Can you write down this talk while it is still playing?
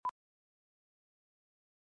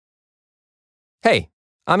Hey,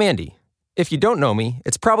 I'm Andy. If you don't know me,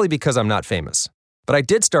 it's probably because I'm not famous. But I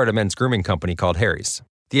did start a men's grooming company called Harry's.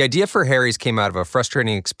 The idea for Harry's came out of a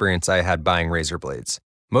frustrating experience I had buying razor blades.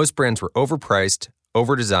 Most brands were overpriced,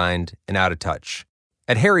 overdesigned, and out of touch.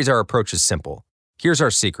 At Harry's, our approach is simple. Here's our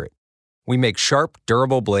secret. We make sharp,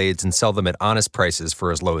 durable blades and sell them at honest prices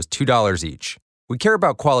for as low as $2 each. We care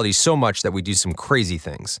about quality so much that we do some crazy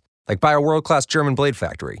things, like buy a world-class German blade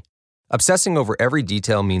factory. Obsessing over every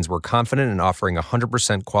detail means we're confident in offering a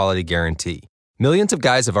 100% quality guarantee. Millions of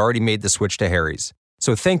guys have already made the switch to Harry's,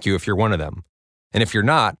 so thank you if you're one of them. And if you're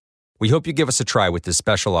not, we hope you give us a try with this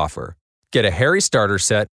special offer. Get a Harry starter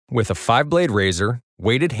set with a 5-blade razor,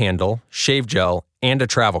 weighted handle, shave gel, and a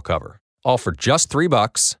travel cover. All for just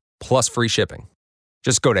 $3 plus free shipping.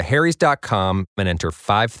 Just go to harrys.com and enter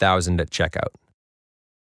 5000 at checkout.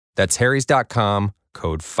 That's harrys.com,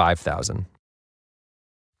 code 5000.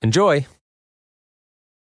 Enjoy!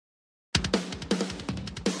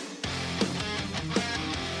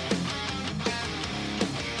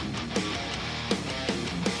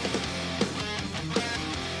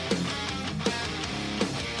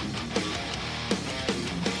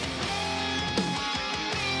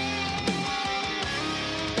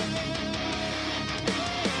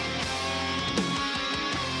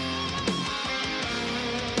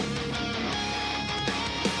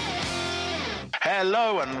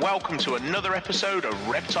 Hello and welcome to another episode of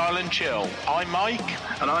Reptile and Chill. I'm Mike.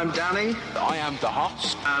 And I'm Danny. I am the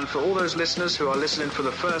Hoss. And for all those listeners who are listening for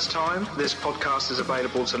the first time, this podcast is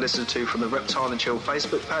available to listen to from the Reptile and Chill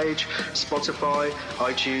Facebook page, Spotify,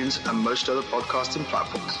 iTunes, and most other podcasting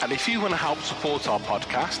platforms. And if you want to help support our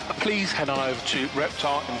podcast, please head on over to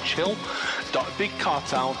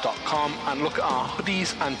reptileandchill.bigcartel.com and look at our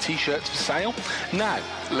hoodies and t-shirts for sale. Now,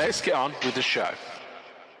 let's get on with the show.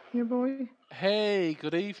 Yeah, boy. Hey,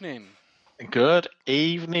 good evening. Good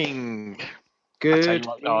evening. Good I tell you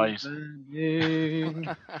what, guys. evening.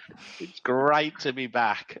 It's great to be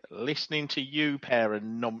back, listening to you pair of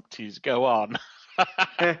numpties go on.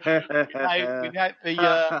 without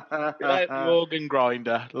the organ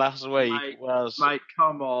grinder last week Mate,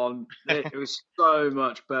 come on. It was so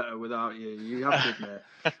much better without you. You have to admit.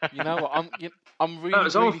 You know what? I'm really, No, it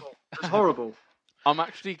was really, awful. It was horrible. I'm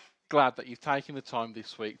actually glad that you've taken the time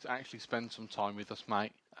this week to actually spend some time with us,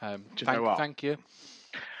 mate. Thank you.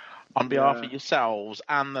 On behalf of yourselves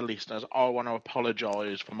and the listeners, I want to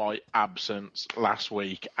apologise for my absence last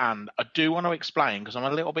week. And I do want to explain, because I'm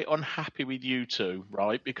a little bit unhappy with you two,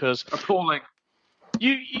 right? Because appalling.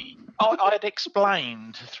 I had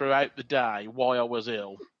explained throughout the day why I was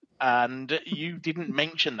ill. And you didn't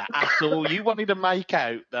mention that at all. You wanted to make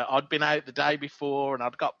out that I'd been out the day before and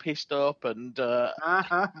I'd got pissed up and I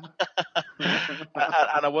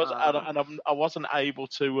wasn't able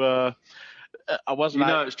to. I wasn't.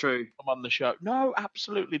 It's true. I'm on the show. No,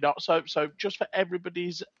 absolutely not. So just for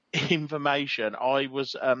everybody's information, I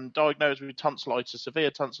was diagnosed with tonsillitis,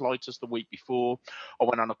 severe tonsillitis, the week before. I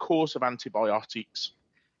went on a course of antibiotics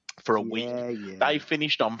for a week. Yeah. They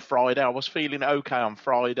finished on Friday. I was feeling okay on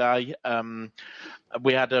Friday.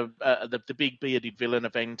 We had the big bearded villain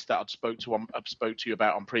event that I spoke to you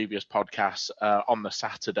about on previous podcasts on the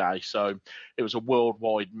Saturday. So it was a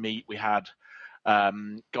worldwide meet. We had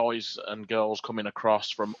guys and girls coming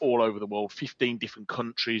across from all over the world, 15 different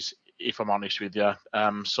countries, if I'm honest with you.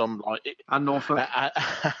 Some like and Norfolk.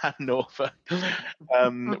 Norfolk.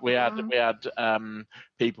 We had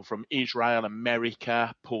people from Israel,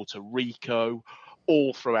 America, Puerto Rico,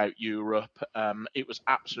 all throughout Europe. It was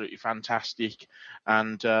absolutely fantastic,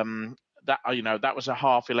 and that was a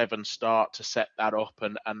 11:30 start to set that up,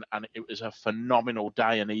 and it was a phenomenal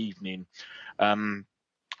day and evening.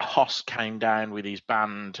 Hoss came down with his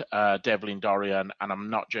band, Devlin Dorian, and I'm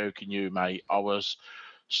not joking you, mate. I was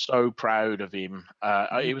so proud of him.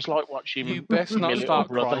 It was like watching. You best not start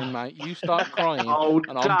crying, mate. You start crying, and Dad.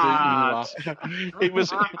 I'm booting you off.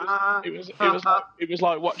 It was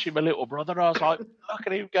like watching my little brother. I was like, look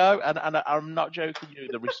at him go, and I'm not joking you.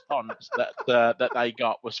 The response that they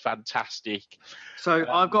got was fantastic. So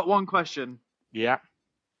I've got one question. Yeah.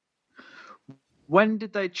 When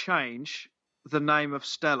did they change the name of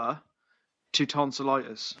Stella to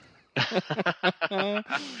tonsillitis?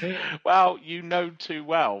 Well, you know too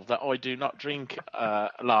well that I do not drink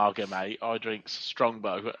lager, mate. I drink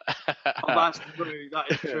Strongbow. That's true.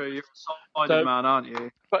 That is true. You're a solid man, aren't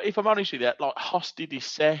you? But if I'm honest with you, like Hoss did his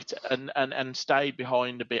set and stayed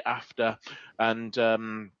behind a bit after, and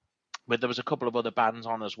but there was a couple of other bands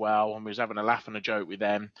on as well, and we was having a laugh and a joke with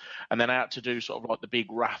them. And then I had to do sort of like the big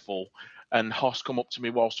raffle, and Hoss come up to me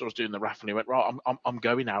whilst I was doing the raffle. And he went, "Right, I'm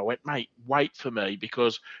going now." I went, "Mate, wait for me,"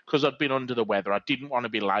 because I'd been under the weather. I didn't want to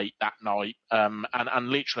be late that night. And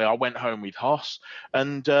literally I went home with Hoss,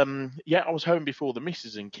 and I was home before the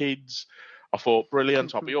missus and kids. I thought,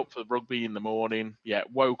 brilliant, I'll be up for the rugby in the morning. Yeah,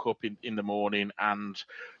 woke up in the morning, and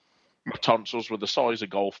my tonsils were the size of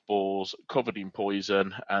golf balls, covered in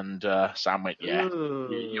poison, and Sam went, "Yeah,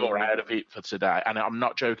 you're out of it for today." And I'm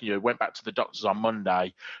not joking you. Went back to the doctors on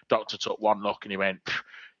Monday. Doctor took one look and he went,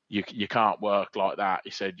 "You can't work like that." He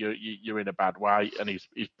said, "You're in a bad way," and he's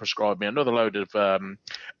prescribed me another load of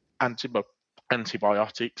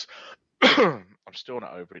antibiotics. I'm still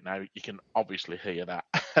not over it now. You can obviously hear that.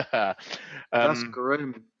 That's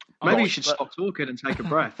grim. Maybe you should stop talking and take a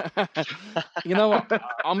breath. You know what?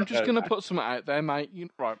 I'm just going to put something out there, mate.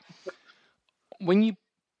 Right. When you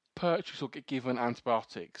purchase or get given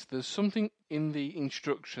antibiotics, there's something in the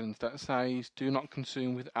instructions that says do not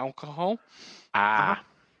consume with alcohol.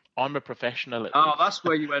 I'm a professional at this. That's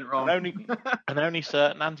where you went wrong. And only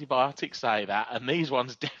certain antibiotics say that, and these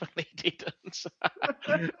ones definitely didn't.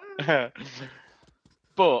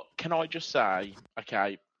 But can I just say,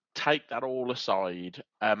 okay, take that all aside,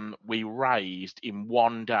 we raised in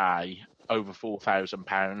one day over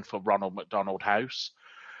 £4,000 for Ronald McDonald House.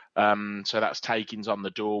 So that's takings on the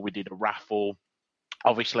door. We did a raffle.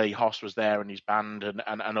 Obviously, Hoss was there and his band and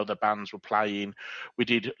other bands were playing. We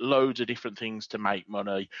did loads of different things to make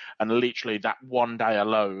money. And literally that one day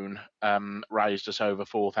alone raised us over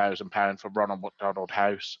 £4,000 for Ronald McDonald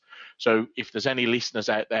House. So if there's any listeners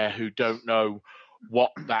out there who don't know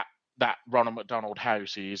what that Ronald McDonald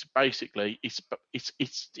House is, basically it's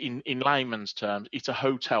in layman's terms, it's a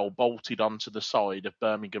hotel bolted onto the side of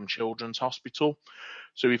Birmingham Children's Hospital.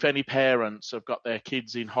 So if any parents have got their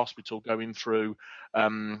kids in hospital going through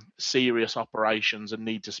serious operations and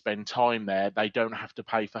need to spend time there, they don't have to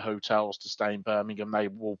pay for hotels to stay in Birmingham. They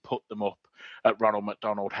will put them up at Ronald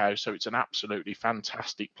McDonald House. So it's an absolutely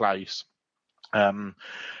fantastic place. And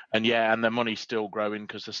the money's still growing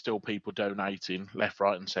because there's still people donating left,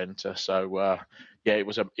 right, and centre. So it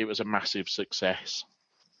was a massive success.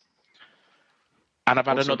 And I've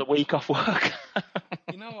had another week off work.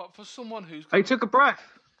 You know what? For someone who's he took a breath.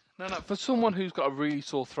 No. For someone who's got a really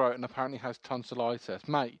sore throat and apparently has tonsillitis,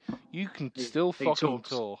 mate, you can still fucking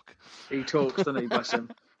talk. He talks, doesn't he? Bless him.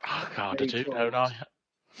 Oh God, I do, don't I?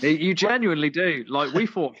 You genuinely do. Like, we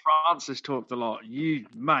thought Francis talked a lot. You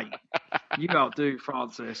outdo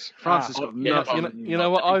Francis. Francis got nothing. You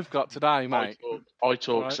know what I've got today, mate? I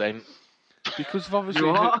talk sense. Because of obviously...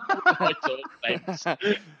 I talk sense.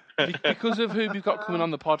 Because of who we've got coming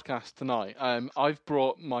on the podcast tonight, I've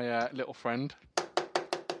brought my little friend.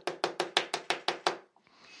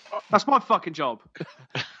 That's my fucking job.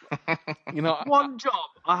 You know, one job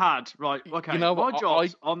I had, right? Okay, you know my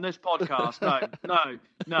job's on this podcast.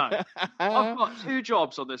 No. I've got 2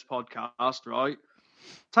 jobs on this podcast, right?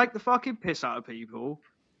 Take the fucking piss out of people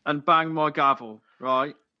and bang my gavel,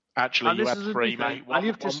 right? Actually, you had 3, mate.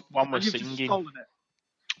 One was singing.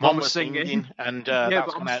 One was singing, and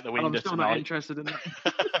that's gone out the window I'm still tonight. Not interested in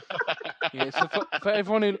that. So for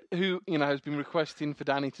everyone who has been requesting for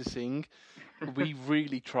Danny to sing, we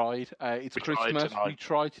really tried. It's Christmas. We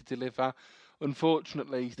tried to deliver.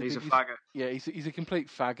 Unfortunately, he's a faggot. Yeah, he's a complete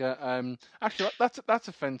faggot. Actually, that's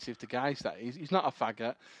offensive to guys. That is. He's not a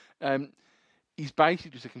faggot. He's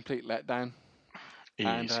basically just a complete letdown.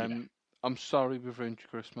 I'm sorry we've ruined your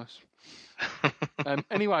Christmas.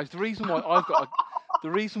 Anyways, the reason why I've got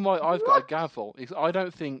a gavel is I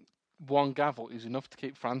don't think one gavel is enough to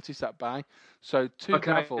keep Francis at bay. So 2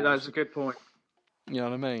 gavels. Okay, that's a good point. You know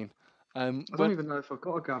what I mean? I don't even know if I've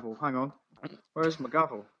got a gavel. Hang on. Where's my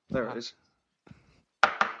gavel? There it is.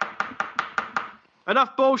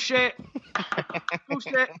 Enough bullshit!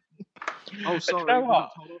 Bullshit! Oh, sorry. We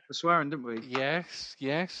got told off for swearing, didn't we?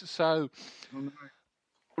 Yes. So,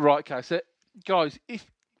 right, okay. So, guys, if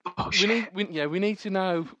we need to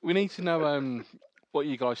know what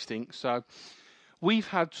you guys think. So, we've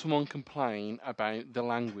had someone complain about the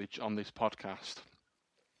language on this podcast.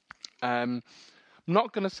 I'm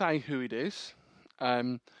not going to say who it is.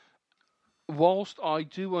 Whilst I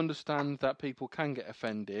do understand that people can get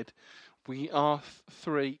offended, we are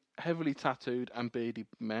 3 heavily tattooed and bearded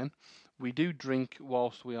men. We do drink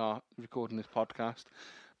whilst we are recording this podcast.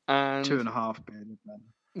 And 2.5 bearded men.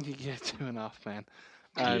 Yeah, 2.5 men.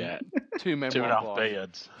 2 men, 2.5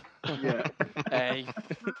 beards. Yeah. Hey.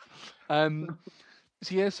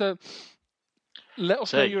 So Let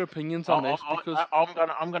us know your opinions on this, because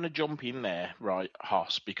I'm gonna jump in there, right,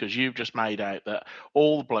 Hoss, because you've just made out that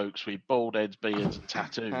all the blokes with bald heads, beards, and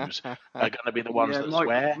tattoos are going to be the ones that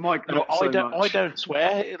swear. I don't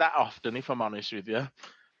swear that often, if I'm honest with you.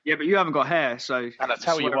 Yeah, but you haven't got hair, so. And I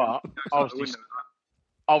tell you what,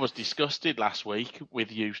 I was disgusted last week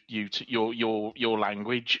with your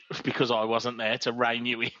language because I wasn't there to rein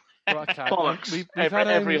you in. Right, okay.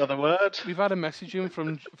 Every other word. We've had a message in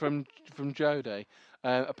from Jodie.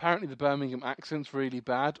 Apparently the Birmingham accent's really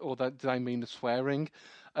bad, or do they mean the swearing?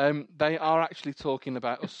 They are actually talking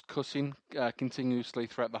about us cussing continuously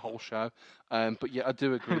throughout the whole show. But yeah, I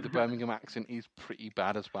do agree the Birmingham accent is pretty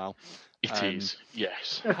bad as well. It is,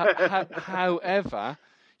 yes. However,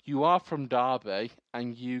 you are from Derby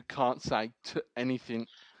and you can't say anything.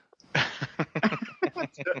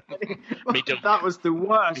 That was the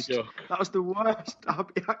worst. That was the worst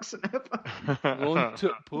Derby accent ever. One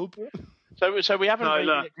to pub. So we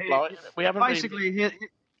haven't basically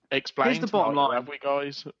explained here's the bottom line, have we,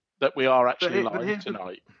 guys? That we are actually live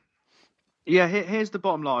tonight. Here's the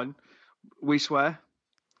bottom line. We swear.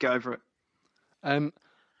 Get over it.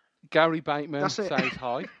 Gary Bateman says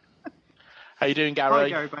hi. How you doing,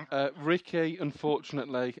 Gary? Hi, Gary. Ricky,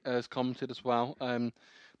 unfortunately, has commented as well.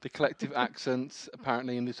 The collective accents,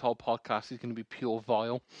 apparently, in this whole podcast is going to be pure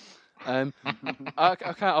vile. Okay,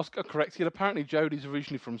 I'll correct you. Apparently, Jodie's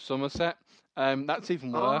originally from Somerset. That's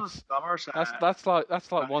even worse. Somerset.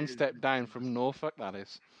 That's like one step down from Norfolk. That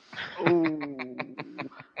is. Ooh.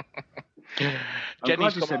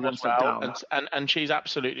 Jenny's come on as well, and she's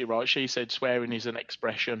absolutely right. She said swearing is an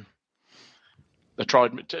expression. They've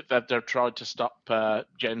tried to stop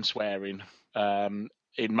Jen swearing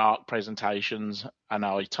in Mark presentations, and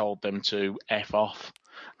I told them to F off.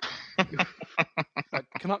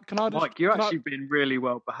 Can I just, Mike, you're actually been really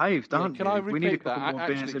well behaved, aren't you? Can I repeat we need a that? couple more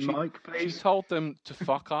beers in Mike, please. She told them to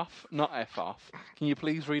fuck off, not F off. Can you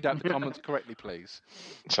please read out the comments correctly, please?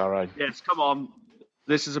 Sorry. Yes, come on.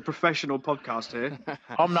 This is a professional podcast here.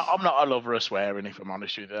 I'm not a lover of swearing, if I'm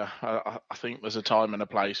honest with you. I think there's a time and a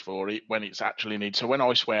place for it when it's actually needed. So when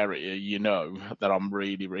I swear at you, you know that I'm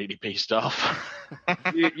really, really pissed off.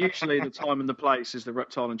 Usually the time and the place is the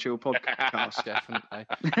Reptile and Chill podcast. Definitely.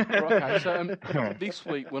 Okay, so this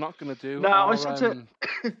week we're not going to do our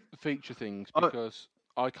feature things because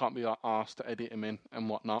I can't be asked to edit them in and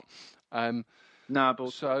whatnot.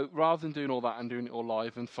 So rather than doing all that and doing it all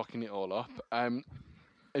live and fucking it all up,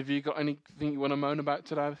 have you got anything you want to moan about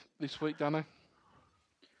this week, Danny?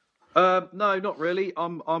 No, not really.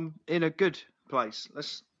 I'm in a good place.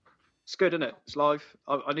 It's good, isn't it? It's live.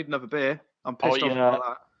 I need another beer. I'm pissed off about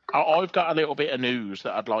that. I've got a little bit of news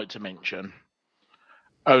that I'd like to mention.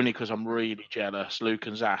 Only because I'm really jealous. Luke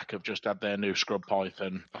and Zach have just had their new scrub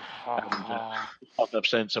python. I've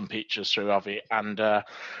sent some pictures through of it, and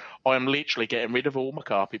I am literally getting rid of all my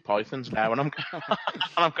carpet pythons now, and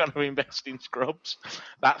I'm going to invest in scrubs.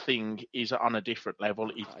 That thing is on a different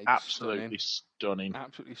level. It's absolutely stunning.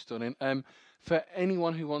 Absolutely stunning. For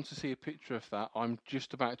anyone who wants to see a picture of that, I'm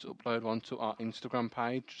just about to upload one to our Instagram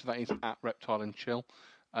page. So that is at Reptile and Chill.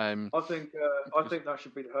 I think that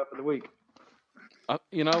should be the herp of the week.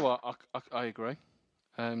 You know what? I agree.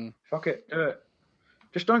 Fuck it, do it.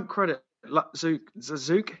 Just don't credit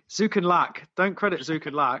Zook and Lack. Don't credit Zook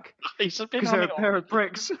and Lack because they're a pair of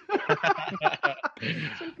bricks. Zook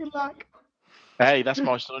and Lack. Hey, that's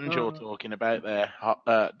my son you're talking about there,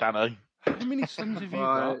 Danny. How many sons have you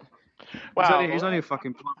got? Well, he's only a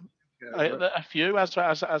fucking plum. A few as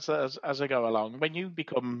I go along. When you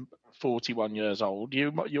become 41 years old,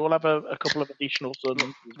 you'll have a couple of additional sons.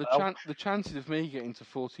 The chances of me getting to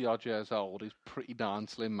 40 odd years old is pretty darn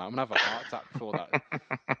slim, man. I'm gonna have a heart attack before that.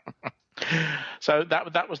 So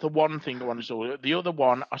that was the one thing I wanted to do. The other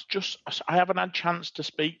one, I haven't had a chance to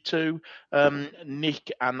speak to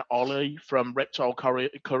Nick and Ollie from Reptile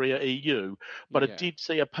Courier EU, but I did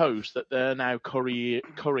see a post that they're now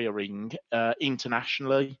couriering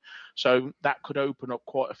internationally. So that could open up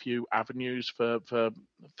quite a few avenues for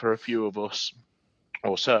a few of us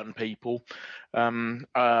or certain people.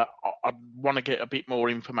 I want to get a bit more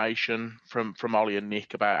information from Ollie and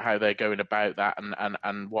Nick about how they're going about that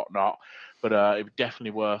and whatnot. But it would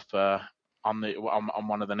definitely worth on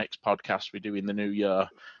one of the next podcasts we do in the new year,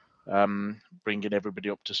 bringing everybody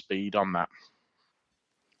up to speed on that.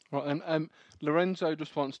 Right, and Lorenzo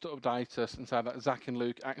just wants to update us and say that Zach and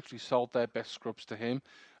Luke actually sold their best scrubs to him,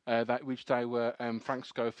 which they were Frank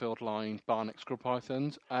Schofield line Barneck scrub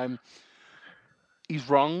pythons. He's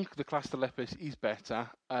wrong. The Claster Lepus is better,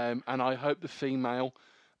 and I hope the female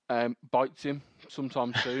bites him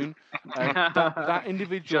sometime soon. That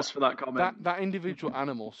individual, just for that comment, that individual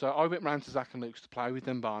animal. So I went round to Zach and Luke's to play with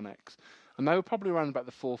them Barnecks, and they were probably around about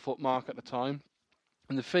the 4 foot mark at the time.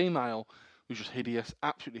 And the female was just hideous,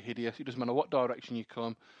 absolutely hideous. It doesn't matter what direction you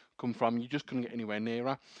come from, you just couldn't get anywhere near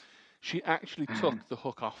her. She actually took the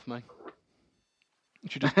hook off me.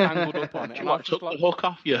 She just tangled up on it. And I took the hook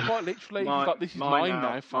off you? Quite literally, like, this is mine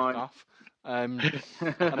now, fuck off. And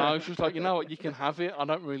I was just like, you know what, you can have it. I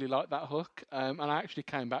don't really like that hook. And I actually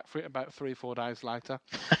came back for it about 3 or 4 days later.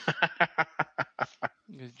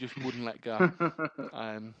 It just wouldn't let go.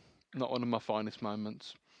 Not one of my finest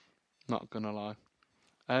moments. Not gonna lie.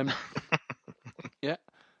 Yeah.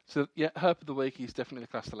 So yeah, Herp of the Week is definitely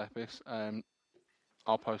the Crastalepis.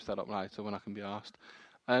 I'll post that up later when I can be asked.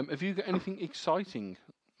 Have you got anything exciting,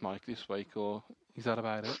 Mike, this week, or is that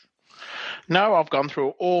about it? No, I've gone through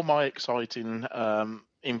all my exciting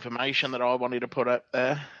information that I wanted to put up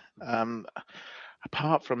there.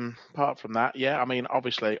 Apart from that, yeah, I mean,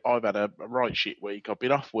 obviously, I've had a right shit week. I've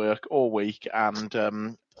been off work all week, and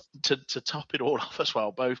to top it all off as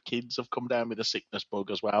well, both kids have come down with a sickness bug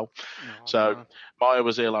as well. Oh, so man. Maya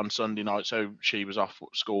was ill on Sunday night, so she was off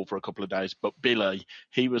school for a couple of days. But Billy,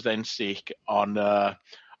 he was then sick on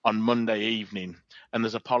Monday evening, and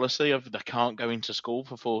there's a policy of they can't go into school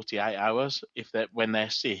for 48 hours when they're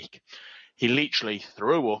sick. He literally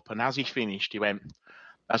threw up, and as he finished, he went,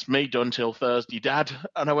 "That's me done till Thursday, Dad."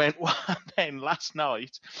 And I went, "What?" And then last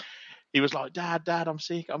night, he was like, Dad, I'm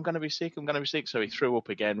sick. I'm going to be sick. So he threw up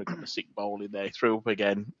again. We've got the sick bowl in there. He threw up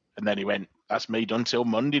again. And then he went, "That's me done till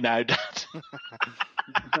Monday now, Dad."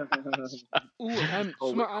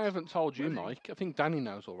 Something I haven't told you, Mike. I think Danny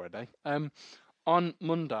knows already. On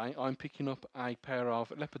Monday, I'm picking up a pair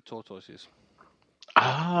of leopard tortoises.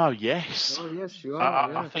 Ah, yes. Oh, yes, you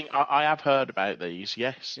are. I think I have heard about these,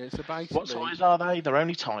 yes. Yeah, so basically, what size are they? They're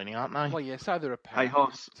only tiny, aren't they? Well, yeah, say they're a pair. Hey,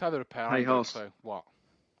 Hoss. Say they're a pair. Hey, Hoss. So what?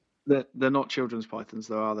 They're not children's pythons,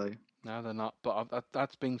 though, are they? No, they're not. But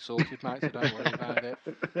that's been sorted, mate, so don't worry about it.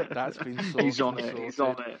 That's been sorted. He's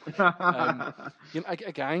on it.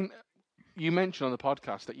 Again, you mentioned on the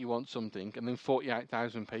podcast that you want something, and then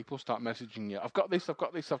 48,000 people start messaging you. I've got this. I've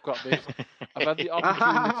had the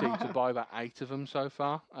opportunity to buy about 8 of them so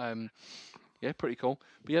far. Yeah, pretty cool.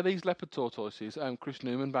 But yeah, these leopard tortoises, Chris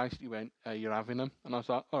Newman basically went, "You're having them," and I was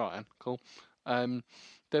like, "All right, then, cool."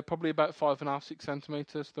 They're probably about 5.5, 6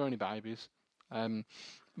 centimeters. They're only babies.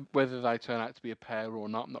 Whether they turn out to be a pair or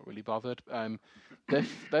not, I'm not really bothered.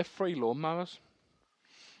 They're free lawnmowers.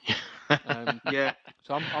 Yeah.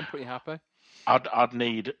 So I'm pretty happy. I'd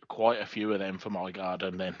need quite a few of them for my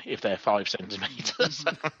garden then, if they're 5 centimeters.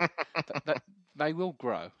 They will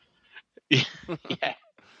grow. Yeah.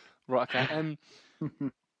 Right. Okay.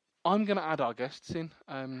 I'm going to add our guests in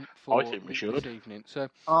for I think we should. this evening. So.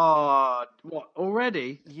 What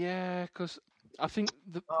already? Yeah, because I think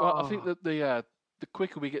that the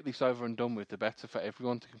quicker we get this over and done with, the better for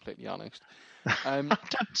everyone. To be completely honest. Don't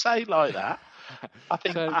say it like that. I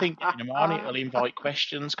think it'll invite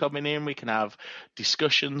questions coming in. We can have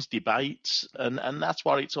discussions, debates, and that's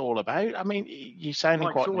what it's all about. I mean, you're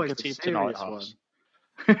sounding quite negative tonight, Hoss.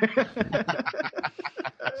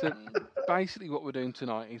 So basically what we're doing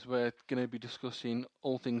tonight is we're going to be discussing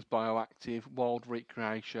all things bioactive, wild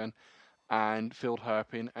recreation, and field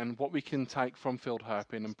herping, and what we can take from field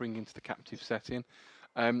herping and bring into the captive setting.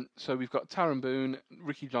 So we've got Taran Boone,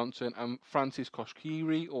 Ricky Johnson, and Francis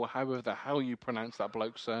Koshkiri, or however the hell you pronounce that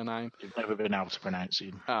bloke's surname. You've never been able to pronounce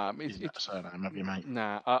it. It's a surname, have you, mate?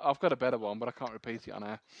 Nah, I've got a better one, but I can't repeat it on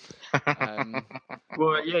air.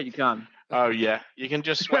 Well, yeah, you can. Oh, yeah. You can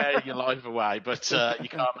just swear your life away, but you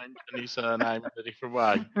can't mention his surname in a different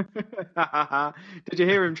way. Did you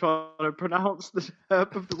hear him trying to pronounce the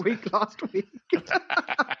Herp of the Week last week?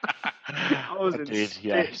 I did,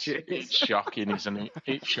 yes. It's shocking, isn't it?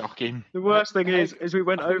 It's shocking. The worst thing is we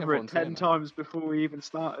went over it 10 times before we even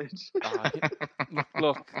started.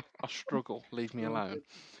 Look, I struggle. Leave me alone.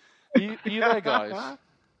 Are you there, guys?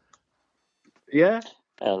 Yeah.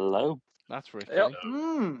 Hello. That's Ricky. Yep.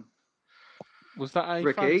 Was that a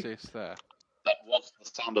Ricky? Francis there? That was the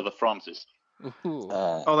sound of the Francis.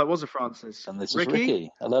 That was a Francis. And this is Ricky.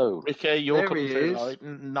 Hello. Ricky, you're coming through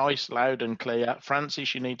nice, loud and clear.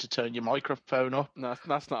 Francis, you need to turn your microphone up. No,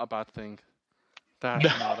 that's not a bad thing. That's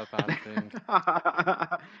not a bad thing.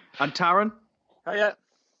 And Taran? Oh, yeah.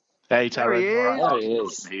 Hey, Taran. There he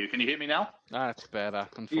is. Can you hear me now? That's better,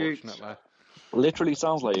 unfortunately. Literally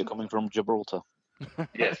sounds like you're coming from Gibraltar.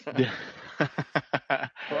 Yes.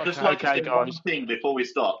 Just like to say one thing before we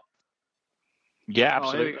start. Yeah,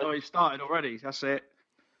 absolutely. Oh, you started already. That's it.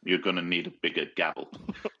 You're going to need a bigger gavel.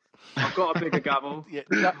 I've got a bigger gavel. Yeah,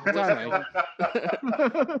 Danny.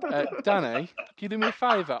 Danny, can you do me a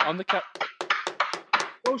favour on the cap?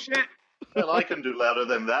 Oh shit! Well, I can do louder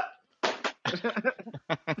than that.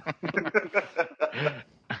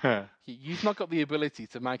 You've not got the ability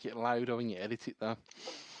to make it louder when you edit it, though.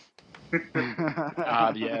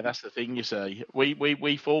 Yeah, that's the thing. You see,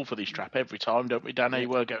 we fall for this trap every time, don't we, Danny?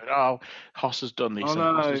 We're going, Hoss has done this and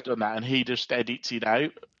Hoss has done that, and he just edits it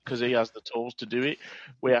out because he has the tools to do it.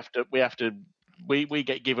 We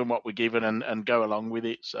get given what we're given and go along with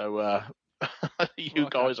it. So you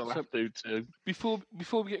guys will have to too. Before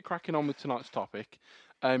we get cracking on with tonight's topic,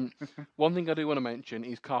 one thing I do want to mention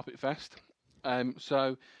is Carpet Fest.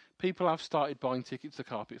 So people have started buying tickets to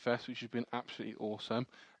Carpet Fest, which has been absolutely awesome.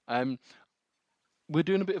 We're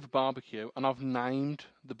doing a bit of a barbecue, and I've named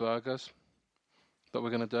the burgers that we're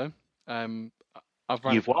going to do.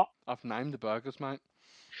 You've what? I've named the burgers, mate.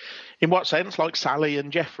 In what sense? Like Sally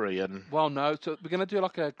and Jeffrey and? Well, no. So we're going to do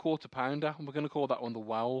like a quarter pounder, and we're going to call that one the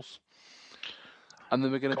Wells. And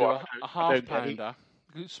then we're going to do a half pounder.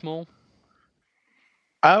 It's small.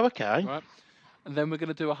 Oh, okay. Right. And then we're going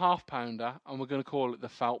to do a half pounder, and we're going to call it the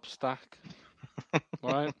Phelps stack.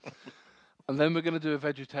 Right. And then we're going to do a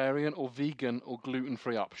vegetarian or vegan or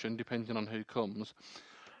gluten-free option, depending on who comes.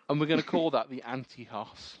 And we're going to call that the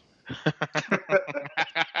anti-Hoss.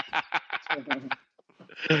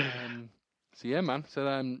 So yeah, man.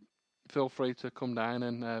 So feel free to come down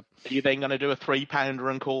and. Are you then going to do a 3-pounder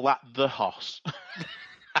and call that the Hoss?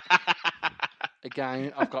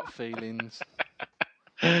 Again, I've got feelings.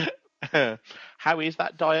 How is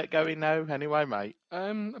that diet going now, anyway, mate?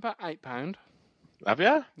 About £8. Have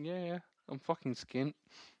you? Yeah. I'm fucking skint.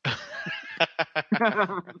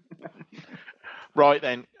 Right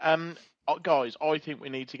then, guys, I think we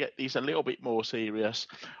need to get this a little bit more serious.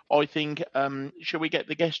 I think, should we get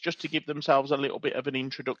the guests just to give themselves a little bit of an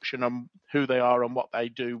introduction on who they are and what they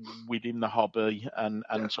do within the hobby and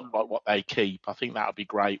sort of like what they keep? I think that would be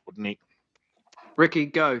great, wouldn't it? Ricky,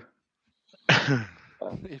 go. If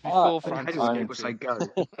you fall Francis, people say go.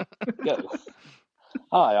 Go.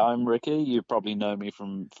 Hi, I'm Ricky. You probably know me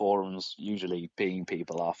from forums, usually peeing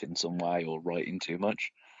people off in some way or writing too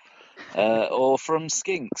much. Or from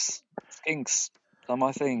Skinks. Skinks are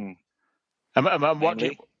my thing. What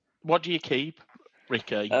do you keep,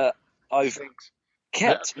 Ricky? I've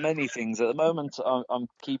kept many things. At the moment, I'm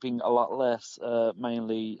keeping a lot less,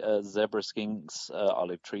 mainly zebra skinks,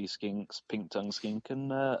 olive tree skinks, pink tongue skink,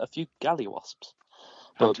 and a few gallywasps.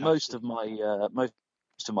 But most of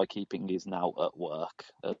my keeping is now at work,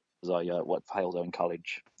 as I work for Haledone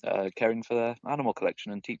College, caring for their animal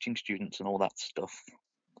collection and teaching students and all that stuff.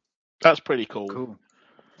 That's pretty cool. Cool.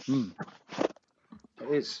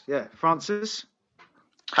 It is, yeah. Francis?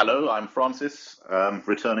 Hello, I'm Francis,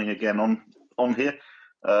 returning again on here.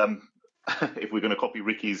 If we're going to copy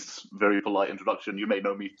Ricky's very polite introduction, you may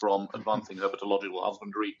know me from Advancing Herpetological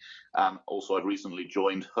Husbandry, and also I've recently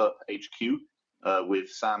joined Herp HQ with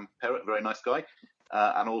Sam Perrott, very nice guy,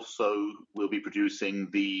 and also we'll be producing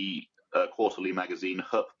the quarterly magazine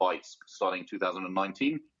Herp Bites starting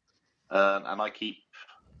 2019, and I keep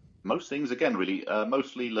most things again, really,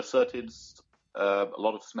 mostly lacertids, a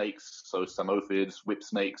lot of snakes, so Samophids, whip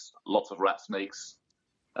snakes, lots of rat snakes,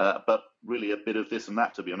 but really a bit of this and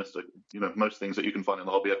that, to be honest. Most things that you can find in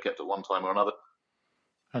the hobby I've kept at one time or another.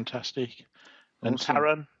 Fantastic. And awesome.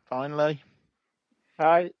 Taran, finally.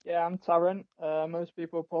 Hi, yeah, I'm Taran. Most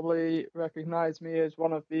people probably recognise me as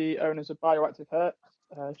one of the owners of Bioactive Herps,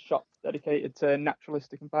 a shop dedicated to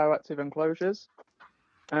naturalistic and bioactive enclosures.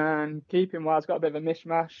 And keeping wise, got a bit of a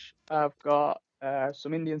mishmash. I've got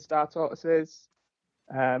some Indian star tortoises,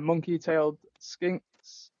 monkey-tailed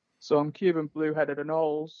skinks, some Cuban blue-headed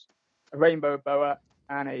anoles, a rainbow boa,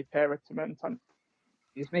 and a pair of Timon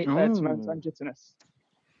gitinus.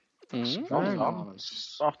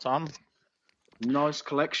 Spot on. Nice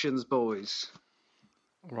collections, boys.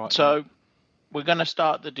 Right. So we're going to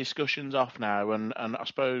start the discussions off now, and I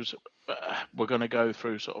suppose we're going to go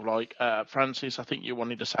through sort of like Francis. I think you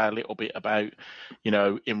wanted to say a little bit about,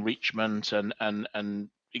 enrichment and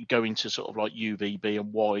going to sort of like UVB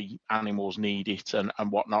and why animals need it and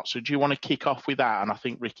whatnot. So do you want to kick off with that? And I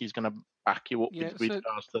think Ricky's going to back you up with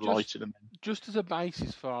regards to the lighting. Just as a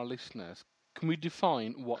basis for our listeners, can we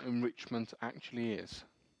define what enrichment actually is?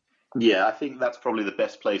 Yeah, I think that's probably the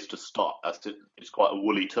best place to start. It's quite a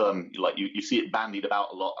woolly term. Like you see it bandied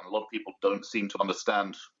about a lot, and a lot of people don't seem to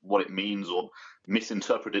understand what it means or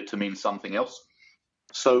misinterpret it to mean something else.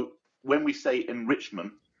 So when we say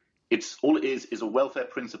enrichment, all it is a welfare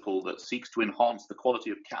principle that seeks to enhance the quality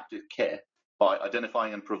of captive care by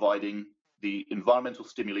identifying and providing the environmental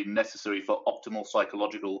stimuli necessary for optimal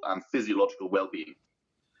psychological and physiological well-being.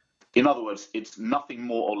 In other words, it's nothing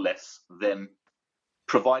more or less than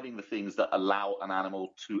providing the things that allow an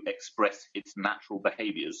animal to express its natural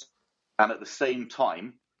behaviors, and at the same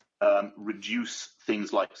time reduce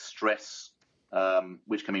things like stress,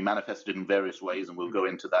 which can be manifested in various ways, and we'll go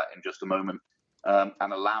into that in just a moment,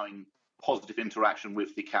 and allowing positive interaction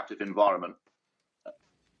with the captive environment.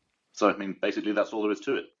 So, I mean, basically, that's all there is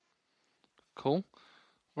to it. Cool.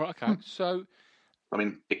 Right, okay. So, I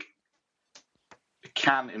mean, it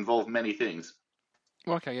can involve many things.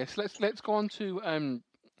 Okay, yes. Let's go on to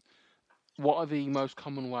what are the most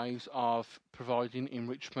common ways of providing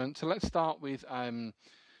enrichment. So let's start with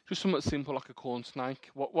just somewhat simple, like a corn snake.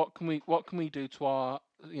 What can we do to our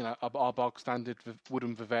bog standard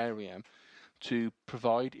wooden vivarium to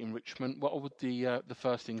provide enrichment? What would the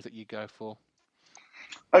first things that you go for?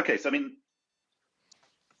 Okay, so I mean,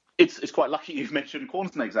 it's quite lucky you've mentioned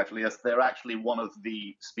corn snakes. Actually, yes, they're actually one of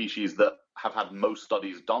the species that have had most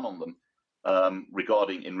studies done on them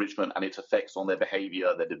regarding enrichment and its effects on their behavior,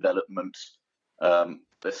 their development,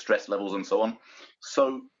 their stress levels, and so on.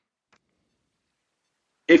 So,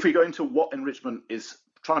 if we go into what enrichment is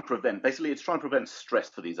trying to prevent, basically, it's trying to prevent stress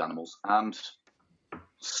for these animals. And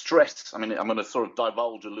stress, I mean, I'm going to sort of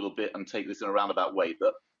divulge a little bit and take this in a roundabout way,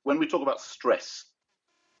 but when we talk about stress,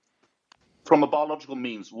 from a biological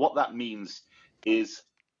means, what that means is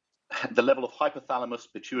the level of hypothalamus,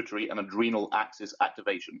 pituitary, and adrenal axis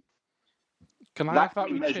activation. Can I have that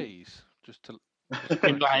with cheese? Just to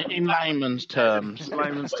in layman's terms.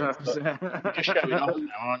 Layman's terms. Just showing off now,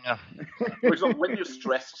 aren't you? For example, when you're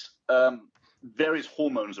stressed, various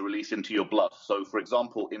hormones are released into your blood. So, for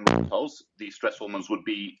example, in reptiles, the stress hormones would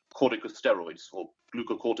be corticosteroids or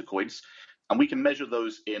glucocorticoids, and we can measure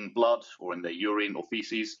those in blood or in their urine or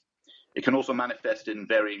feces. It can also manifest in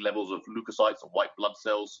varying levels of leukocytes or white blood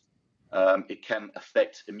cells. It can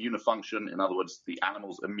affect immunofunction, in other words, the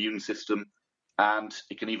animal's immune system, and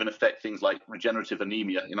it can even affect things like regenerative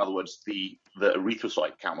anemia, in other words, the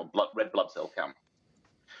erythrocyte count or red blood cell count.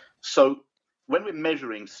 So when we're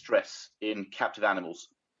measuring stress in captive animals,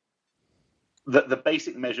 the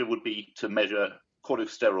basic measure would be to measure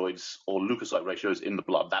corticosteroids or leukocyte ratios in the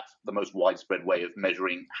blood. That's the most widespread way of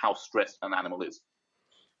measuring how stressed an animal is.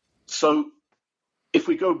 So if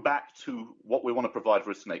we go back to what we want to provide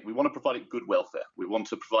for a snake, we want to provide it good welfare. We want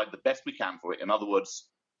to provide the best we can for it. In other words,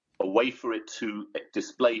 a way for it to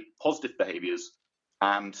display positive behaviors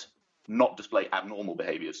and not display abnormal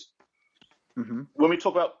behaviors. Mm-hmm. When we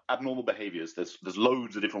talk about abnormal behaviors, there's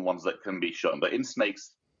loads of different ones that can be shown. But in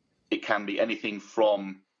snakes, it can be anything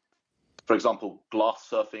from, for example, glass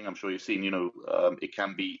surfing. I'm sure you've seen, it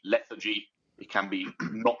can be lethargy. It can be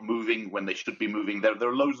not moving when they should be moving. There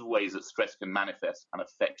are loads of ways that stress can manifest and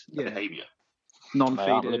affect the behavior.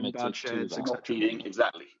 Non-feeding, bad sheds, etc. Not feeding,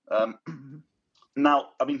 exactly. Now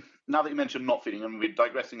that you mentioned not feeding, and we're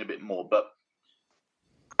digressing a bit more, but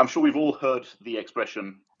I'm sure we've all heard the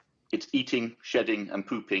expression, it's eating, shedding, and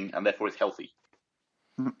pooping, and therefore it's healthy.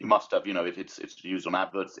 You must have, if it's used on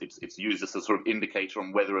adverts, it's used as a sort of indicator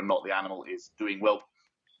on whether or not the animal is doing well.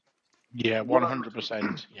 Yeah,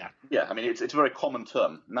 100%. Yeah. Yeah, I mean, it's a very common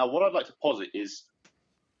term. Now, what I'd like to posit is,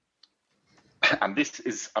 and this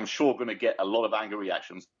is, I'm sure, going to get a lot of angry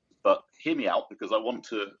reactions, but hear me out, because I want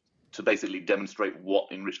to basically demonstrate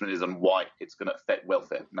what enrichment is and why it's going to affect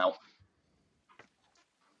welfare. Now,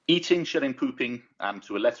 eating, shedding, pooping, and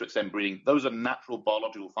to a lesser extent breeding, those are natural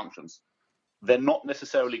biological functions. They're not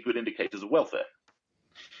necessarily good indicators of welfare.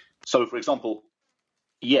 So, for example,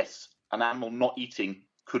 yes, an animal not eating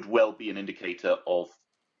could well be an indicator of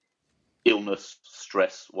illness,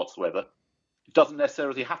 stress, whatsoever. It doesn't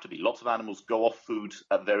necessarily have to be. Lots of animals go off food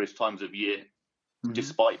at various times of year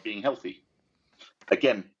despite being healthy.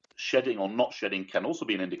 Again, shedding or not shedding can also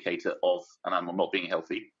be an indicator of an animal not being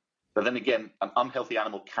healthy. But then again, an unhealthy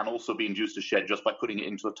animal can also be induced to shed just by putting it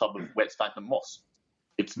into a tub of wet stagnant moss.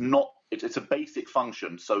 It's a basic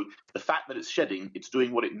function. So the fact that it's shedding, it's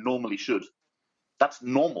doing what it normally should. That's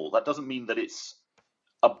normal. That doesn't mean that it's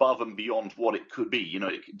above and beyond what it could be.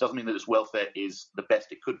 It doesn't mean that its welfare is the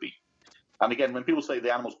best it could be. And again, when people say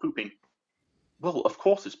the animal's pooping, well, of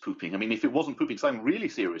course it's pooping. I mean, if it wasn't pooping, something really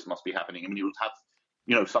serious must be happening. I mean, you would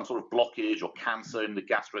have, some sort of blockage or cancer in the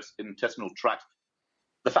gastrointestinal tract.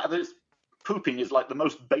 The fact that it's pooping is like the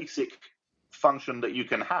most basic function that you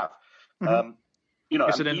can have.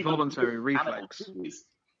 It's an involuntary reflex.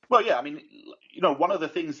 Well, yeah, I mean, one of the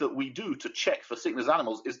things that we do to check for sickness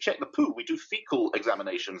animals is check the poo. We do fecal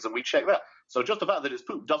examinations and we check that. So just the fact that it's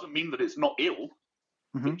poop doesn't mean that it's not ill.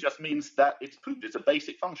 It just means that it's pooped. It's a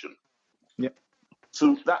basic function. Yep.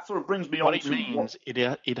 So that sort of brings me What on it to means,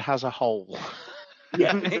 it has a hole.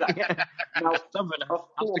 Yeah, exactly. Now, Something of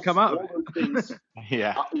has course, to come out of all it. those things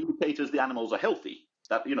Yeah. are indicators the animals are healthy.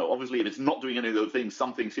 That, obviously if it's not doing any of those things,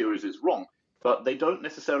 something serious is wrong. But they don't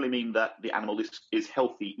necessarily mean that the animal is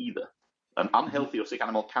healthy either. An unhealthy or sick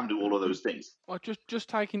animal can do all of those things. Well, just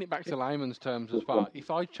taking it back to layman's terms as well. If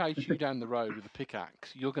I chase you down the road with a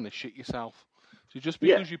pickaxe, you're going to shit yourself. So just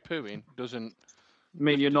because you're pooing doesn't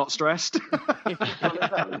mean you're not stressed.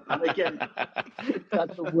 And again,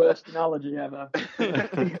 That's the worst analogy ever. but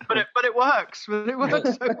it works. It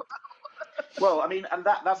works. well, I mean, and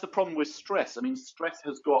that's the problem with stress. I mean, stress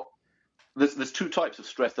has got there's two types of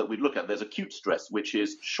stress that we look at. There's acute stress, which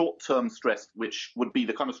is short-term stress, which would be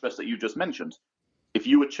the kind of stress that you just mentioned. If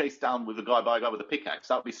you were chased down by a guy with a pickaxe,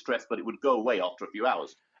 that would be stress, but it would go away after a few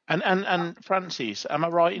hours. And Francis, am I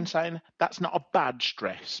right in saying that's not a bad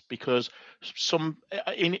stress? Because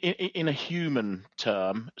in a human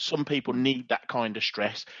term, some people need that kind of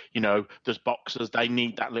stress. There's boxers, they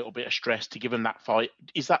need that little bit of stress to give them that fight.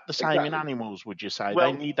 Is that the same in animals, would you say?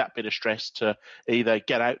 Well, they need that bit of stress to either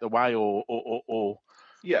get out the way or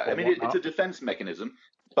yeah, I mean, it's a defense mechanism,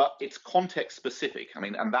 but it's context specific. I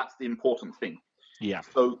mean, and that's the important thing. Yeah.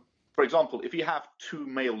 So, for example, if you have two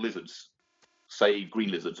male lizards, say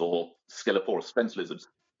green lizards or Sceliporus, fence lizards,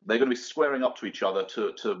 they're going to be squaring up to each other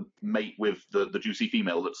to mate with the juicy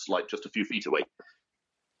female that's like just a few feet away.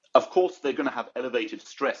 Of course, they're going to have elevated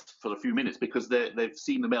stress for a few minutes because they've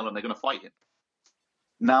seen the male and they're going to fight him.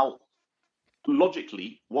 Now,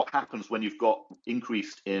 logically, what happens when you've got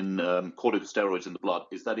increased in corticosteroids in the blood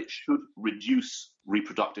is that it should reduce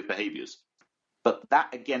reproductive behaviors. But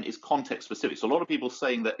that, again, is context specific. So a lot of people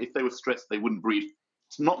saying that if they were stressed, they wouldn't breed.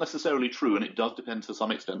 It's not necessarily true, and it does depend to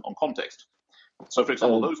some extent on context. So, for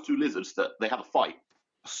example, those two lizards, that they have a fight.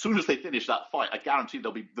 As soon as they finish that fight, I guarantee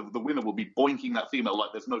they'll be the winner will be boinking that female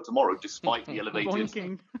like there's no tomorrow, despite the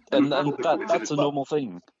elevated. and that's a normal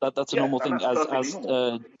thing. That's a normal thing.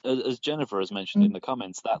 As Jennifer has mentioned in the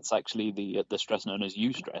comments, that's actually the stress known as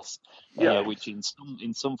eustress, which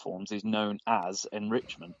in some forms is known as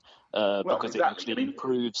enrichment. Because it actually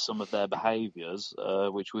improves some of their behaviours,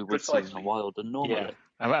 which we would see in the wild and normally. Yeah.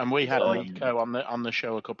 And we had Nico on the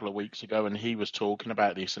show a couple of weeks ago, and he was talking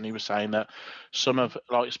about this, and he was saying that some of,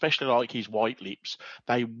 especially his white lips,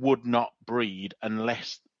 they would not breed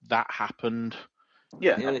unless that happened.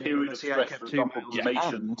 Yeah, a period of stress, for example,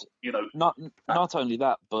 and not only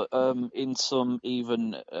that, but in some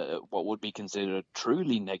even what would be considered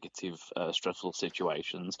truly negative stressful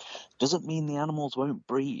situations, doesn't mean the animals won't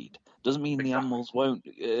breed. Doesn't mean the animals won't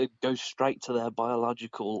go straight to their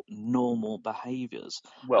biological normal behaviours.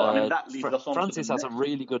 Well, I mean, that leads us on. Francis has a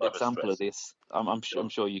really good example of this. I'm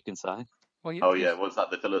sure you can say. Well, was that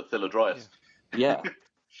the Philadrias? Yeah.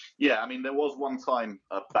 Yeah, I mean, there was one time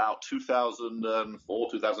about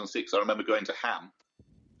 2004, 2006, I remember going to Ham,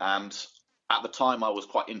 and at the time I was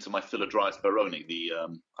quite into my Philadrias baroni.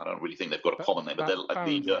 I don't really think they've got a common name, but they're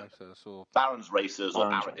like Baron's Racers or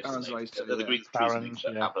Arrowheads. They're the green trees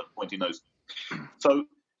that have a pointy nose. So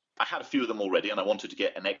I had a few of them already, and I wanted to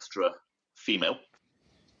get an extra female.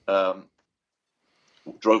 Drove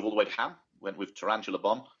all the way to Ham, went with Tarantula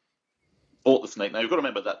Bomb. Bought the snake. Now, you've got to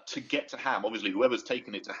remember that to get to Ham, obviously, whoever's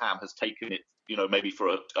taken it to Ham has taken it, maybe for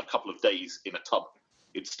a couple of days in a tub.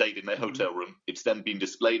 It's stayed in their hotel room. It's then been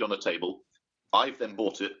displayed on a table. I've then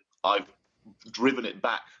bought it. I've driven it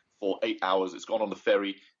back for 8 hours. It's gone on the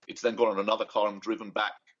ferry. It's then gone on another car and driven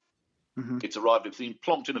back. Mm-hmm. It's arrived. It's been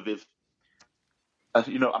plonked in a Viv.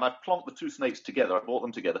 And I've plonked the two snakes together. I bought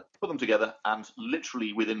them together, put them together, and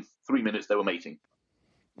literally within 3 minutes they were mating.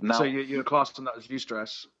 Now, so you're classing that as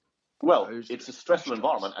eustress? Well, it's a stressful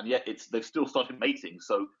environment, and yet they've still started mating.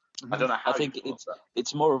 So I don't know how. I think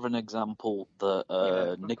it's more of an example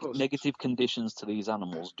that negative conditions to these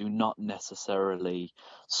animals do not necessarily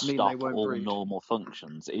stop all breed. Normal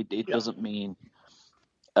functions. It doesn't mean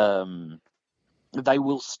they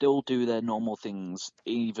will still do their normal things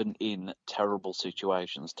even in terrible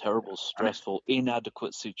situations, terrible, stressful,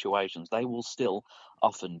 inadequate situations. They will still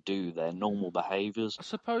often do their normal behaviours. I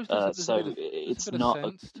suppose it's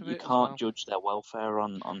not you can't judge their welfare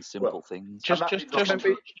on simple things. Just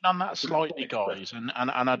on that slightly, guys, and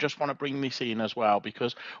I just want to bring this in as well,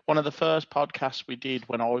 because one of the first podcasts we did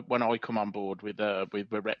when I come on board with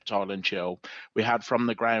Reptile and Chill, we had From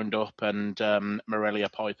the Ground Up and Morelia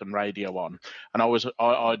Python Radio on, and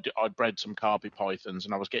I'd bred some carpet pythons,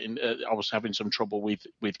 and I was having some trouble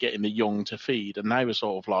with getting the young to feed, and they were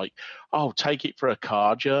sort of like, "Oh, take it for a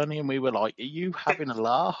car journey," and we were like, "Are you having a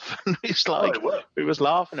laugh?" And it's like we was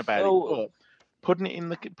laughing about it. putting it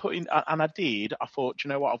in and I did. I thought, you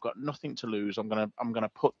know what? I've got nothing to lose. I'm gonna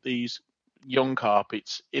put these young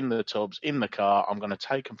carpets in the tubs in the car. I'm gonna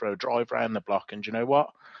take them for a drive around the block, and do you know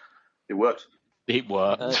what? It worked. It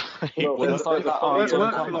worked. There's a funny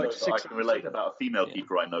like I can relate about a female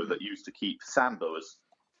keeper I know that used to keep sand boas,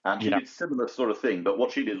 and she did similar sort of thing. But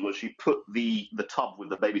what she did was she put the tub with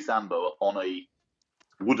the baby sand boa on a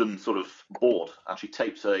wooden sort of board, and she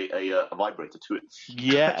taped a vibrator to it.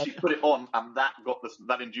 Yeah, she put it on, and that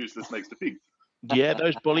induced the snakes to feed. Yeah,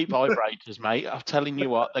 those bullet vibrators, mate. I'm telling you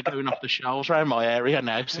what, they're going off the shelves around my area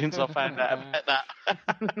now since I found out about that.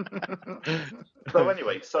 So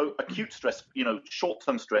anyway, acute stress,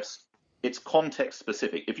 short-term stress, it's context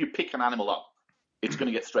specific. If you pick an animal up, it's going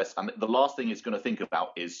to get stressed, and the last thing it's going to think about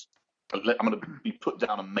is, I'm going to be put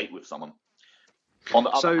down and mate with someone. On the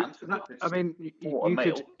other hand,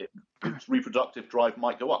 its reproductive drive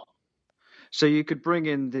might go up. So you could bring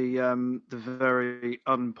in the very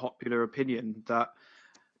unpopular opinion that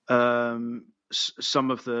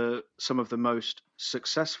some of the most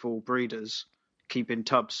successful breeders keep in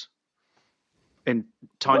tubs, in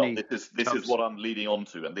tiny. Well, this is what I'm leading on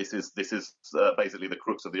to, and this is basically the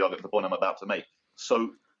crux of the argument, the point I'm about to make.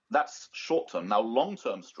 So that's short term. Now, long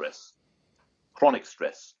term stress, chronic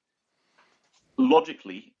stress,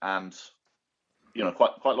 logically and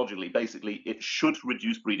quite logically, basically, it should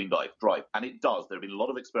reduce breeding drive, and it does. There have been a lot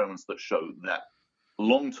of experiments that show that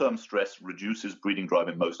long-term stress reduces breeding drive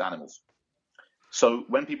in most animals. So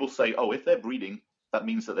when people say, "Oh, if they're breeding, that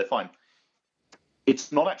means that they're fine,"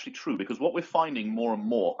 it's not actually true, because what we're finding more and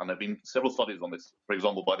more, and there have been several studies on this, for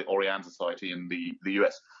example, by the Orianne Society in the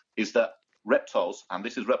US, is that reptiles, and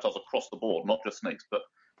this is reptiles across the board, not just snakes, but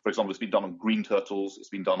for example, it's been done on green turtles, it's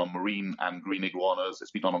been done on marine and green iguanas,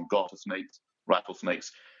 it's been done on garter snakes,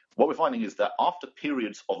 rattlesnakes. What we're finding is that after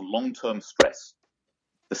periods of long-term stress,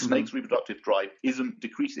 the snake's reproductive drive isn't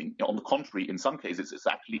decreasing. On the contrary, in some cases, it's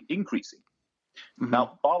actually increasing.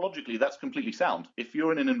 Now, biologically, that's completely sound. If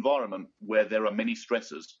you're in an environment where there are many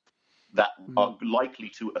stressors that are likely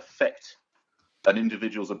to affect an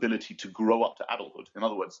individual's ability to grow up to adulthood, in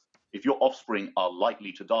other words, if your offspring are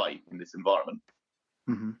likely to die in this environment,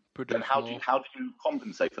 then how do you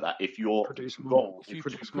compensate for that? If your goal is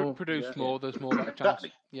to produce more, there's more of a chance.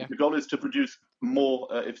 Yeah. The goal is to produce more,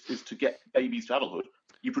 is to get babies to adulthood.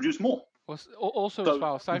 You produce more. Well, also as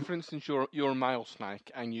well, say for instance you're a male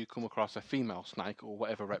snake and you come across a female snake or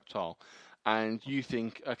whatever reptile, and you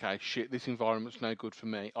think, okay, shit, this environment's no good for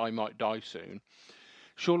me. I might die soon.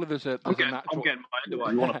 Surely there's a natural. I'm getting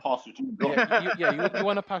mine. You want to pass your genes on? You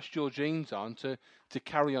want to pass your genes on to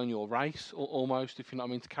carry on your race, or almost, if you know what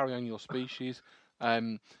I mean, to carry on your species.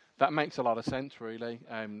 That makes a lot of sense, really,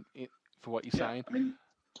 for what you're saying. I mean,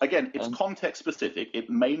 again, it's context specific. It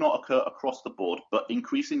may not occur across the board, but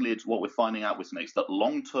increasingly, it's what we're finding out with snakes, that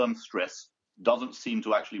long-term stress doesn't seem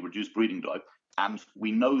to actually reduce breeding drive, and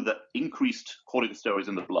we know that increased corticosteroids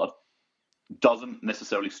in the blood doesn't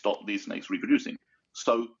necessarily stop these snakes reproducing.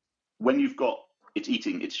 So when you've got it's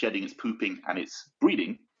eating, it's shedding, it's pooping, and it's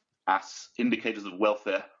breeding as indicators of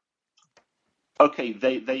welfare, okay,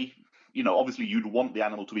 they obviously you'd want the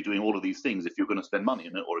animal to be doing all of these things if you're going to spend money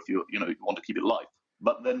in it, or if you want to keep it alive.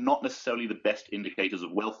 But they're not necessarily the best indicators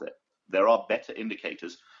of welfare. There are better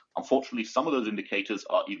indicators. Unfortunately, some of those indicators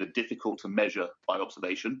are either difficult to measure by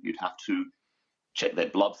observation. You'd have to check their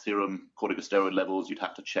blood serum corticosteroid levels. You'd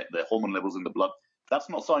have to check their hormone levels in the blood. That's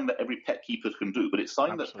not something that every pet keeper can do, but it's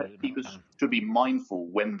something that pet keepers should be mindful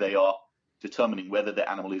when they are determining whether their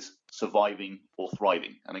animal is surviving or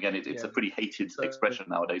thriving. And again, it's a pretty hated expression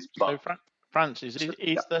nowadays. So, Francis,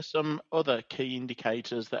 is there some other key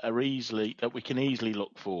indicators that we can easily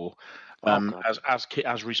look for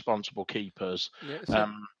as responsible keepers?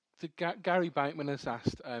 Yeah, Gary Bateman has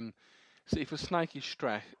asked. So if a snake is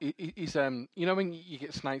stressed, when you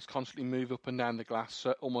get snakes constantly move up and down the glass,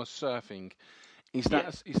 almost surfing. Is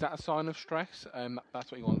that a sign of stress?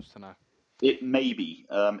 That's what he wants to know. It may be.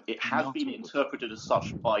 It has been interpreted as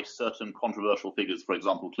such by certain controversial figures, for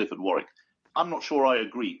example, Clifford Warwick. I'm not sure I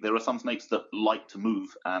agree. There are some snakes that like to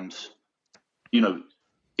move, and,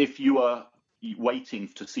 if you are waiting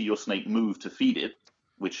to see your snake move to feed it,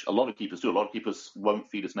 which a lot of keepers do, a lot of keepers won't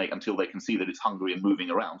feed a snake until they can see that it's hungry and moving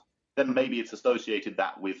around, then maybe it's associated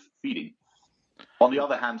that with feeding. On the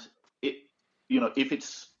other hand, if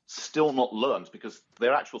it's still not learned, because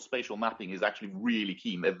their actual spatial mapping is actually really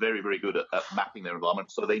keen. They're very, very good at mapping their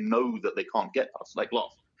environment, so they know that they can't get past like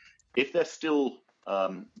glass. If they're still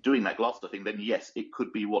doing that glass stuffing, then yes, it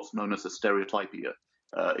could be what's known as a stereotypia.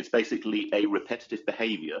 It's basically a repetitive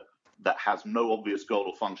behavior that has no obvious goal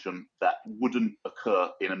or function that wouldn't occur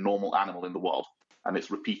in a normal animal in the wild, and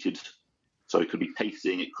it's repeated So it could be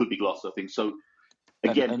pacing, it could be glass surfing. So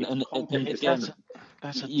again,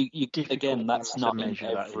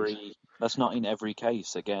 that's not in every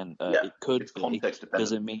case. Again, it could be.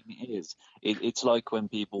 Doesn't mean it is. It's like when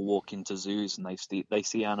people walk into zoos and they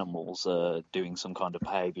see animals doing some kind of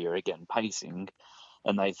behaviour, again pacing,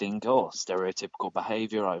 and they think, oh, stereotypical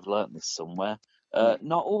behaviour. I've learnt this somewhere.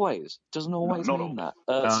 Not always. Doesn't always mean that.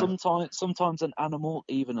 Sometimes an animal,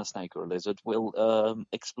 even a snake or a lizard, will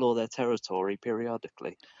explore their territory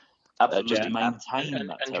periodically. Just to maintain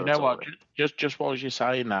that territory. And you know what? Just while you're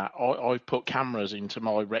saying that, I've put cameras into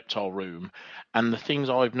my reptile room, and the things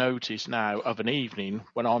I've noticed now of an evening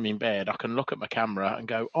when I'm in bed, I can look at my camera and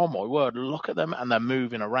go, "Oh my word, look at them!" And they're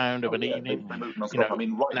moving around of an evening. They're moving I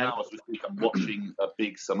mean, right now as we speak, I'm watching a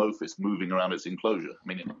big Samophis moving around its enclosure. I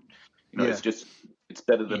mean, it's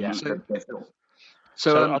better than moving.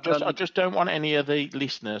 So I just don't want any of the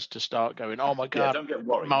listeners to start going, "Oh my God, don't get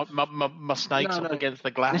worried. My snake's up against the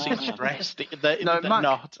glass. It's stressed." They're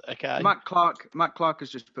not okay. Matt Clark has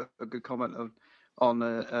just put a good comment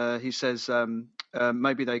on. He says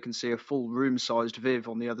maybe they can see a full room-sized Viv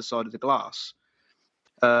on the other side of the glass,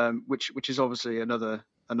 which is obviously another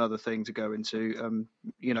thing to go into.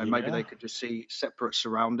 Maybe they could just see separate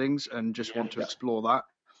surroundings and just want to explore that.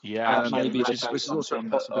 Yeah, maybe this is also a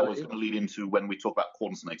possibility. I was going to lead into when we talk about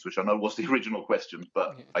corn snakes, which I know was the original question,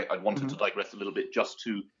 but I wanted to digress a little bit just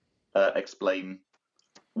to explain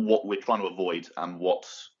what we're trying to avoid and what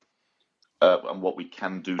we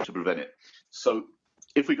can do to prevent it. So,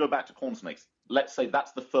 if we go back to corn snakes, let's say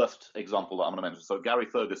that's the first example that I'm going to mention. So, Gary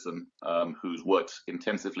Ferguson, who's worked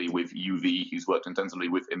intensively with UV, he's worked intensively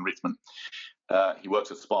with enrichment. He works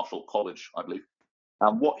at Sparshall College, I believe.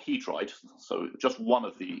 And what he tried, so just one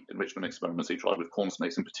of the enrichment experiments he tried with corn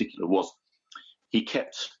snakes in particular, was he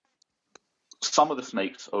kept some of the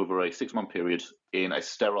snakes over a 6-month period in a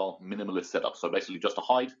sterile, minimalist setup. So basically just a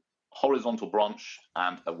hide, horizontal branch,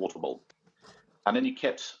 and a water bowl. And then he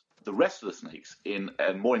kept the rest of the snakes in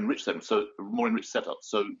a more enriched setup. So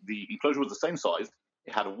the enclosure was the same size.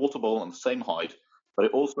 It had a water bowl and the same hide, but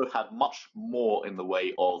it also had much more in the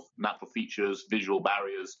way of natural features, visual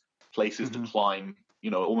barriers, places to climb,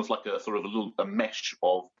 almost like a sort of a mesh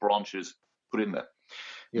of branches put in there.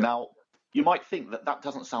 Yeah. Now, you might think that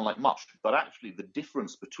doesn't sound like much, but actually the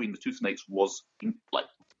difference between the two snakes was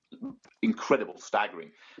incredible,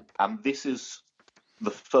 staggering. And this is the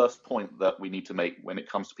first point that we need to make when it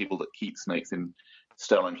comes to people that keep snakes in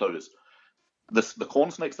sterile enclosures. The corn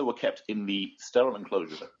snakes that were kept in the sterile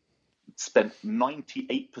enclosure spent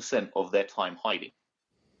 98% of their time hiding.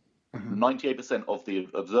 98% of the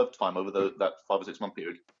observed time over that 5 or 6 month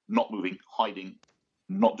period, not moving, hiding,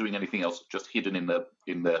 not doing anything else, just hidden in their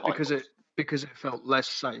hide because it felt less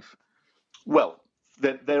safe. Well,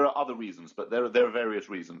 there are other reasons, but there are various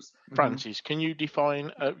reasons. Francis, can you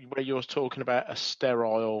define where you're talking about a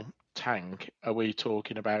sterile tank? Are we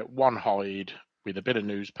talking about one hide with a bit of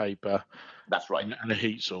newspaper? That's right. And a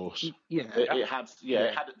heat source. Yeah. It had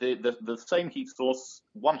the same heat source,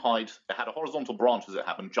 one hide. It had a horizontal branch as it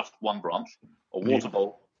happened, just one branch, a water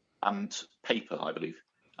bowl, and paper, I believe.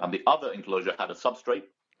 And the other enclosure had a substrate,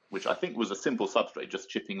 which I think was a simple substrate, just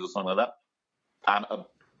chippings or something like that, and a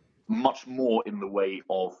much more in the way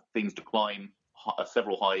of things to climb,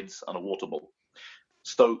 several hides, and a water bowl.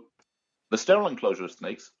 So the sterile enclosure of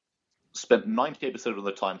snakes spent 98% of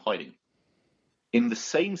their time hiding. In the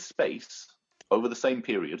same space, over the same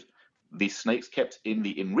period, the snakes kept in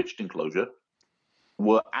the enriched enclosure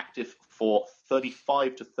were active for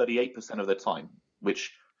 35 to 38% of their time,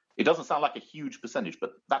 which it doesn't sound like a huge percentage,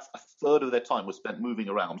 but that's a third of their time was spent moving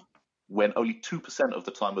around, when only 2% of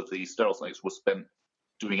the time of the sterile snakes was spent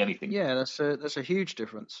doing anything. Yeah, that's a huge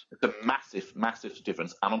difference. It's a massive, massive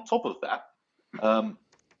difference. And on top of that,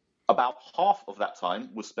 about half of that time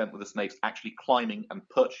was spent with the snakes actually climbing and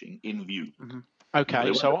perching in view.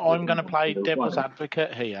 Okay, so I'm going to play devil's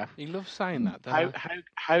advocate here. He loves saying that.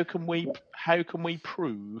 How can we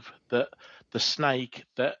prove that the snake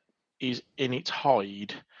that is in its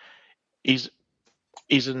hide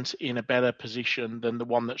isn't in a better position than the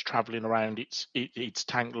one that's travelling around its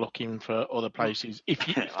tank looking for other places? If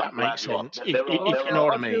that makes sense, if you know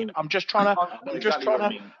what I mean. I'm just trying to. I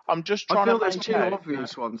feel there's two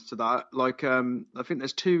obvious ones to that. Like, I think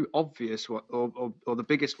there's two obvious or the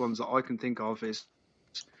biggest ones that I can think of is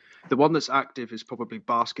the one that's active is probably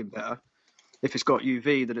basking better. If it's got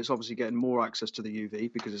UV, then it's obviously getting more access to the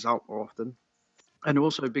UV because it's out more often, and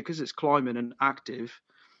also because it's climbing and active.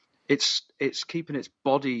 It's keeping its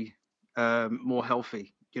body more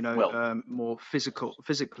healthy, more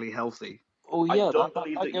physically healthy. Oh yeah, I don't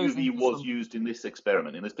believe that UV was some... used in this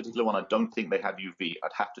experiment. In this particular one, I don't think they had UV.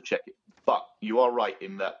 I'd have to check it. But you are right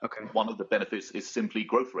in that one of the benefits is simply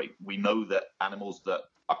growth rate. We know that animals that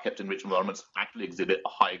are kept in rich environments actually exhibit a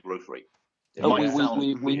higher growth rate.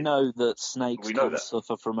 We know that snakes can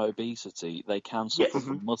suffer from obesity. They can suffer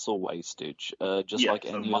from muscle wastage, just like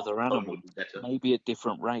any other animal. Maybe at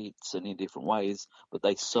different rates and in different ways, but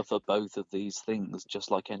they suffer both of these things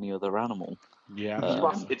just like any other animal. Yeah,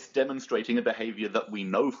 it's demonstrating a behavior that we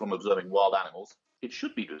know from observing wild animals. It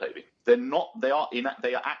should be behaving. They're not. They are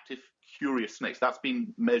active, curious snakes. That's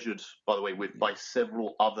been measured, by the way, by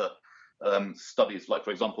several other studies, like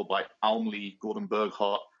for example by Almley, Gordon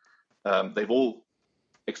Berghardt. They've all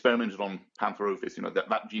experimented on Pantherophis,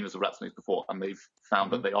 that genus of rat snakes before, and they've found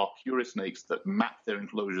that they are curious snakes that map their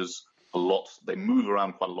enclosures a lot. They move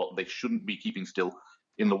around quite a lot. They shouldn't be keeping still.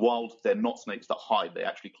 In the wild, they're not snakes that hide. They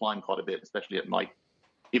actually climb quite a bit, especially at night.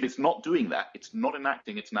 If it's not doing that, it's not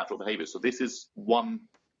enacting its natural behavior. So this is one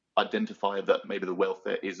identifier that maybe the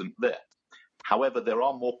welfare isn't there. However, there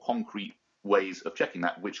are more concrete ways of checking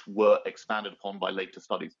that, which were expanded upon by later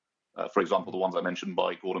studies. For example, the ones I mentioned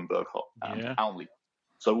by Gordon Berghardt and Almley.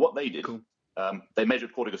 So what they did, they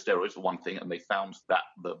measured corticosteroids for one thing, and they found that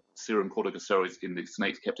the serum corticosteroids in the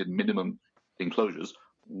snakes kept in minimum enclosures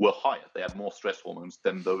were higher. They had more stress hormones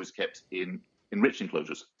than those kept in enriched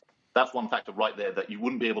enclosures. That's one factor right there that you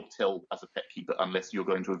wouldn't be able to tell as a pet keeper unless you're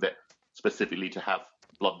going to a vet specifically to have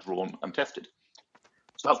blood drawn and tested.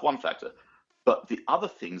 So that's one factor. But the other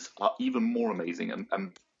things are even more amazing.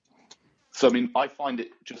 And so, I mean, I find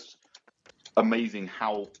it just amazing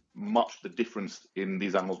how much the difference in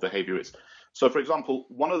these animals' behavior is. So, for example,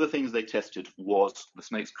 one of the things they tested was the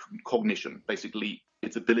snake's cognition, basically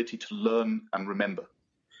its ability to learn and remember.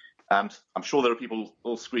 And I'm sure there are people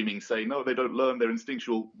all screaming, saying, no, they don't learn, they're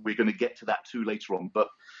instinctual. We're going to get to that too later on. But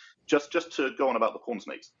just to go on about the corn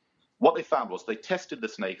snakes, what they found was they tested the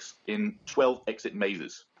snakes in 12 exit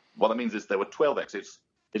mazes. What that means is there were 12 exits.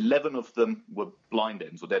 11 of them were blind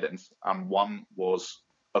ends or dead ends, and one was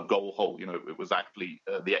a goal hole. It was actually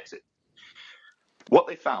the exit. What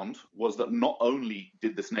they found was that not only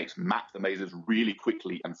did the snakes map the mazes really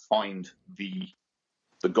quickly and find the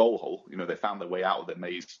goal hole, they found their way out of their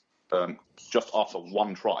maze just after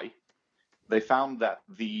one try. They found that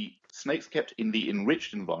the snakes kept in the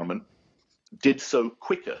enriched environment did so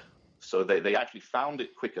quicker. So they actually found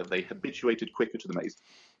it quicker. They habituated quicker to the maze.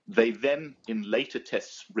 They then, in later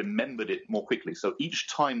tests, remembered it more quickly. So each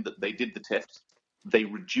time that they did the test, they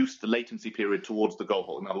reduced the latency period towards the goal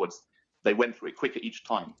hole. In other words, they went through it quicker each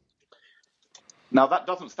time. Now, that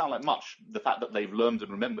doesn't sound like much, the fact that they've learned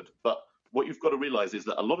and remembered, but what you've got to realize is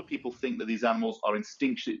that a lot of people think that these animals are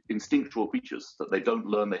instinctual creatures, that they don't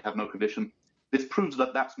learn, they have no condition. This proves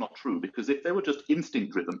that that's not true, because if they were just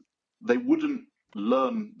instinct-driven, they wouldn't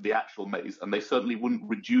learn the actual maze, and they certainly wouldn't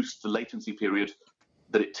reduce the latency period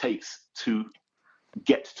that it takes to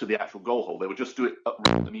get to the actual goal hole. They would just do it at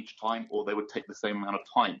random each time, or they would take the same amount of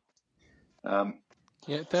time.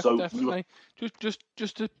 Yeah, definitely.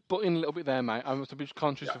 Just to butt in a little bit there, mate. I'm a bit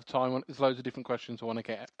conscious of time. There's loads of different questions I want to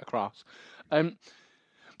get across.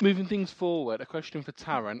 Moving things forward, a question for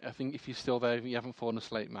Tarrant. I think if you're still there, you haven't fallen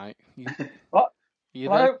asleep, mate. What?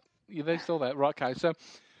 You're there still there? Right, okay. So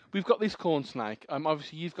we've got this corn snake.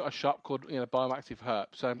 Obviously, you've got a shop called Bioactive Herb.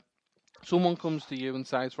 So someone comes to you and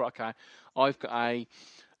says, right, okay, I've got a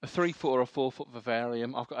 3-foot or a 4-foot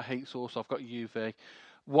vivarium. I've got a heat source. I've got UV.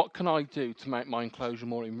 What can I do to make my enclosure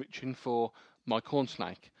more enriching for my corn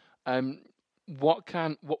snake? What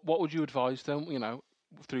would you advise them,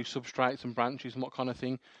 through substrates and branches and what kind of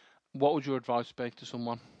thing? What would your advice be to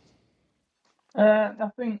someone? I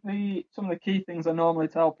think some of the key things I normally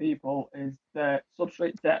tell people is the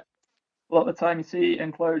substrate depth. A lot of the time you see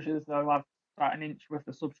enclosures, they'll have about an inch with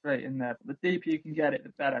the substrate in there, but the deeper you can get it,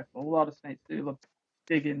 the better. But a lot of snakes do love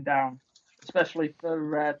digging down, especially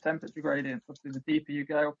for temperature gradients. Obviously, the deeper you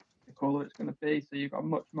go, the cooler it's going to be, so you've got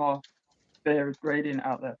much more varied gradient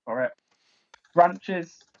out there for it.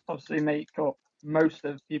 Branches obviously make up most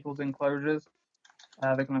of people's enclosures.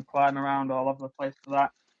 They're going to climb around all over the place for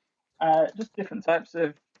that. Just different types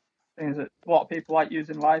of things that a lot of people like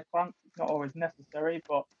using live plants. It's not always necessary,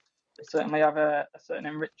 but they certainly have a certain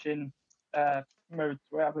enriching mode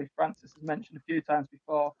where I believe Francis has mentioned a few times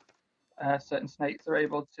before. Certain snakes are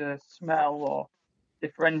able to smell or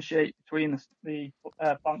differentiate between the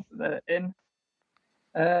plants that they're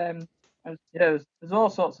in. There's all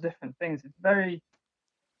sorts of different things. It's very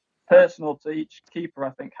personal to each keeper,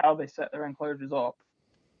 I think, how they set their enclosures up.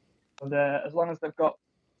 But as long as they've got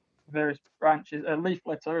various branches, leaf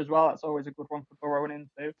litter as well, that's always a good one for burrowing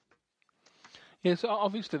into. Yeah, so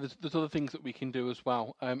obviously there's other things that we can do as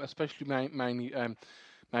well, especially mainly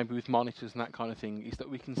maybe with monitors and that kind of thing, is that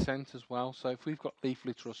we can scent as well. So if we've got leaf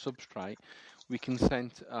litter or substrate, we can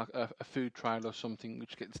scent a food trail or something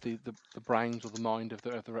which gets the brains or the mind of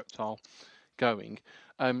the reptile going.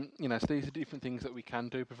 So these are different things that we can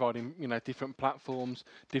do, providing different platforms,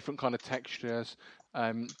 different kind of textures,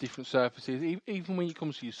 different surfaces. Even when it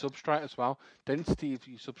comes to your substrate as well, density of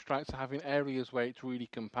your substrates, so having areas where it's really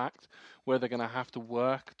compact, where they're going to have to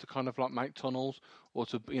work to kind of like make tunnels or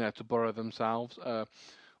to burrow themselves.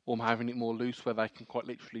 Or having it more loose where they can quite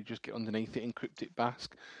literally just get underneath it and cryptic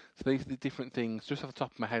bask. So these are the different things, just off the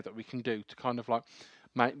top of my head, that we can do to kind of like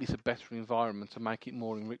make this a better environment, to make it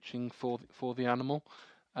more enriching for the animal.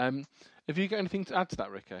 Have you got anything to add to that,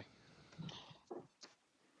 Ricky?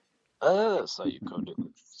 So you could do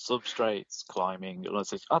substrates, climbing.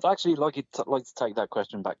 I'd actually like to take that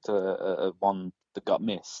question back to one that got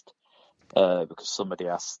missed, because somebody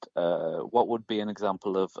asked, what would be an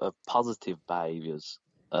example of positive behaviours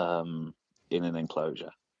in an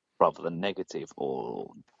enclosure, rather than negative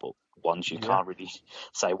or ones you can't really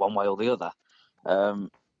say one way or the other. And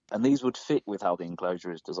these would fit with how the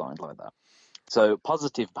enclosure is designed like that. So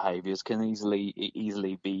positive behaviours can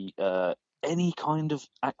easily be any kind of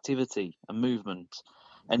activity and movement,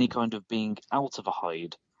 any kind of being out of a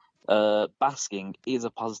hide. Basking is a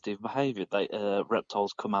positive behaviour.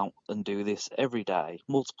 Reptiles come out and do this every day,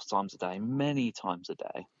 multiple times a day, many times a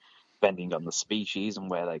day, depending on the species and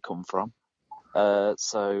where they come from.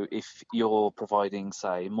 So if you're providing,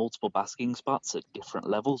 say, multiple basking spots at different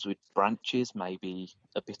levels with branches, maybe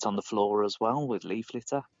a bit on the floor as well with leaf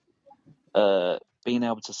litter, being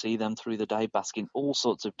able to see them through the day basking all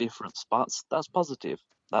sorts of different spots, that's positive.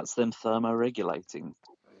 That's them thermoregulating.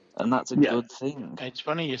 And that's a good thing. It's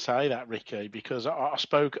funny you say that, Ricky, because I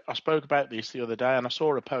spoke about this the other day, and I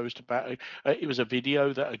saw a post about it was a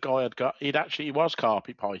video that a guy had got. It was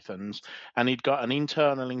carpet pythons, and he'd got an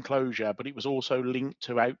internal enclosure, but it was also linked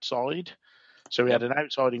to outside. So he had an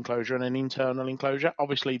outside enclosure and an internal enclosure.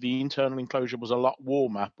 Obviously, the internal enclosure was a lot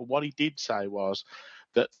warmer, but what he did say was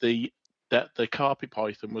that the carpet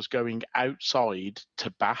python was going outside to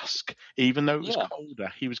bask, even though it was colder.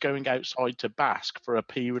 He was going outside to bask for a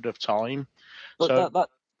period of time. But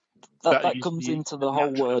so that comes into the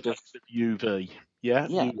whole word of UV.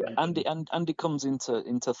 And it comes into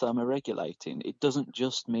thermoregulating. It doesn't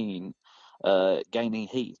just mean gaining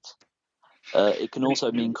heat. It can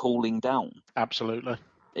also mean cooling down. Absolutely.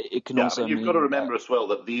 It can also mean... You've got to remember as well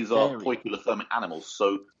that these are poikilothermic animals,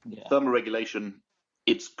 so thermoregulation,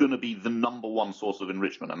 it's going to be the number one source of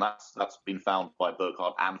enrichment, and that's been found by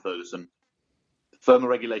Burkhardt and Ferguson.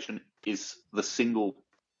 Thermoregulation is the single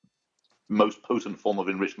most potent form of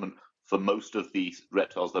enrichment for most of these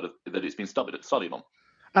reptiles that it's been studied on.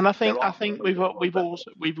 And I think we've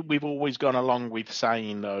always gone along with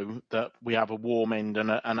saying though that we have a warm end and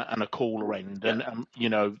a cooler end, and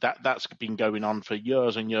that's been going on for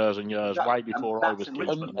years and years and years, way before I was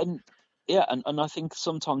born. And I think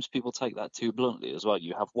sometimes people take that too bluntly as well.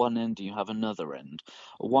 You have one end and you have another end.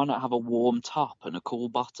 Why not have a warm top and a cool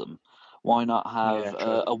bottom? Why not have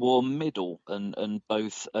a warm middle and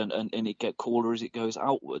both and it get cooler as it goes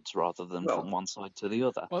outwards rather than from one side to the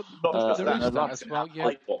other? Well, there is that as well.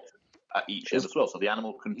 At each end as well, so the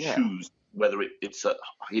animal can choose whether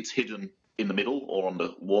it's hidden in the middle or on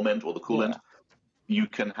the warm end or the cool end. You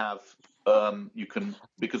can have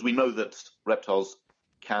because we know that reptiles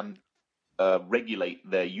can regulate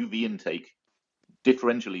their UV intake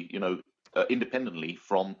differentially, independently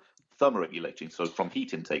from thermoregulating, so from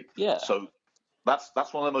heat intake. So that's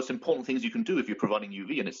one of the most important things you can do if you're providing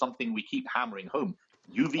UV, and it's something we keep hammering home.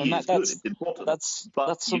 UV is good; it's important.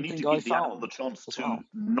 But you need to give the animal the chance to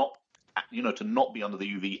not be under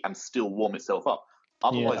the UV and still warm itself up.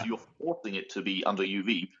 Otherwise, you're forcing it to be under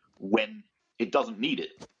UV when it doesn't need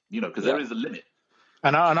it. Because there is a limit.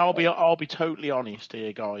 And I'll be totally honest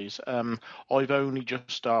here, guys. I've only just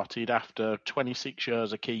started after 26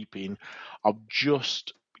 years of keeping. I've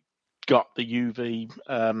just got the UV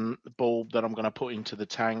bulb that I'm going to put into the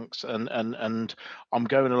tanks, and I'm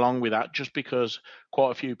going along with that just because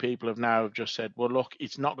quite a few people have just said, well, look,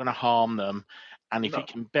 it's not going to harm them, and if it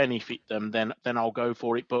can benefit them, then I'll go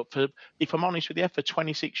for it. But if I'm honest with you, for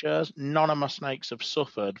 26 years, none of my snakes have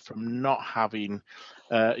suffered from not having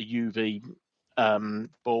UV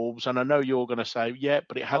bulbs, and I know you're going to say,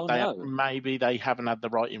 but maybe they haven't had the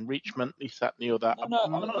right enrichment, this, that, and the other.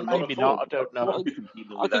 No, maybe not. I don't know.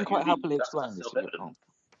 I can quite happily explain this.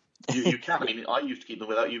 You can. I mean, I used to keep them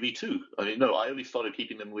without UV too. I mean, no, I only started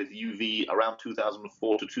keeping them with UV around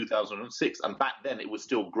 2004 to 2006, and back then it was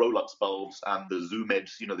still Grolux bulbs and the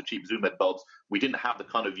Zoomeds, the cheap Zoomed bulbs. We didn't have the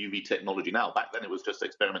kind of UV technology now. Back then it was just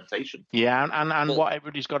experimentation. Yeah, and what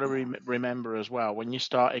everybody's got to remember as well, when you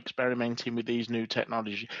start experimenting with these new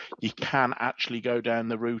technologies, you can actually go down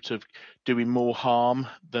the route of doing more harm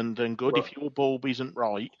than good. Well, if your bulb isn't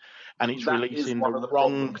right and it's releasing the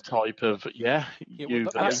wrong type of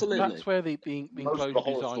absolutely. That's where the most of the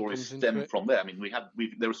horror stories stem from there. I mean,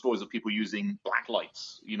 there are stories of people using black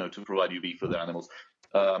lights, to provide UV for their animals.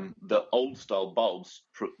 The old style bulbs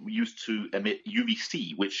used to emit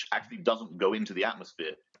UVC, which actually doesn't go into the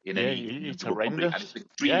atmosphere in any. It's horrendous. And it's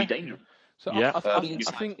extremely dangerous. So I think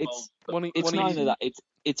it's neither that.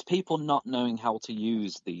 It's people not knowing how to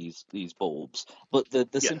use these bulbs. But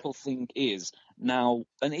the simple thing is now,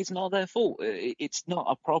 and it's not their fault. It's not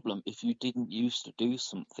a problem if you didn't used to do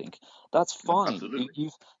something. That's fine.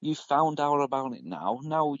 You found out about it now.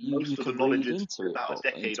 Now you can read into it. About a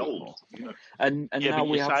decade old. And now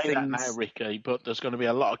we have things. That now, Ricky, but there's going to be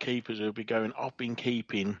a lot of keepers who'll be going, I've been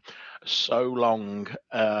keeping so long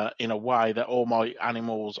in a way that all my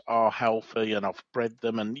animals are healthy and I've bred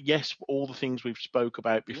them, and yes, all the things we've spoke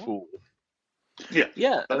about before.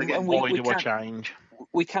 Yeah. But again, why do I change?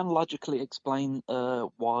 We can logically explain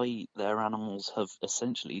why their animals have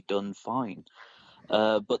essentially done fine,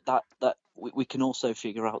 but that we can also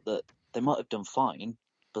figure out that they might have done fine,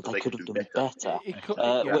 but they could have done better.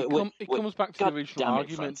 It comes back to the original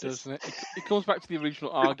argument, doesn't it? It comes back to the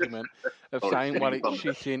original argument of saying, well, it's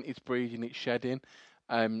shitting, it's breeding, it's shedding.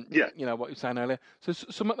 What you were saying earlier. So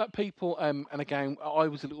some of that people, and again, I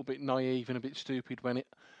was a little bit naive and a bit stupid when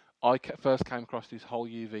I first came across this whole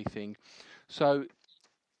UV thing. So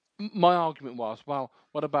my argument was, well,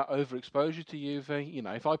 what about overexposure to UV?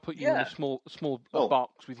 If I put you in a small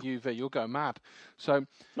box with UV, you'll go mad. So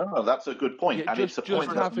no, that's a good point, and it's a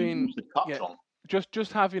point that we used to touch on.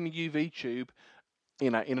 Just having a UV tube,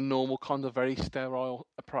 in a normal kind of very sterile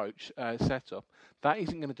approach setup, that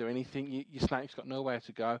isn't going to do anything. Your snake's got nowhere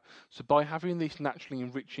to go. So by having this naturally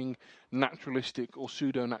enriching, naturalistic or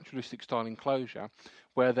pseudo-naturalistic style enclosure,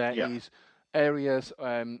 where there is areas.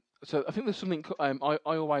 So I think there's something I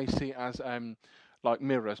always see as like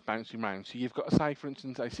mirrors bouncing around. So you've got, say, for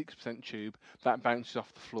instance, a 6% tube that bounces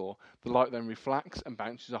off the floor. The light then reflects and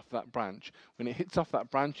bounces off that branch. When it hits off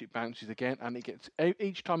that branch, it bounces again, and it gets,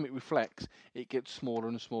 each time it reflects, it gets smaller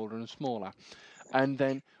and smaller and smaller. And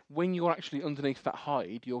then when you're actually underneath that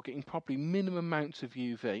hide, you're getting probably minimum amounts of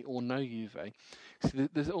UV or no UV. So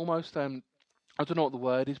there's almost I don't know what the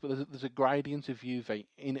word is, but there's a gradient of UV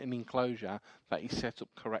in an enclosure that is set up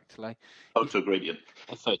correctly. Photogradient.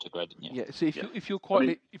 A photogradient, yeah. Yeah. So if you're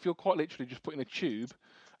quite literally just putting a tube,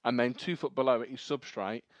 and then 2 foot below it is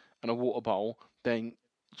substrate and a water bowl, then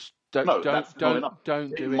don't do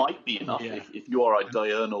it. It might be enough if you are a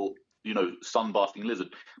diurnal, sun-basking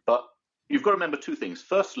lizard. But you've got to remember two things.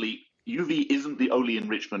 Firstly, UV isn't the only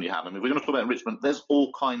enrichment you have. I mean, if we're going to talk about enrichment, there's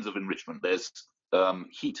all kinds of enrichment. There's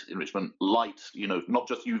heat enrichment, light, not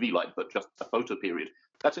just UV light, but just a photo period.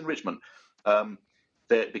 That's enrichment.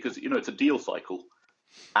 Because, it's a deal cycle.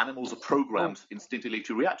 Animals are programmed instinctively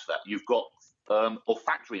to react to that. You've got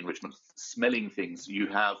olfactory enrichment, smelling things. You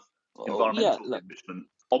have environmental enrichment,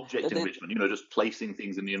 object enrichment, just placing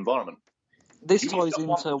things in the environment. This ties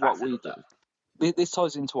into what we do. This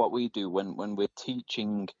ties into what we do when we're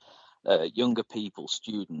teaching younger people,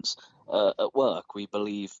 students at work. We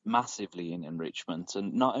believe massively in enrichment,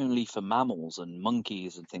 and not only for mammals and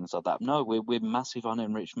monkeys and things like that. No, we're massive on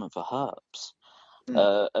enrichment for herbs.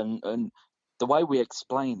 And the way we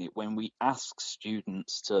explain it when we ask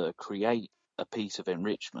students to create a piece of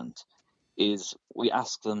enrichment is we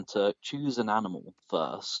ask them to choose an animal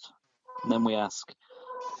first, and then we ask,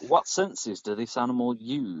 what senses do this animal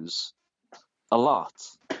use a lot?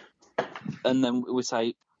 And then we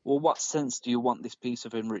say, well, what sense do you want this piece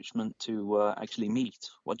of enrichment to actually meet?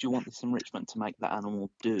 What do you want this enrichment to make that animal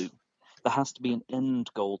do? There has to be an end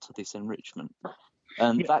goal to this enrichment.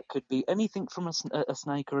 And that could be anything from a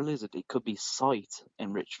snake or a lizard. It could be sight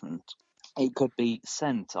enrichment. It could be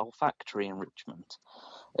scent, olfactory enrichment.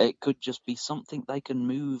 It could just be something they can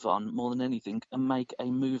move on more than anything and make a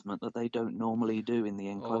movement that they don't normally do in the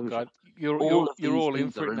enclosure. Oh God, you're all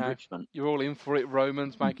in for it now. Enrichment. You're all in for it.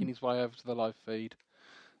 Roman's making his way over to the live feed.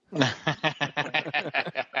 But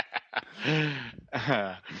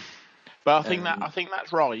I think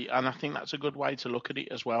that's right, and I think that's a good way to look at it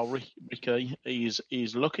as well, Ricky.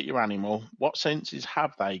 Is look at your animal. What senses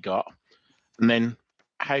have they got, and then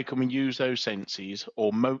how can we use those senses,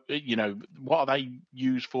 or what are they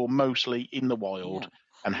used for mostly in the wild,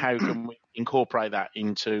 and how can we incorporate that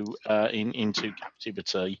into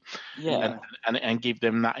captivity, and give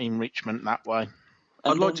them that enrichment that way.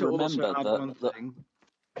 I'd like to also add one thing.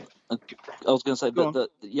 I was going to say that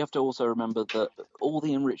you have to also remember that all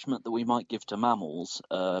the enrichment that we might give to mammals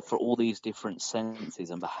for all these different senses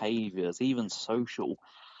and behaviours, even social,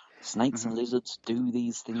 snakes and lizards do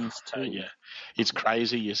these things too. Yeah, it's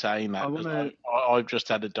crazy you're saying that. I've just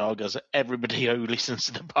had a dog, as everybody who listens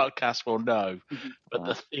to the podcast will know. But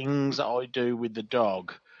the things that I do with the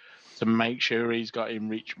dog to make sure he's got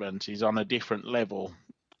enrichment is on a different level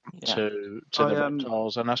to the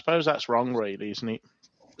reptiles, and I suppose that's wrong, really, isn't it?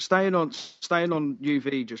 Staying on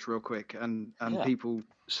UV just real quick, and people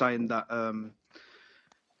saying that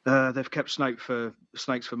they've kept snakes for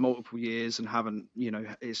multiple years and haven't,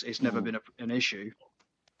 it's never been an issue.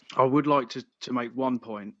 I would like to make one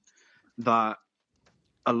point that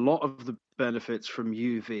a lot of the benefits from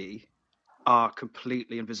UV are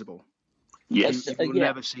completely invisible. Yes, you will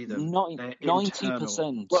never see them.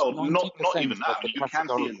 90%. Well, not even that. You can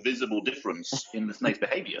see a visible difference in the snake's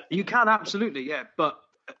behaviour. You can absolutely, but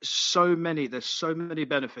there's so many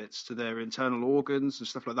benefits to their internal organs and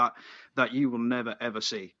stuff like that you will never ever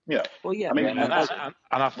see. Yeah. Well, yeah. I mean, and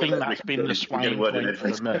I think that's been the swaying point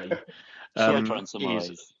for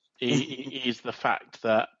me. Is the fact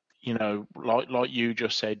that, like you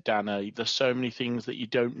just said, Danny, there's so many things that you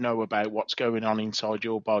don't know about what's going on inside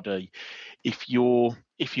your body. If you're,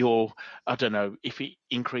 I don't know, if it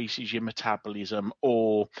increases your metabolism,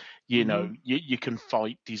 or you can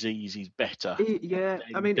fight diseases better. Yeah,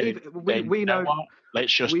 we know.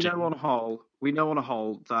 Let's just. We know on a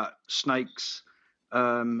whole that snakes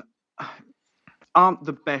aren't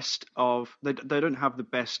the best of. They don't have the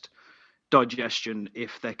best digestion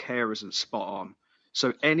if their care isn't spot on.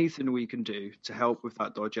 So anything we can do to help with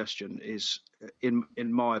that digestion is, in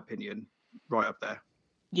my opinion, right up there.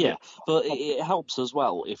 Yeah, but it helps as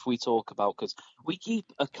well if we talk about, because we keep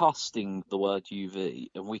accosting the word UV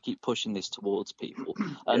and we keep pushing this towards people.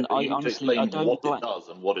 And I honestly, I don't blame. It does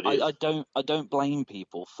and what it is. I don't blame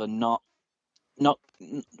people for for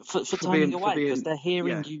turning away, because they're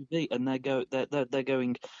hearing UV and they're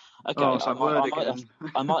going. Okay,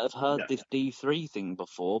 I might have heard this D3 thing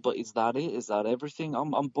before, but is that it? Is that everything?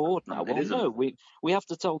 I'm bored now. Well, no, we have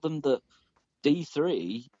to tell them that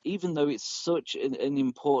D3, even though it's such an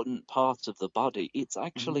important part of the body, it's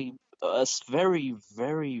actually a very,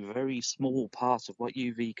 very, very small part of what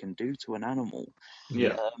UV can do to an animal.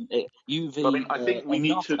 Yeah. UV. I think we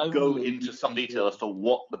need to go into some detail as to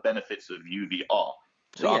what the benefits of UV are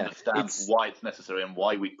to understand why it's necessary and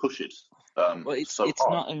why we push it. It's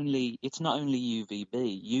not only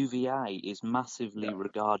UVB. UVA is massively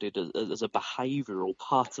regarded as a behavioural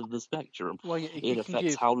part of the spectrum. Well, it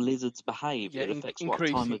affects how lizards behave. It affects what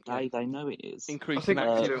time of day they know it is. Increasing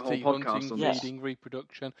activity, hunting, feeding,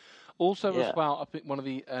 reproduction. Also, as well, I think one of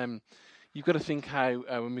the you've got to think how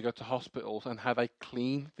when we go to hospitals and how they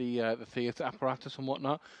clean the theatre apparatus and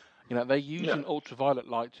whatnot. They're using ultraviolet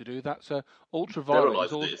light to do that. So ultraviolet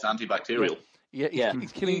it's antibacterial.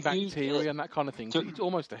 It's killing bacteria and that kind of thing. So it's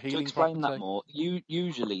almost a healing. To explain property. that more,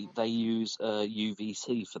 usually they use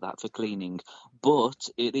UVC for that, for cleaning, but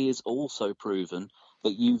it is also proven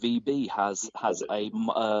that UVB has a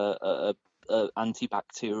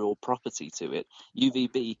antibacterial property to it.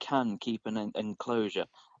 UVB can keep an enclosure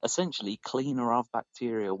essentially cleaner of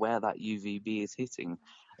bacteria where that UVB is hitting.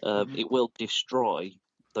 It will destroy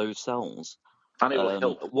those cells. And it will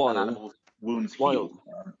help an animal's wounds heal.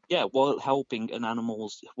 While helping an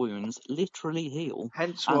animal's wounds literally heal,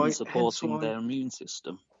 and supporting their immune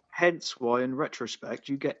system. Hence why, in retrospect,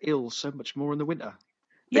 you get ill so much more in the winter.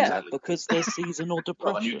 Yeah, exactly. Because there's seasonal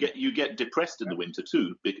depression. And you get depressed in the winter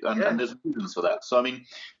too, and there's reasons for that. So I mean,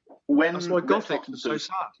 that's why Gothic is so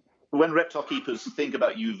sad. When reptile keepers think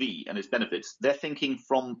about UV and its benefits, they're thinking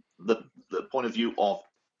from the point of view of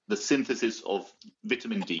the synthesis of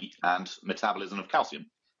vitamin D and metabolism of calcium.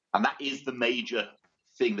 And that is the major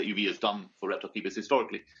thing that UV has done for reptile keepers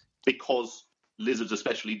historically, because lizards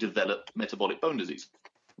especially develop metabolic bone disease.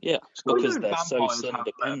 Yeah, because they're so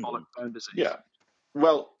sun-dependent. Yeah.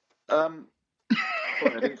 Well, sorry,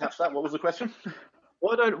 I didn't catch that. What was the question?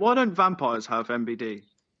 Why don't vampires have MBD?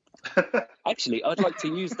 Actually, I'd like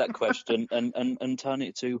to use that question and turn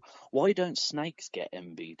it to, why don't snakes get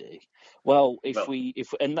MBD? Well,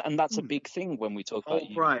 and that's a big thing when we talk about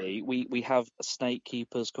UV. We have snake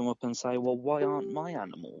keepers come up and say, well, why aren't my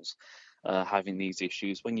animals having these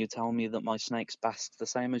issues when you tell me that my snakes bask the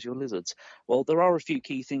same as your lizards? Well, there are a few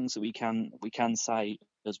key things that we can say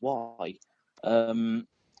as why. For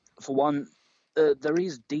one, there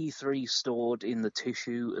is D3 stored in the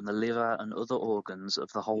tissue and the liver and other organs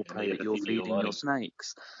of the whole prey that you're feeding your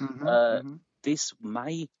snakes. This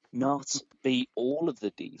may not be all of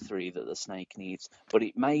the D3 that the snake needs, but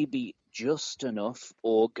it may be just enough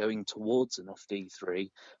or going towards enough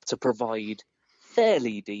D3 to provide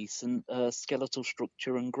fairly decent skeletal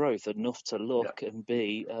structure and growth, enough to look and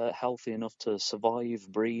be healthy enough to survive,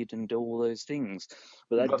 breed, and do all those things.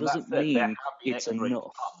 But that doesn't mean it's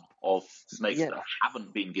enough. Of snakes that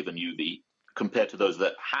haven't been given UV compared to those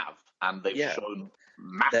that have, and they've shown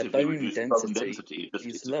massively reduced bone density.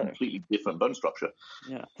 It's a completely different bone structure.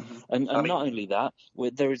 Yeah, and not only that,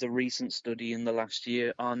 there is a recent study in the last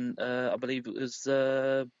year on, I believe it was,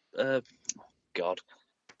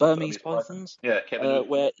 Burmese pythons. Yeah, Kevin.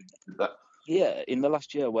 In the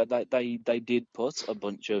last year where they did put a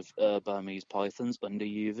bunch of Burmese pythons under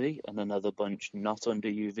UV and another bunch not under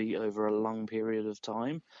UV over a long period of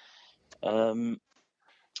time. And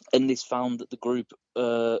this found that the group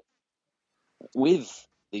with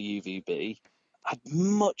the UVB had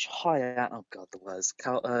much higher,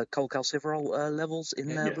 cholecalciferol levels in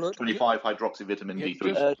their blood. 25 hydroxyvitamin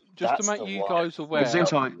D3. Just to make you guys aware,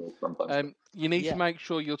 you need to make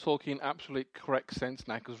sure you're talking absolute correct sense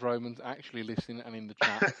now, because Roman's actually listening and in the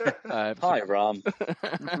chat. Hi, Ram.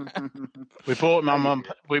 We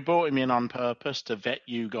brought him in on purpose to vet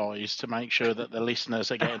you guys to make sure that the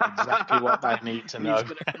listeners are getting exactly what they need to know. He's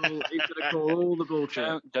going to call all the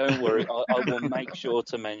bullshit. Don't worry, I will make sure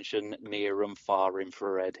to mention near and far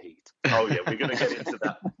infrared heat. Oh yeah, we're going to get into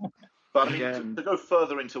that. But I mean, to go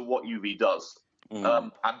further into what UV does,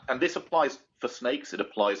 and this applies for snakes, it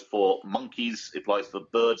applies for monkeys, it applies for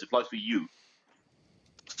birds, it applies for you.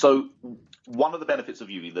 So one of the benefits of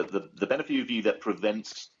UV, the benefit of UV that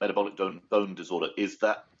prevents metabolic bone disorder, is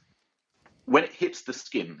that when it hits the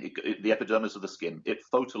skin, the epidermis of the skin, it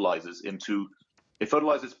photolizes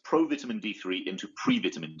provitamin D3 into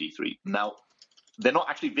previtamin D3. Now, they're not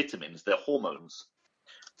actually vitamins, they're hormones.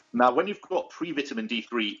 Now, when you've got previtamin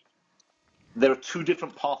D3, there are two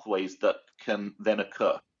different pathways that can then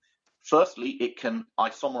occur. Firstly, it can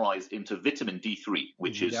isomerize into vitamin D3,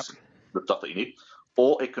 which is the stuff that you need,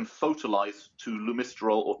 or it can photolize to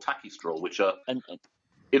lumistrol or tachystrol, which are,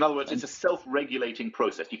 in other words, it's a self-regulating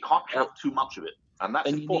process. You can't have too much of it. And that's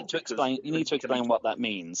important. You need to explain what that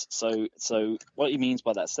means. So what he means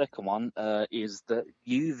by that second one is that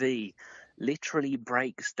UV literally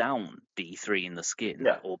breaks down D3 in the skin,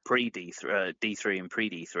 or pre-D3, D3 and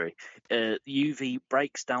pre-D3. UV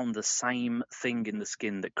breaks down the same thing in the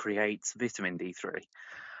skin that creates vitamin D3.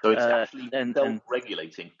 So it's actually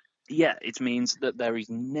self-regulating. Yeah, it means that there is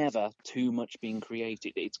never too much being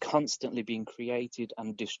created. It's constantly being created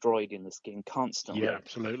and destroyed in the skin, constantly. Yeah,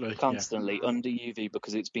 absolutely. Constantly under UV,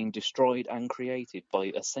 because it's being destroyed and created by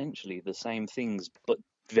essentially the same things, but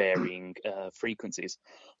varying frequencies.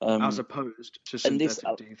 As opposed to synthetic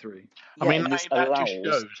D3. I mean, that just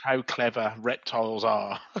shows how clever reptiles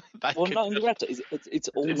are. Not only reptiles, it's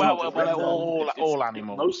all all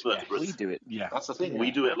animals. Most vertebrates. We do it. Yeah, that's the thing. We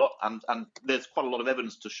do it a lot, and there's quite a lot of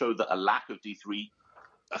evidence to show that a lack of D3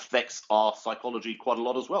 affects our psychology quite a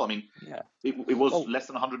lot as well. I mean, it was less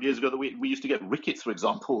than 100 years ago that we used to get rickets, for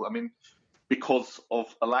example. I mean, because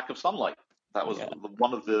of a lack of sunlight. That was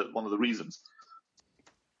one of the reasons.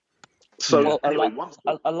 So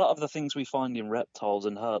a lot of the things we find in reptiles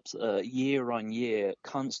and herps, year on year,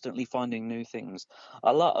 constantly finding new things.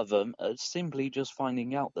 A lot of them are simply just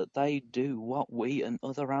finding out that they do what we and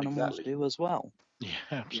other animals do as well. Yeah,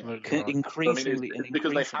 absolutely. Increasingly,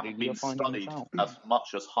 because they haven't been studied as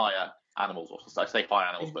much as higher animals. Or I say higher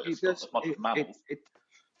animals, but it's not as much as mammals.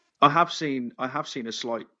 I have seen a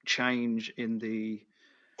slight change in the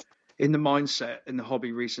mindset in the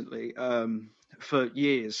hobby recently. For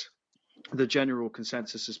years, the general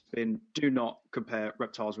consensus has been: do not compare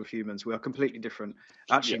reptiles with humans. We are completely different.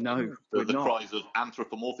 Actually, no, we're the not. Cries of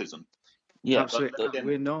anthropomorphism. Yeah, absolutely.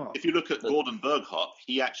 We're not. If you look at Gordon Berghart,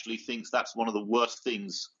 he actually thinks that's one of the worst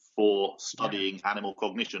things for studying animal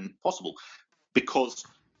cognition possible, because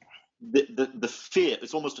the fear,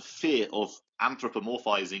 it's almost a fear of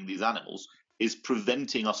anthropomorphizing these animals, is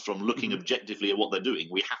preventing us from looking objectively at what they're doing.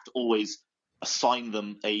 We have to always assign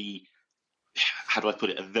them a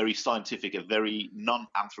very scientific, a very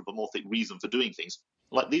non-anthropomorphic reason for doing things.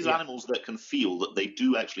 Like these animals that can feel that they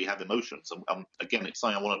do actually have emotions. Again, it's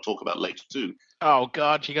something I want to talk about later too. Oh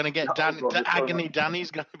God, you're going to get Agony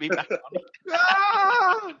Danny's going to be back on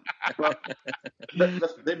it. But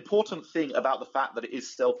the important thing about the fact that it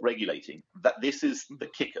is self-regulating, that this is the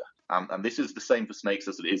kicker, and this is the same for snakes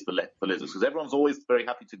as it is for lizards, because everyone's always very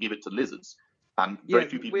happy to give it to lizards, and very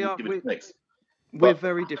few people give it to snakes. We're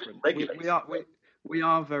very different. We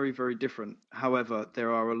are very, very different. However,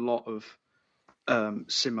 there are a lot of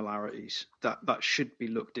similarities that should be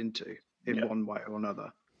looked into in one way or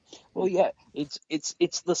another. Well, yeah, it's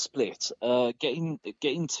the split.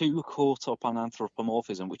 Getting too caught up on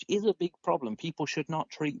anthropomorphism, which is a big problem. People should not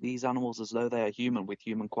treat these animals as though they are human with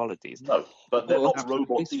human qualities. No, but they're not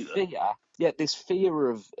robots either. This fear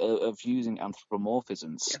of using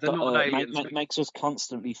anthropomorphisms makes us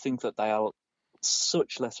constantly think that they are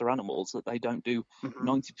such lesser animals that they don't do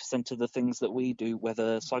 90% of the things that we do,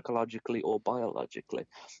 whether psychologically or biologically.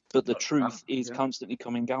 But the truth is constantly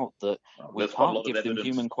coming out that we can't give them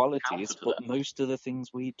human qualities, but most of the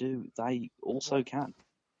things we do, they also can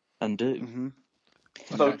and do. Mm-hmm.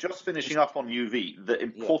 So just finishing up on UV,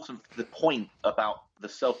 the point about the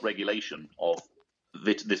self-regulation of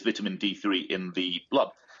this vitamin D3 in the blood,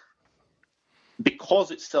 because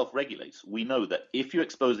it self-regulates, we know that if you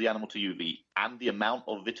expose the animal to UV and the amount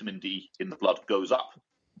of vitamin D in the blood goes up,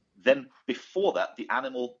 then before that, the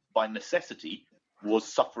animal, by necessity,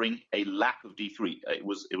 was suffering a lack of D3. It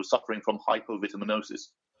was suffering from hypovitaminosis.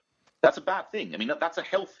 That's a bad thing. I mean, that's a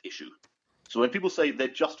health issue. So when people say they're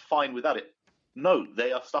just fine without it, no,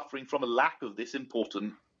 they are suffering from a lack of this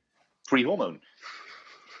important free hormone.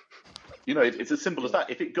 You know, it's as simple as that.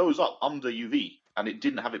 If it goes up under UV and it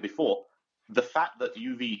didn't have it before, the fact that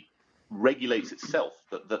UV regulates itself,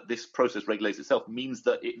 that this process regulates itself, means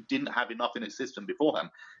that it didn't have enough in its system beforehand.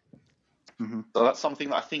 Mm-hmm. So that's something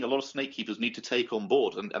that I think a lot of snake keepers need to take on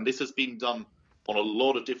board. And this has been done on a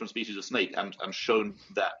lot of different species of snake and shown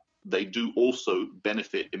that they do also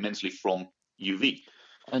benefit immensely from UV.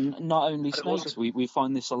 And not only snakes, we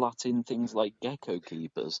find this a lot in things like gecko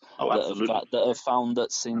keepers that have found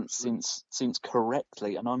that since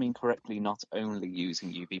correctly, and I mean correctly, not only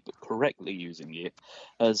using UV but correctly using it,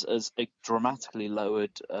 as it dramatically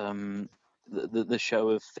lowered the show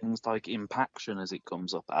of things like impaction as it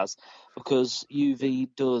comes up as, because UV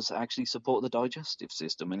does actually support the digestive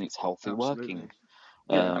system and it's healthy working.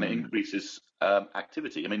 And it increases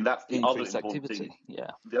activity. I mean, that's the other important thing. Yeah.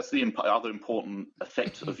 That's the other important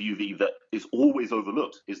effect of UV that is always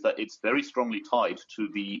overlooked, is that it's very strongly tied to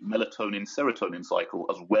the melatonin-serotonin cycle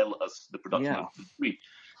as well as the production of D3.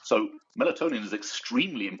 So melatonin is an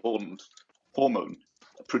extremely important hormone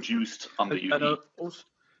produced under UV.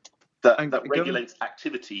 That regulates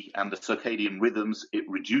activity and the circadian rhythms. It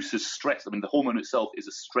reduces stress. I mean, the hormone itself is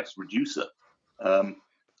a stress reducer.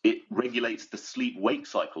 It regulates the sleep-wake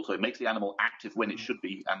cycle, so it makes the animal active when it should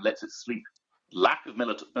be and lets it sleep. Lack of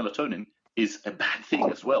melatonin is a bad thing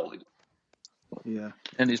as well. Yeah,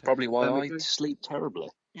 and it's probably why I sleep terribly.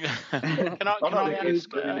 Can I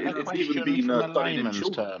ask a question from a layman's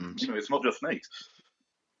terms? It's not just snakes.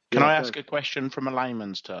 Can I ask a question from a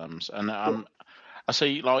layman's terms? And I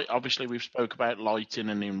see, like, obviously we've spoke about lighting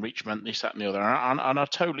and enrichment, this, that, and the other, and I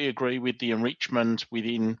totally agree with the enrichment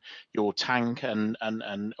within your tank and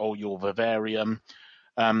or your vivarium.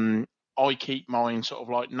 I keep mine sort of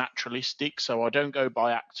like naturalistic, so I don't go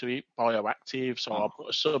bioactive. So I'll put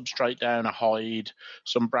a substrate down, a hide,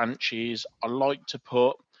 some branches. I like to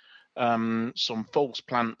put some false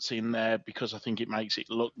plants in there because I think it makes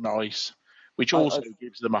it look nice, which also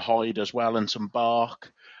gives them a hide as well and some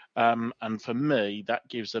bark. And for me, that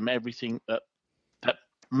gives them everything that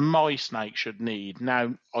my snake should need.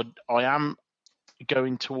 Now, I am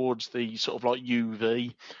going towards the sort of like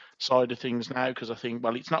UV side of things now because I think,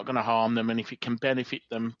 well, it's not going to harm them, and if it can benefit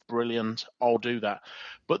them, brilliant, I'll do that.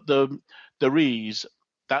 But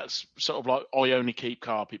that's sort of like, I only keep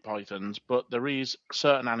carpet pythons, but there is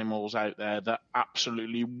certain animals out there that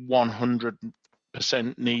absolutely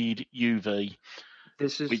 100% need UV,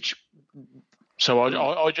 So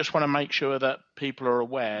I just want to make sure that people are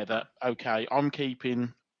aware that, okay, I'm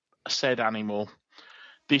keeping a said animal.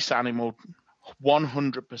 This animal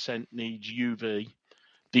 100% needs UV.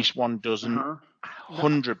 This one doesn't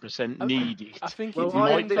 100% need it. I think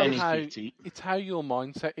it's how your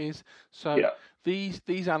mindset is. So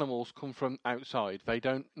these animals come from outside. They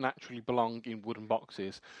don't naturally belong in wooden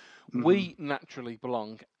boxes. Mm-hmm. We naturally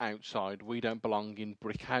belong outside. We don't belong in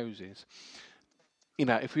brick houses. You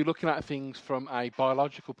know, if we're looking at things from a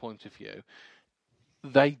biological point of view,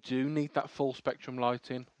 they do need that full spectrum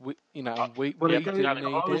lighting. We do need it.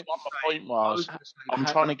 My point was, I'm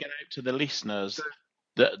trying to get out to the listeners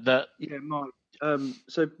that. Yeah, Mark.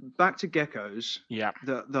 So back to geckos. Yeah.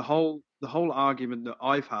 The whole argument that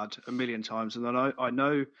I've had a million times, and I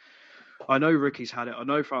know Ricky's had it. I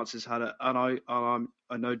know Francis had it, and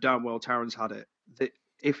I know damn well Taryn's had it. That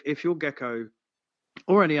if your gecko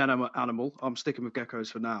or any animal, I'm sticking with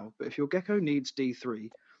geckos for now, but if your gecko needs D3,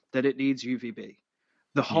 then it needs UVB.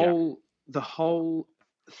 The whole the whole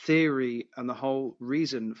theory and the whole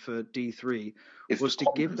reason for D3 was to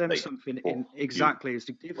give them something in exactly is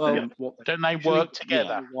to give them what they don't they work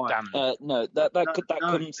together, Dan? No, that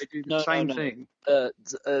comes. They do the same thing.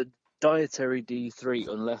 Dietary D3,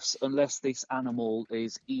 unless this animal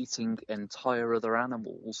is eating entire other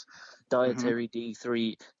animals, dietary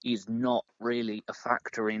D3 is not really a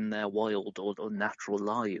factor in their wild or natural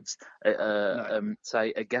lives.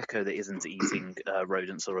 Say a gecko that isn't eating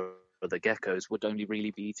rodents or other geckos would only really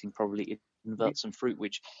be eating probably inverts and fruit,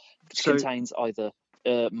 which contains either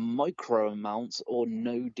micro amounts or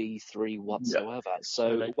no D3 whatsoever.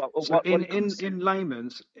 In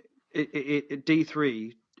layman's,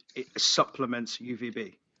 D3 it supplements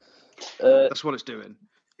UVB. That's what it's doing.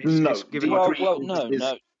 Dietary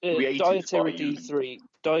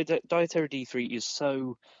D3 is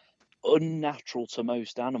so unnatural to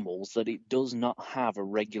most animals that it does not have a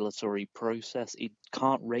regulatory process. It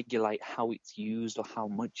can't regulate how it's used or how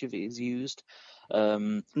much of it is used.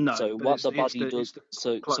 So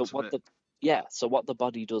what the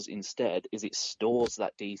body does instead is it stores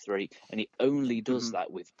that D3, and it only does that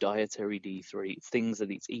with dietary D3, things that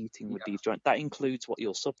it's eating with D3. That includes what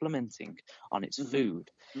you're supplementing on its food.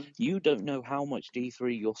 You don't know how much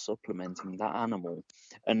D3 you're supplementing that animal,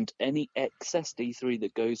 and any excess D3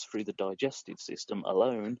 that goes through the digestive system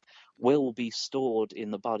alone will be stored in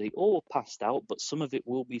the body or passed out, but some of it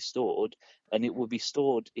will be stored, and it will be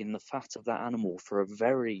stored in the fat of that animal for a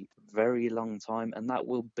very, very long time, and that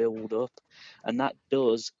will build up. And that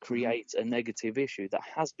does create a negative issue that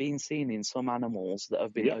has been seen in some animals that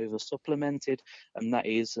have been over-supplemented, and that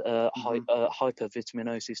is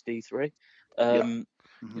hypervitaminosis D3.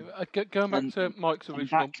 Going back to Mike's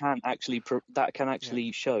original, that can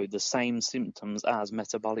actually show the same symptoms as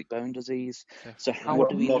metabolic bone disease. So how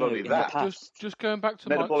do we know in the past? Just going back to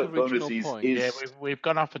Mike's original point. We've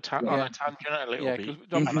gone off on a tangent a little bit.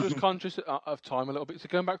 I'm just conscious of time a little bit. So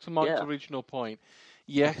going back to Mike's original point,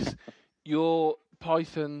 yes, your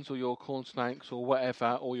pythons or your corn snakes or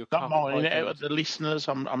whatever, or your the listeners,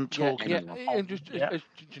 I'm talking. And just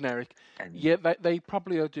generic. They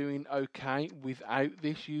probably are doing okay without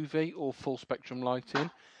this UV or full spectrum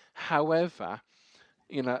lighting. However,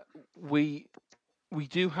 we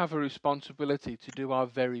do have a responsibility to do our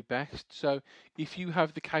very best. So if you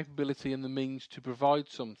have the capability and the means to provide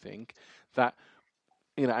something that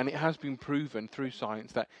and it has been proven through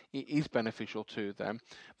science that it is beneficial to them,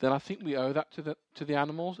 then I think we owe that to the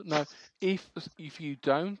animals. Now, if you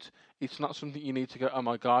don't, it's not something you need to go, oh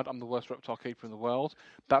my God, I'm the worst reptile keeper in the world.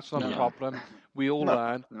 That's not a problem. We all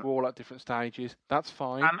learn. We're all at different stages. That's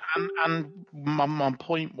fine. And my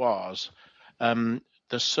point was,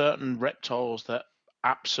 there's certain reptiles that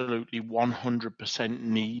absolutely 100%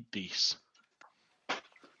 need this.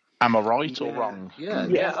 Am I right or wrong?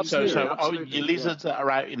 Yeah, absolutely. So your lizards that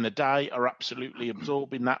are out in the day are absolutely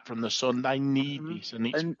absorbing that from the sun. They need this,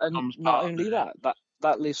 and not only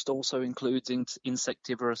that list also includes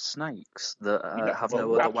insectivorous snakes that have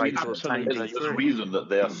no other way to obtain. There's a reason that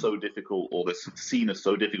they are so difficult, or they're seen as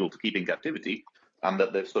so difficult to keep in captivity, and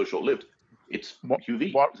that they're so short-lived. It's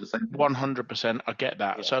UV. 100%. I get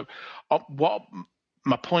that. Yeah. So, what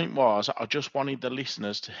my point was, I just wanted the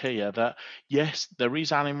listeners to hear that, yes, there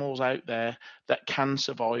is animals out there that can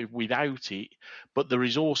survive without it, but there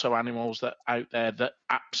is also animals that out there that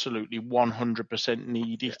absolutely 100%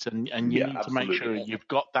 need it, and you need to make sure you've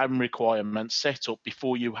got them requirements set up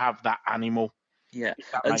before you have that animal. Yeah,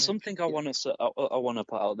 and something I want to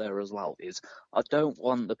put out there as well is I don't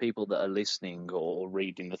want the people that are listening or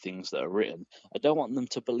reading the things that are written, I don't want them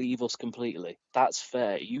to believe us completely. That's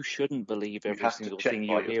fair. You shouldn't believe every single thing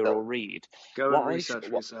you hear or read. Go and research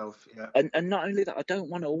for yourself. Yeah. And not only that, I don't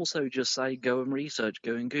want to also just say go and research,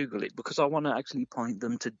 go and Google it, because I want to actually point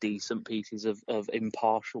them to decent pieces of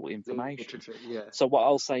impartial information. Yeah. So what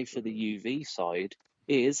I'll say for the UV side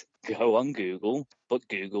is go on Google, but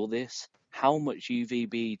Google this. How much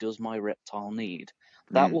UVB does my reptile need?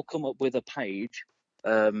 That will come up with a page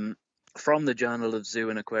from the Journal of Zoo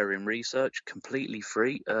and Aquarium Research, completely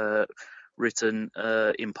free, written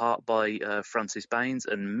in part by Francis Baines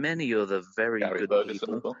and many other very good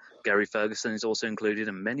people. Well. Gary Ferguson is also included,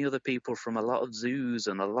 and many other people from a lot of zoos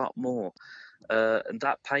and a lot more. And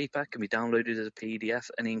that paper can be downloaded as a PDF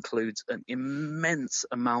and includes an immense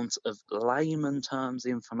amount of layman terms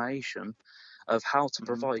information of how to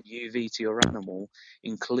provide UV to your animal,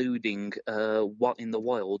 including what in the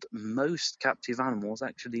wild most captive animals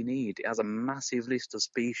actually need. It has a massive list of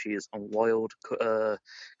species and wild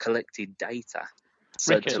collected data.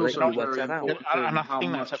 So Rick, to let you work that out. And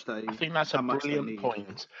I think that's a brilliant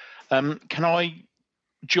point. Can I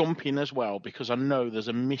jump in as well, because I know there's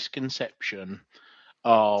a misconception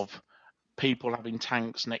of people having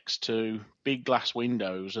tanks next to big glass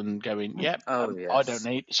windows and going, "Yep, I don't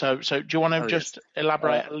need." So do you want to just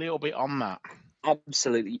elaborate a little bit on that?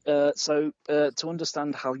 Absolutely. So to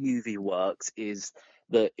understand how UV works is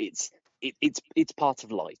that it's part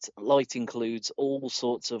of light. Light includes all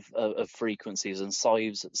sorts of frequencies and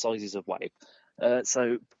sizes of wave.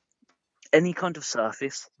 So any kind of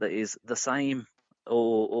surface that is the same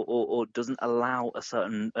or doesn't allow a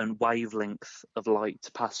certain wavelength of light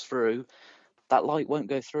to pass through, that light won't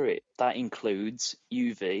go through it. That includes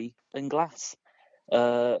UV and glass.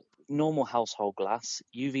 Normal household glass,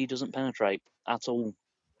 UV doesn't penetrate at all.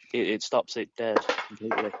 It stops it dead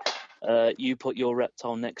completely. You put your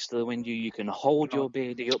reptile next to the window, you can hold your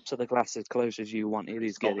beardy up to the glass as close as you want. It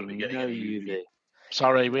is getting no UV.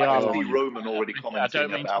 Sorry, we are. I see Roman already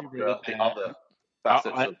commenting about the other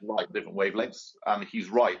facets of light, different wavelengths, and he's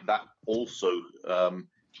right. That also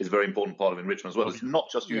is a very important part of enrichment as well. It's not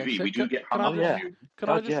just UV. So we do get hung up on UV. Can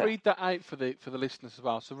I just read that out for the listeners as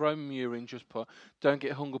well? So Roman Murin just put, don't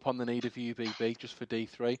get hung up on the need of UVB just for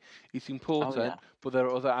D3. It's important, but there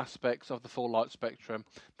are other aspects of the full light spectrum.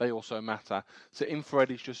 They also matter. So infrared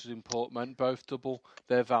is just as important. Both double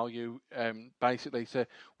their value, basically. So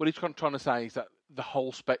what he's trying to say is that the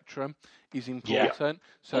whole spectrum is important.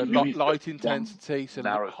 So light intensity, so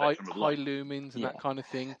high lumens and that kind of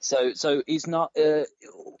thing. So he's not.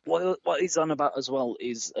 What he's on about as well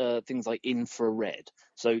is things like infrared.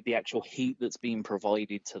 So the actual heat that's being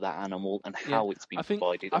provided to that animal and how it's being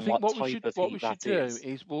provided. I think what we should do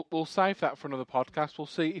is we'll save that for another podcast. We'll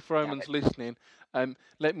see if Roman's listening.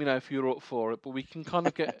 Let me know if you're up for it. But we can kind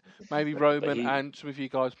of get maybe Roman and some of you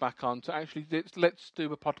guys back on to actually let's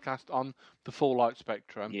do a podcast on the full light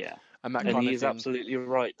spectrum. Yeah, and that kind of thing. He is absolutely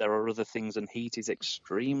right. There are other things, and heat is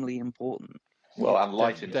extremely important. Well, and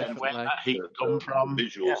light in where that heat come from,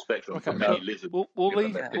 visual spectrum from many lizards. We'll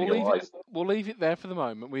leave it there for the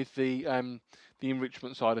moment with the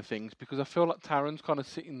enrichment side of things, because I feel like Taran's kind of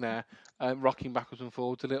sitting there rocking backwards and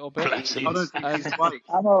forwards a little bit.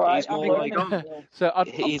 I'm all right.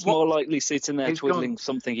 He's more likely sitting there twiddling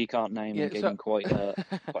something he can't name and getting quite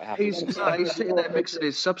happy. He's sitting there mixing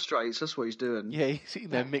his substrates. That's what he's doing. Yeah, he's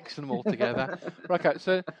sitting there mixing them all together. Okay,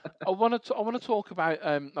 so I want to talk about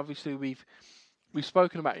obviously we've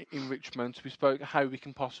spoken about enrichment. We spoke how we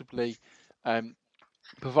can possibly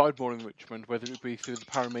provide more enrichment, whether it be through the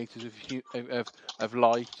parameters of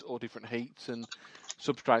light or different heats and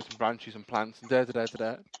substrates and branches and plants and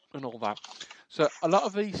and all that. So a lot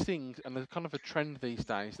of these things, and there's kind of a trend these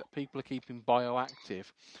days that people are keeping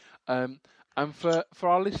bioactive. And for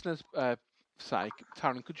our listeners' sake,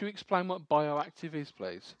 Taran, could you explain what bioactive is,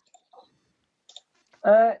 please?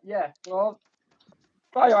 Yeah. Well,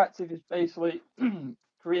 bioactive is basically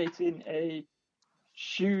creating a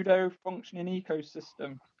pseudo-functioning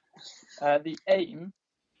ecosystem. The aim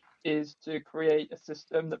is to create a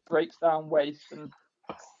system that breaks down waste and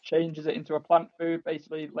changes it into a plant food,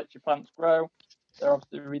 basically lets your plants grow. They're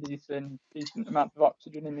obviously releasing decent amounts of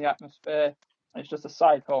oxygen in the atmosphere, and it's just a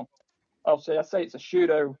cycle. Obviously, I say it's a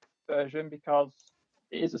pseudo version because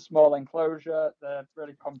it is a small enclosure, they're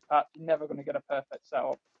really compact, you're never going to get a perfect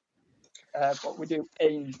setup. But we do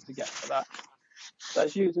aim to get to that. So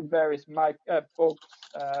it's using various bugs,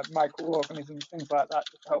 microorganisms, things like that,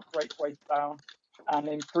 to help break waste down and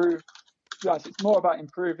improve. To be honest, it's more about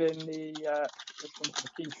improving the system for the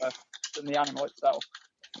keeper than the animal itself.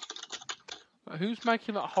 Who's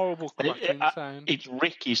making that horrible cracking sound? It's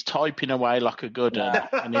Rick. He's typing away like a good one,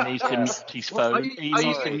 and he needs to mute his phone. He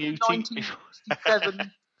needs to mute it.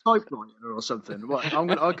 1967 typewriter or something. What?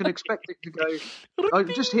 I can expect it to go. I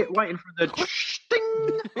just waiting for the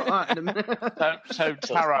sting. Like that in a minute. So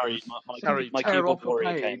Taro, my keyboard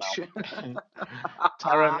warrior came out.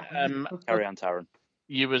 Taran, carry on, Taran.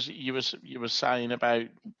 You were saying about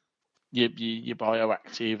your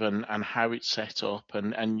bioactive and how it's set up,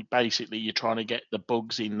 and basically you're trying to get the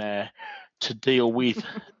bugs in there to deal with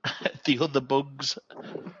the other bugs.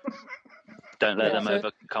 Don't let them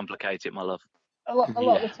overcomplicate it, my love. A lot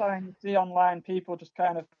of the time, you see online, people just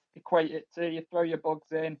kind of equate it to you throw your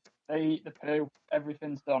bugs in, they eat the poo,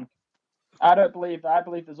 everything's done. I don't believe that. I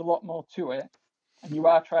believe there's a lot more to it, and you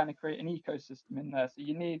are trying to create an ecosystem in there. So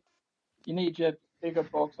you need your bigger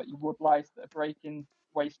bugs like your wood lice that are breaking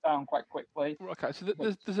waste down quite quickly. Okay, so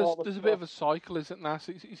there's a bit of a cycle, isn't there?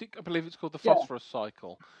 So I believe it's called the phosphorus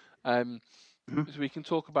cycle. So we can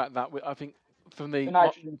talk about that. I think from the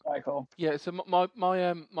nitrogen cycle. Yeah. So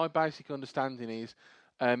my basic understanding is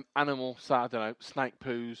animal. So I don't know, snake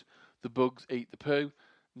poos. The bugs eat the poo.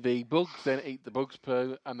 The bugs then eat the bug's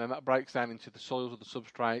poo, and then that breaks down into the soils or the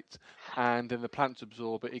substrates, and then the plants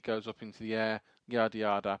absorb it. It goes up into the air, yada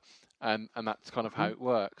yada, and that's kind of how it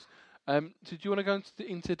works. So do you want to go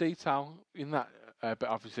into detail in that? But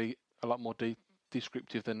obviously a lot more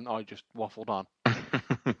descriptive than I just waffled on.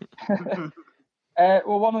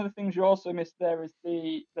 Well, one of the things you also missed there is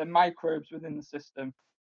the microbes within the system.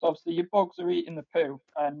 So obviously your bugs are eating the poo,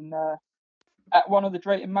 and at one of the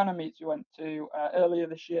Drayton Manor meets we went to earlier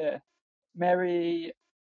this year, Mary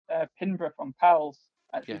Pinborough from PALS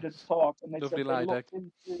actually did a talk, and they said they looked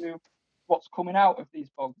into what's coming out of these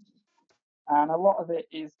bugs, and a lot of it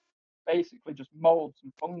is basically just molds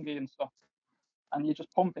and fungi and stuff, and you're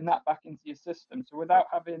just pumping that back into your system. So without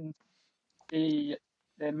having the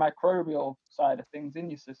microbial side of things in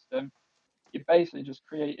your system, you're basically just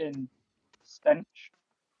creating stench.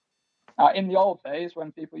 Now, in the old days,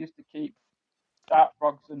 when people used to keep dart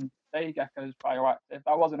frogs and day geckos bioactive,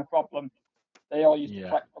 that wasn't a problem. They all used to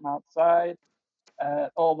collect them outside.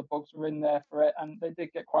 All the bugs were in there for it, and they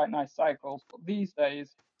did get quite nice cycles. But these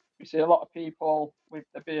days, we see a lot of people with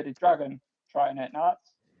the bearded dragon trying it. Now,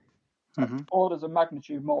 that's orders of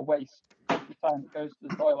magnitude more waste every time it goes to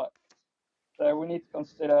the toilet. So we need to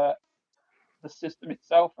consider the system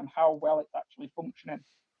itself and how well it's actually functioning.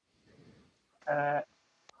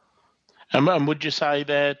 And would you say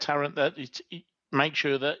there, Tarrant, that make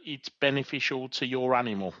sure that it's beneficial to your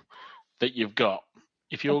animal that you've got?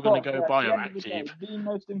 If you're going to go bioactive, the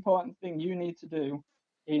most important thing you need to do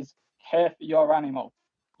is care for your animal.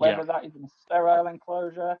 Whether that is in a sterile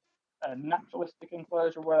enclosure, a naturalistic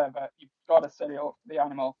enclosure, whatever, you've got to set it up for the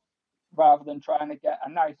animal, rather than trying to get a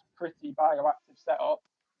nice, pretty bioactive setup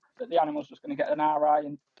that the animal's just going to get an RI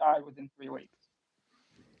and die within 3 weeks.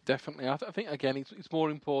 Definitely. I think, again, it's more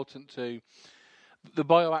important to... The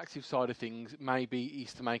bioactive side of things maybe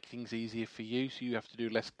is to make things easier for you, so you have to do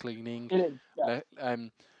less cleaning. It is,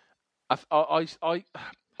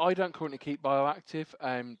 I don't currently keep bioactive.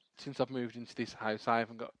 Since I've moved into this house, I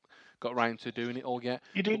haven't got around to doing it all yet.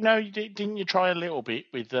 You didn't know? Didn't you try a little bit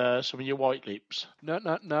with some of your white lips? No.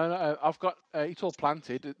 I've got it's all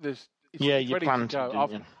planted. It's you ready planted, to go.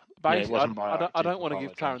 didn't you? Basically, it wasn't bioactive, I don't want to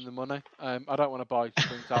give Tarrant the money. I don't want to buy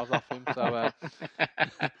springtails off him. So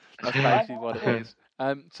that's basically what it is.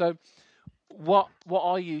 So what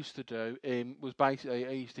I used to do was basically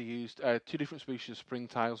I used to use 2 different species of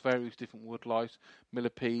springtails, various different woodlice,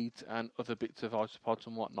 millipedes, and other bits of isopods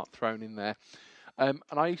and whatnot thrown in there. And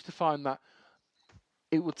I used to find that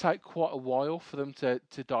it would take quite a while for them to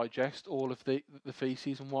digest all of the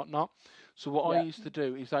feces and whatnot. So what I used to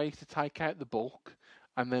do is I used to take out the bulk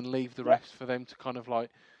and then leave the rest for them to kind of like,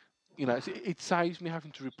 it saves me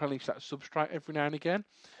having to replenish that substrate every now and again.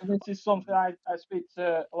 And this is something I speak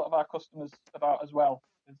to a lot of our customers about as well.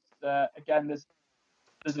 Again, there's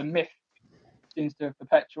a myth that seems to have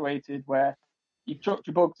perpetuated where you've chucked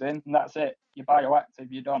your bugs in and that's it, you're bioactive,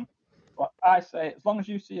 you're done. But I say, as long as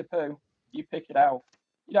you see a poo, you pick it out.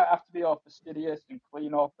 You don't have to be all fastidious and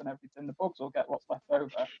clean up and everything. The bugs will get what's left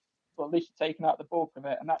over. But at least you're taking out the bulk of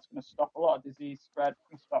it, and that's going to stop a lot of disease spread,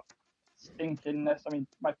 and stop stinkiness. I mean,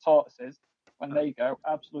 my tortoises, when they go,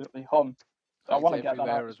 absolutely hum. So I want to get that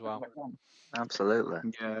out as well.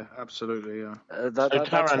 Absolutely. Yeah, absolutely. Yeah. So,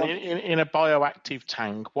 Karen, in a bioactive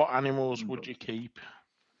tank, what animals would you keep?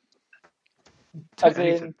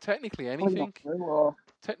 Technically anything.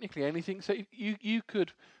 Technically anything. So you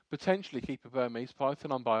could potentially keep a Burmese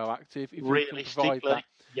python on bioactive if you can provide that.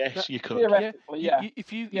 Yes, you could.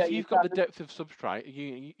 If you've got the depth of substrate,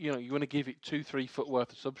 you want to give it 2-3 foot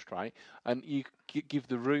worth of substrate, and you give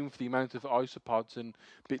the room for the amount of isopods and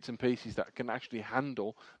bits and pieces that can actually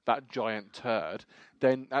handle that giant turd,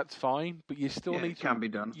 then that's fine. But you still need to. Can be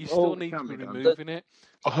done. You still need to be removing it.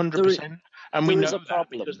 100%, and we know that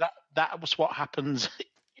because that was what happens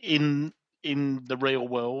in the real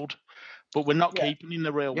world. But we're not keeping in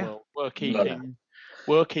the real world. We're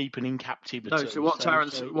keeping in captivity. No, so what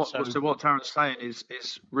Tarrant's saying is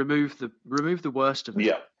remove the worst of it.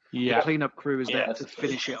 Yeah. The cleanup crew is there to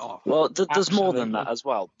finish it off. Well, there's more than that as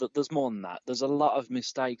well. There's more than that. There's a lot of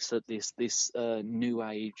mistakes that this new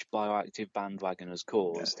age bioactive bandwagon has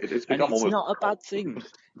caused. Yeah, it's not a bad thing.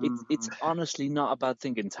 It's honestly not a bad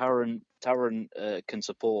thing. And Tarrant can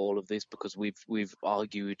support all of this because we've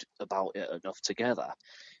argued about it enough together.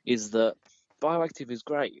 Is that bioactive is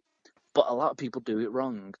great, but a lot of people do it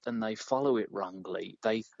wrong and they follow it wrongly.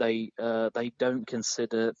 They don't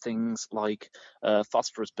consider things like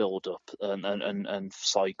phosphorus buildup and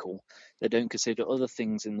cycle. They don't consider other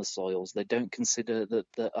things in the soils. They don't consider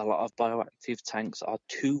that a lot of bioactive tanks are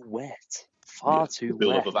too wet far too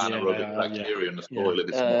build wet. up of anaerobic bacteria in the soil.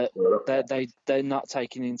 They're not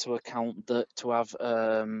taking into account that to have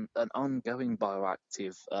an ongoing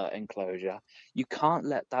bioactive enclosure, you can't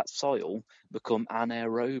let that soil become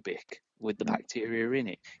anaerobic with the bacteria in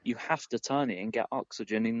it. You have to turn it and get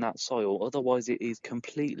oxygen in that soil, otherwise it is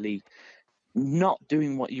completely not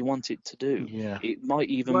doing what you want it to do. Yeah. It might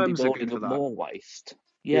even be building up more waste.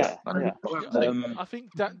 I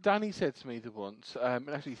think Danny said to me the once, and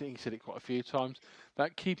actually I think he said it quite a few times,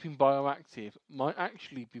 that keeping bioactive might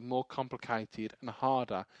actually be more complicated and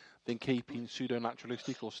harder than keeping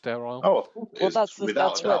pseudo-naturalistic or sterile. Oh, well, that's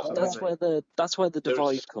where the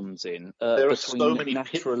divide comes in between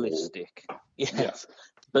naturalistic. Yes.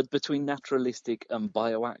 But between naturalistic and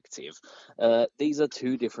bioactive, these are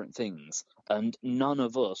two different things, and none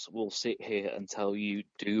of us will sit here and tell you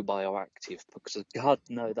do bioactive, because God,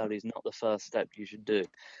 no, that is not the first step you should do.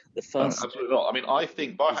 The first, absolutely not. I mean, I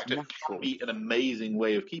think bioactive can be an amazing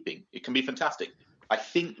way of keeping. It can be fantastic. I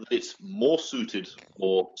think that it's more suited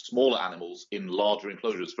for smaller animals in larger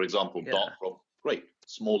enclosures. For example, dart frog, great,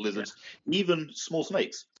 small lizards, even small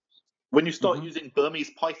snakes. When you start using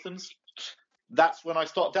Burmese pythons, that's when I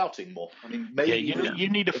start doubting more. I mean, maybe you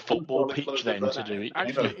need a football pitch then to do it.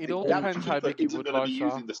 Actually, it all depends how big your woodlice are.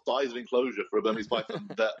 Using the size of enclosure for a Burmese python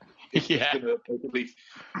that is going to probably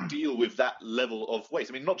deal with that level of waste.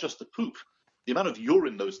 I mean, not just the poop. The amount of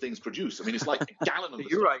urine those things produce. I mean, it's like a gallon of the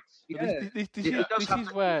You're right.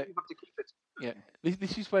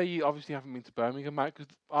 This is where you obviously haven't been to Birmingham, mate, because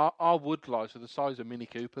our woodlice are the size of Mini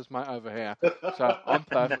Coopers, mate, over here. So I'm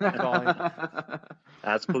perfectly fine.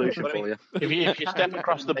 That's pollution for you. If you step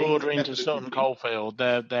across the border into Sutton Coldfield,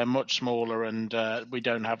 they're much smaller, and we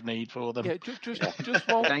don't have need for them. Yeah, just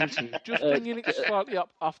bringing it slightly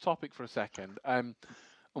off topic for a second, and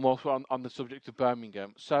whilst we're on the subject of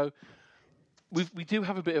Birmingham, so. We do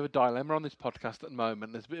have a bit of a dilemma on this podcast at the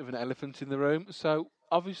moment. There's a bit of an elephant in the room. So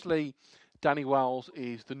obviously, Danny Wells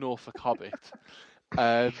is the Norfolk Hobbit,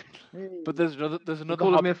 but there's another. You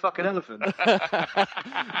calling me a fucking elephant? I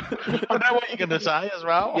know what you're going to say as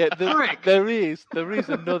well. Yeah, there is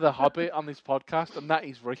another Hobbit on this podcast, and that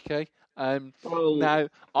is Ricky. Now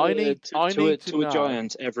I need to know. To a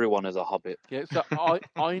giant, everyone is a Hobbit. Yeah, so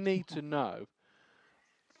I need to know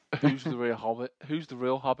who's the real Hobbit. Who's the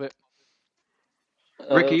real Hobbit?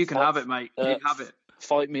 Ricky, you can have it, mate. You can have it.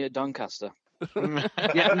 Fight me at Doncaster.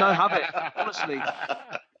 Yeah, no, have it. Honestly.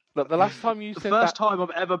 Look, the last time you said the first time I'm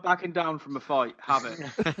ever backing down from a fight, have it.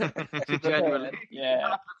 Genuinely.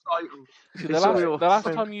 Yeah. The last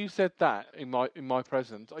time you said that in my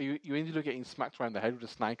presence, you ended up getting smacked around the head with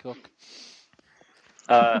a snake hook.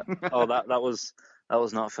 That was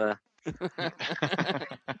not fair.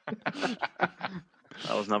 That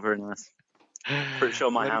was not very nice. Pretty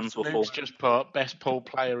sure my hands were full. Just put best pool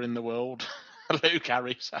player in the world, Luke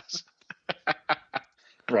Harris has.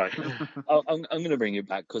 Right. I'm going to bring you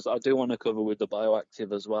back because I do want to cover with the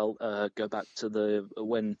bioactive as well. Go back to the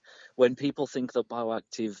when people think that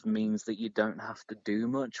bioactive means that you don't have to do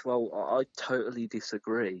much. Well, I totally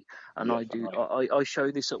disagree, and I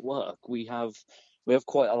show this at work. We have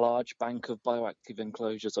quite a large bank of bioactive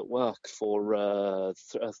enclosures at work for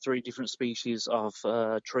 3 different species of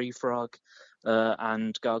tree frog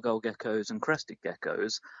and gargoyle geckos and crested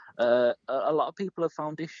geckos. A lot of people have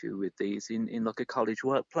found issue with these in like a college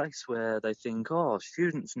workplace where they think,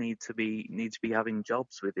 students need to be having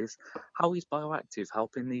jobs with this. How is bioactive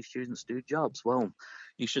helping these students do jobs? Well,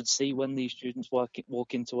 you should see when these students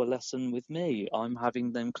walk into a lesson with me. I'm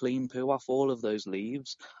having them clean poo off all of those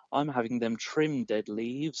leaves. I'm having them trim dead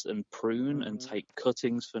leaves and prune and take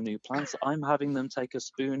cuttings for new plants. I'm having them take a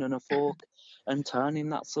spoon and a fork and turn in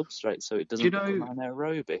that substrate so it doesn't become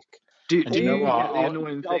anaerobic. Do you know what? The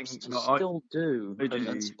annoying thing still do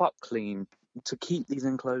and spot clean to keep these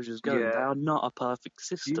enclosures going. They are not a perfect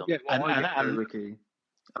system. Ricky?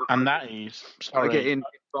 And that is, sorry. I get in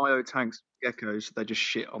biotanks geckos, they just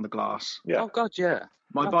shit on the glass. Yeah. Oh God, yeah.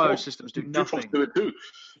 My biosystems do nothing. Do it too.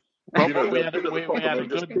 Well, we had a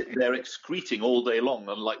good. They're excreting all day long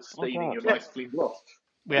and like staining your nice clean glass.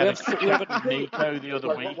 We had a Nico the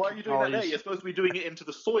other week. Why are you doing that there? You're supposed to be doing it into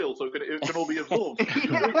the soil so it can all be absorbed.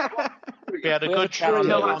 We had a good chat on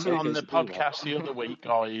the podcast the other week,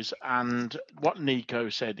 guys, and what Nico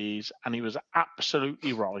said is, and he was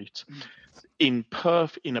absolutely right, in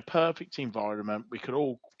a perfect environment, we could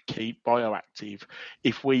all keep bioactive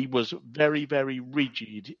if we was very, very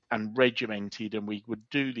rigid and regimented and we would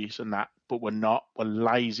do this and that, but we're not. We're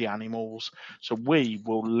lazy animals, so we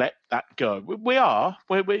will let that go. We're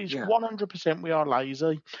 100% we are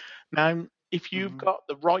lazy. Now, if you've got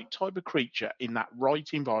the right type of creature in that right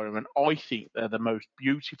environment, I think they're the most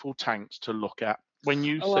beautiful tanks to look at. When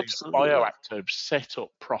you see bioactives set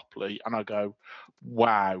up properly, and I go,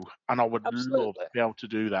 wow, and I would love to be able to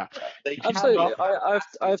do that. Absolutely, I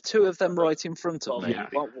have two of them right in front of me. Yeah.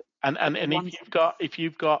 And if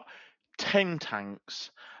you've got 10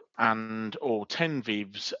 tanks or 10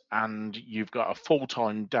 Vivs, and you've got a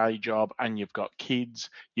full-time day job, and you've got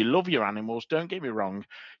kids, you love your animals, don't get me wrong,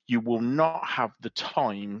 you will not have the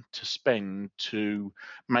time to spend to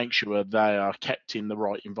make sure they are kept in the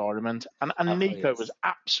right environment. And Nico was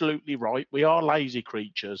absolutely right. We are lazy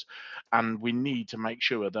creatures, and we need to make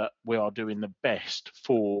sure that we are doing the best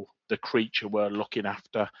for the creature we're looking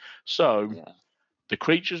after. So the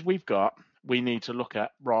creatures we've got, we need to look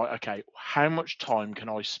at, right, okay, how much time can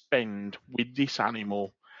I spend with this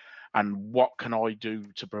animal, and what can I do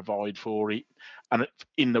to provide for it, and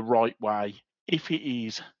in the right way. If it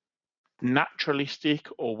is naturalistic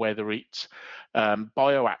or whether it's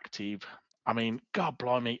bioactive, I mean, God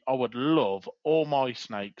blimey, I would love all my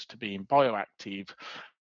snakes to be in bioactive,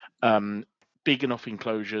 big enough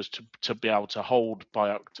enclosures to be able to hold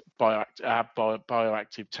bioactive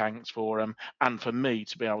tanks for them, and for me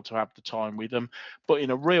to be able to have the time with them. But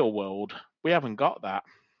in a real world, we haven't got that.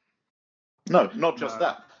 No, not just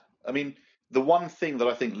that. I mean, the one thing that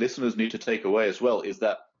I think listeners need to take away as well is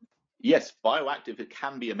that, yes, bioactive, it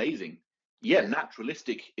can be amazing. Yeah,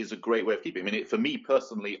 naturalistic is a great way of keeping. I mean, for me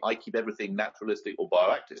personally, I keep everything naturalistic or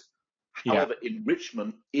bioactive. However,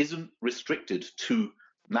 enrichment isn't restricted to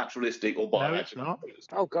naturalistic or bioactive. No, it's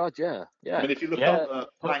not. Oh God, yeah. I mean, if you look at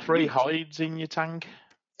put 3 hides in your tank.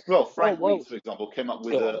 Well, Frank Reitz, for example, came up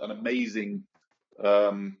with an amazing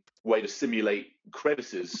way to simulate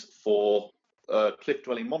crevices for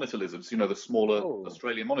cliff-dwelling monitor lizards. You know, the smaller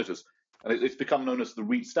Australian monitors, and it's become known as the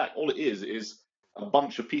Reitz stack. All it is a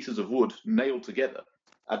bunch of pieces of wood nailed together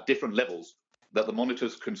at different levels that the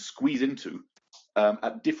monitors can squeeze into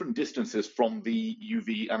at different distances from the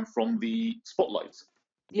UV and from the spotlights.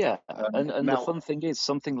 Yeah, and now, the fun thing is,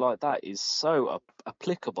 something like that is so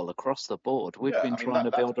applicable across the board. We've been trying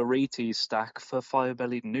to build a Reitz stack for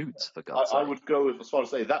fire-bellied newts, for God's sake. I would go as far as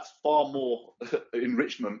to say that's far more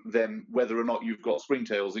enrichment than whether or not you've got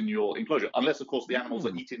springtails in your enclosure. Unless, of course, the animals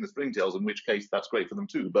are eating the springtails, in which case that's great for them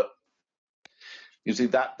too. But you see,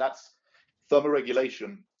 that's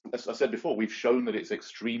thermoregulation. As I said before, we've shown that it's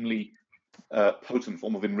extremely potent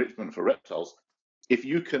form of enrichment for reptiles. If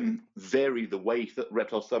you can vary the way that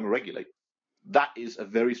reptiles thermoregulate, that is a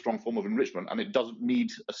very strong form of enrichment, and it doesn't need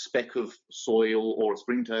a speck of soil or a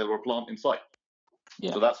springtail or a plant in sight.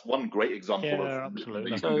 Yeah. So that's one great example of enrichment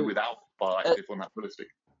that you can do without bioactive or naturalistic.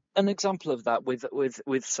 An example of that with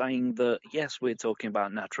saying that, yes, we're talking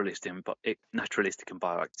about naturalistic and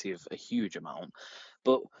bioactive a huge amount,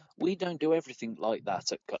 but we don't do everything like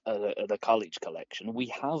that at the college collection. We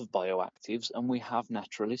have bioactives and we have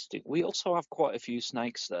naturalistic. We also have quite a few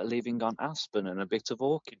snakes that are living on aspen and a bit of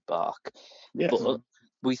orchid bark. Yes. But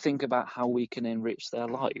we think about how we can enrich their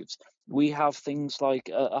lives. We have things like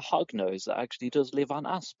a hognose that actually does live on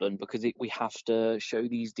aspen because we have to show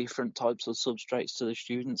these different types of substrates to the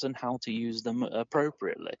students and how to use them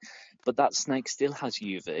appropriately. But that snake still has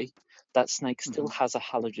UV. That snake still has a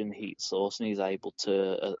halogen heat source and is able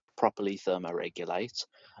to properly thermoregulate.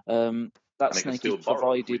 That snake is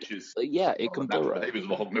provided. It can burrow.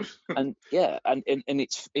 And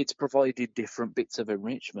it's provided different bits of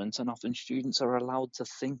enrichment, and often students are allowed to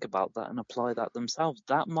think about that and apply that themselves.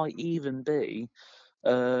 That might even be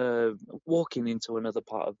walking into another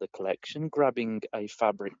part of the collection, grabbing a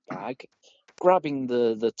fabric bag, grabbing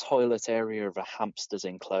the toilet area of a hamster's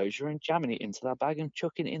enclosure and jamming it into that bag and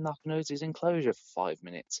chucking it in the Hognose's enclosure for 5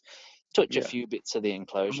 minutes. Touch a few bits of the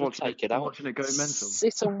enclosure, take it out, watching it go mental.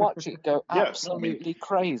 Sit and watch it go absolutely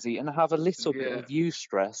crazy, and have a little bit of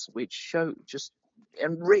eustress, which just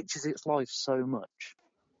enriches its life so much.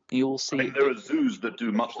 You'll see. I mean, there are zoos that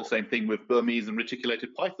do much the same thing with Burmese and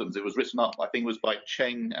reticulated pythons. It was written up, I think it was by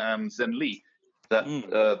Cheng and Zen Li, that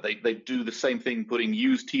they do the same thing, putting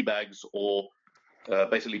used tea bags or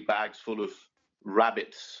basically bags full of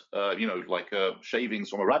rabbits, like shavings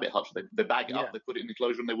from a rabbit hutch. They bag it up, they put it in the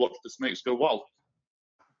enclosure, and they watch the snakes go wild.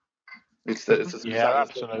 It's a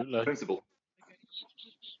absolutely principle.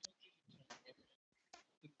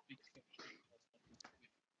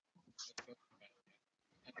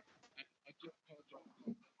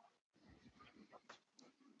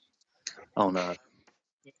 Oh no!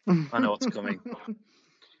 I know what's coming.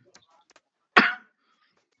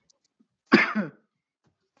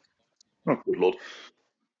 Oh, good Lord.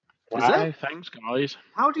 Wow, thanks, guys.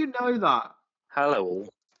 How do you know that? Hello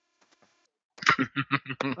all.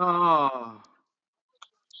 Oh,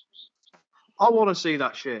 I want to see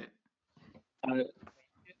that shit.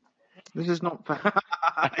 This is not fair.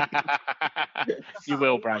 You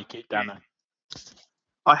will break it, Danny.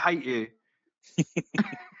 I hate you.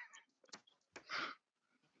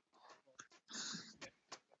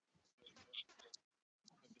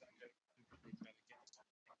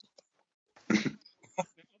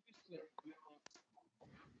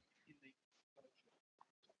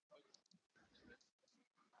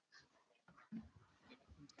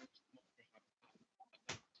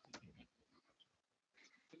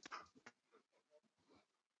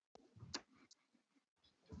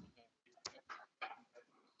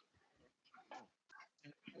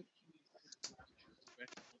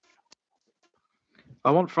 I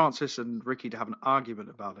want Francis and Ricky to have an argument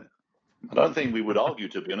about it. I don't think we would argue,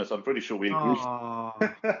 to be honest. I'm pretty sure we agree. Oh,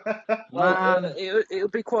 well, it'll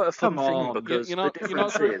be quite a fun thing because you know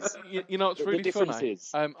what's really funny? Is,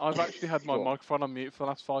 I've actually had my microphone on mute for the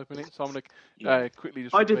last 5 minutes, so I'm going to quickly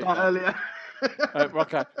just. I did that earlier.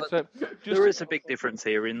 Okay, so there is a big difference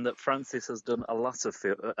here in that Francis has done a lot of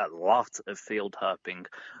field herping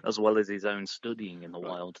as well as his own studying in the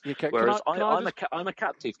wild. Whereas I'm a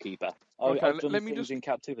captive keeper. Okay, I've done things in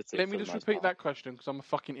captivity. Let me just repeat that question because I'm a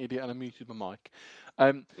fucking idiot and I muted my mic.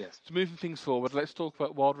 Yes. So moving things forward, let's talk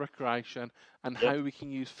about wild recreation and how we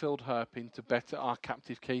can use field herping to better our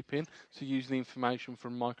captive keeping. So using the information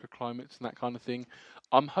from microclimates and that kind of thing.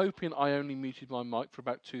 I'm hoping I only muted my mic for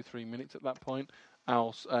about 2-3 minutes at that point.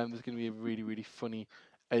 Else, there's going to be a really, really funny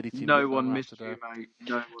editing. No one missed you, mate.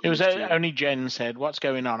 It was only Jen said, "What's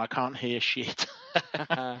going on? I can't hear shit."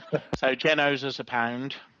 So Jen owes us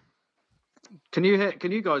 £1. Can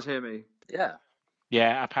you guys hear me? Yeah.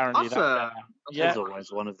 Yeah, apparently that's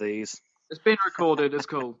always one of these. It's been recorded. It's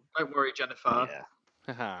cool. Don't worry, Jennifer.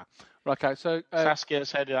 Yeah. Okay, so Saskia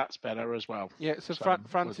said that's better as well. Yeah, so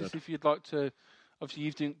Francis, if you'd like to, obviously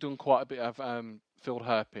you've done quite a bit of field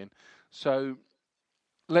herping, so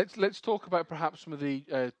let's talk about perhaps some of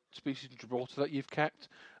the species in Gibraltar that you've kept.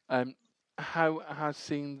 How has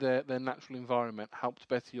seeing their natural environment helped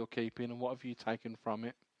better your keeping, and what have you taken from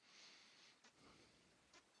it?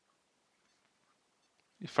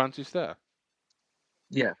 Is Francis there?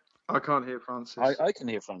 Yeah. I can't hear Francis. I can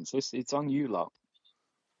hear Francis. It's on you lot.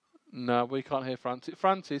 No, we can't hear Francis.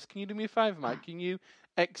 Francis, can you do me a favour, mate? Can you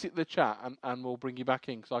exit the chat and we'll bring you back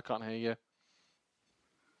in because I can't hear you.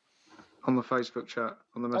 On the Facebook chat,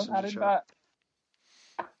 on the messenger chat.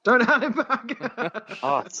 Back. Don't add him back.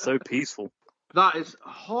 It's so peaceful. That is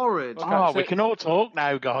horrid. Okay, we can all talk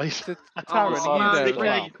now, guys. Ricky,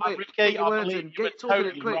 you were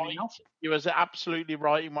totally right. You was absolutely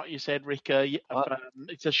right in what you said, Ricky.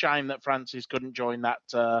 It's a shame that Francis couldn't join that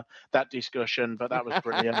discussion, but that was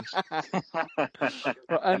brilliant. Can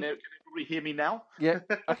everybody hear me now? Yeah,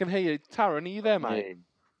 I can hear you. Taran, are you there, mate?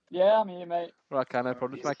 Yeah, I'm here, mate. Right, okay, no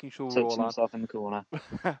problem. Just making sure we're all on. Himself in the corner.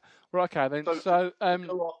 Right, okay, then. So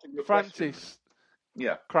Francis,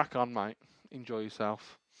 crack on, mate. Enjoy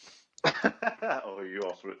yourself. You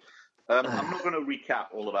asked for it. I'm not going to recap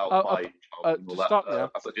all about my childhood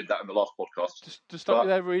as I did that in the last podcast. Just to stop you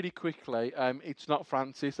there really quickly, it's not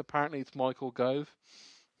Francis. Apparently, it's Michael Gove.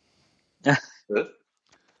 Good.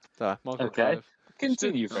 So, Michael Gove.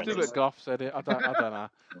 Continue, Francis. Stuart Goff said it. I don't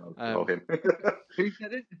know. Who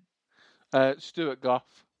said it? Stuart Goff.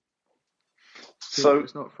 So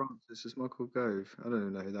it's not Francis. It's Michael Gove. I don't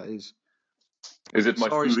even know who that is. Is it my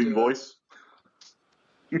soothing voice?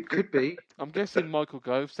 It could be. I'm guessing Michael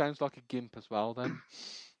Gove sounds like a gimp as well, then.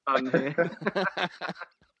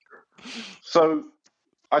 So,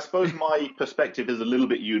 I suppose my perspective is a little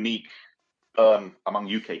bit unique among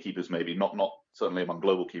UK keepers, maybe not certainly among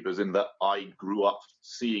global keepers, in that I grew up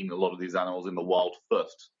seeing a lot of these animals in the wild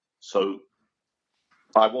first. So,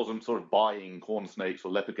 I wasn't sort of buying corn snakes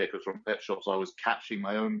or leopard geckos from pet shops. I was catching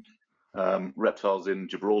my own reptiles in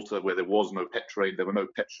Gibraltar, where there was no pet trade, there were no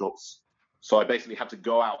pet shops. So I basically had to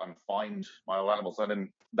go out and find my own animals, and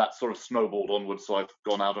then that sort of snowballed onwards. So I've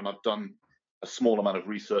gone out and I've done a small amount of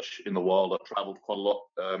research in the wild. I've travelled quite a lot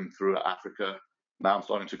through Africa. Now I'm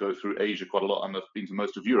starting to go through Asia quite a lot, and I've been to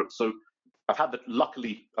most of Europe. So I've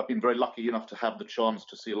been very lucky enough to have the chance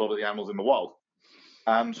to see a lot of the animals in the wild.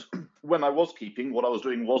 And when I was keeping, what I was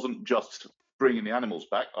doing wasn't just bringing the animals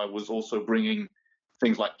back. I was also bringing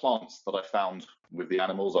things like plants that I found with the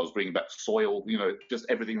animals. I was bringing back soil, just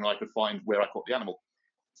everything that I could find where I caught the animal.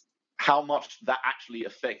 How much that actually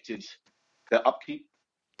affected their upkeep,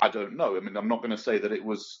 I don't know. I mean, I'm not going to say that it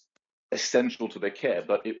was essential to their care,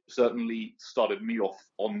 but it certainly started me off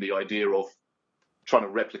on the idea of trying to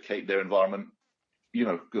replicate their environment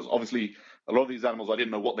because obviously a lot of these animals I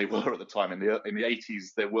didn't know what they were at the time. In the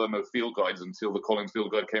 80s, there were no field guides until the Collins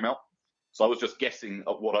Field Guide came out. So I was just guessing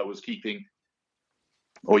at what I was keeping,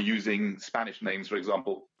 or using Spanish names, for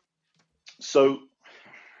example. So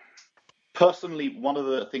personally, one of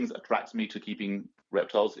the things that attracts me to keeping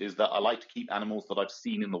reptiles is that I like to keep animals that I've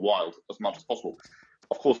seen in the wild as much as possible.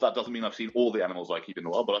 Of course, that doesn't mean I've seen all the animals I keep in the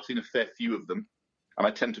wild, but I've seen a fair few of them, and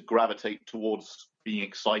I tend to gravitate towards being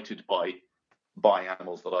excited by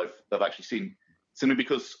animals that I've actually seen, simply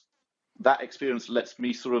because that experience lets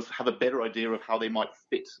me sort of have a better idea of how they might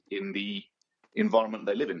fit in the environment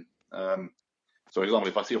they live in. So, for example,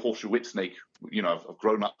 if I see a horseshoe whip snake, I've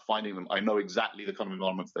grown up finding them. I know exactly the kind of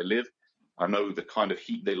environments they live. I know the kind of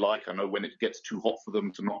heat they like. I know when it gets too hot for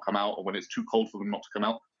them to not come out, or when it's too cold for them not to come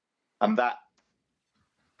out. And that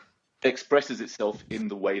expresses itself in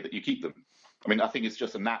the way that you keep them. I mean, I think it's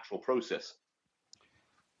just a natural process.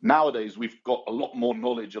 Nowadays, we've got a lot more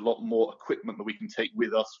knowledge, a lot more equipment that we can take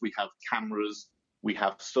with us. We have cameras, we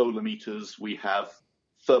have solar meters, we have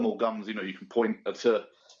thermal guns. You can point at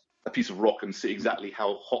a piece of rock and see exactly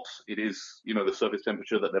how hot it is, the surface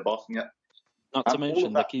temperature that they're basking at. Not to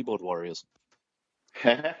mention the keyboard warriors.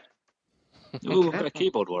 Ooh, they're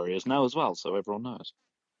keyboard warriors now as well, so everyone knows.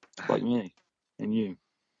 Like me and you.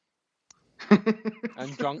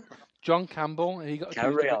 And John Campbell, he got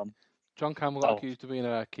Carry on. John Campbell got accused of being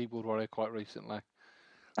a keyboard warrior quite recently.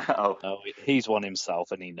 Oh, he's one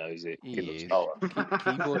himself, and he knows it. He is. Keyboard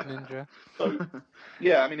ninja. So,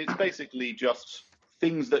 yeah, I mean, it's basically just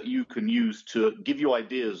things that you can use to give you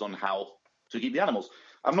ideas on how to keep the animals.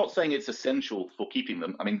 I'm not saying it's essential for keeping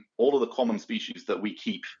them. I mean, all of the common species that we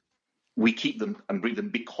keep them and breed them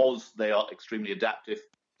because they are extremely adaptive.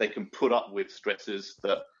 They can put up with stresses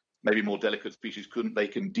that maybe more delicate species couldn't. They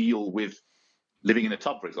can deal with living in a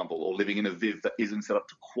tub, for example, or living in a viv that isn't set up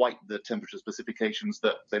to quite the temperature specifications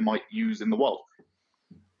that they might use in the wild.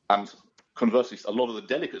 And conversely, a lot of the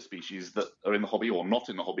delicate species that are in the hobby or not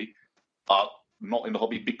in the hobby are not in the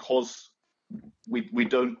hobby because we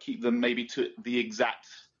don't keep them maybe to the exact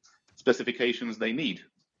specifications they need.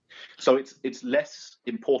 So it's less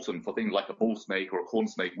important for things like a bull snake or a corn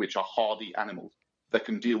snake, which are hardy animals that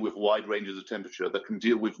can deal with wide ranges of temperature, that can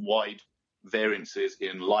deal with wide variances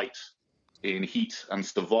in light, in heat, and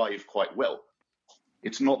survive quite well.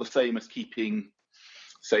 It's not the same as keeping,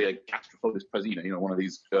 say, a Gastrophobus praesina, one of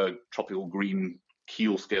these tropical green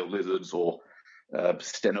keel scale lizards, or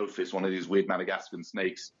Stenophis, one of these weird Madagascan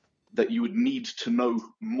snakes, that you would need to know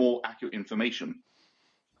more accurate information.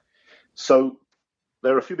 So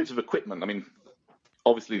there are a few bits of equipment. I mean,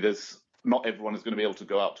 obviously, not everyone is going to be able to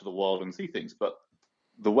go out to the wild and see things, but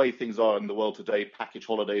the way things are in the world today, package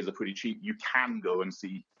holidays are pretty cheap. You can go and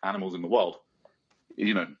see animals in the wild.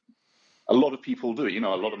 A lot of people do it. A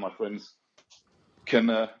lot of my friends can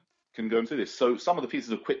go and see this. So some of the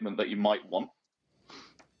pieces of equipment that you might want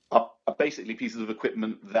are basically pieces of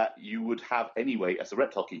equipment that you would have anyway as a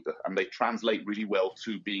reptile keeper, and they translate really well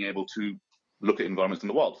to being able to look at environments in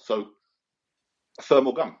the wild. So a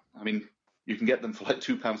thermal gun. I mean, you can get them for like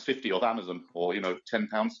 £2.50 off Amazon, or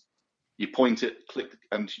 £10. You point it, click,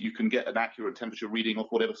 and you can get an accurate temperature reading of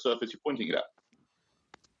whatever surface you're pointing it at.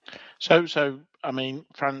 So I mean,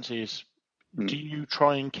 Francis, do you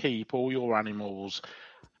try and keep all your animals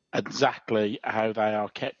exactly how they are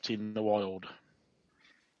kept in the wild?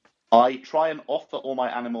 I try and offer all my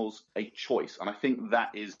animals a choice, and I think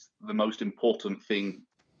that is the most important thing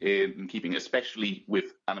in keeping, especially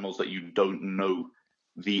with animals that you don't know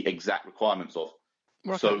the exact requirements of.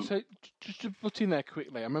 Right, so just to put in there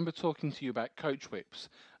quickly, I remember talking to you about coach whips.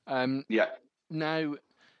 Yeah. Now,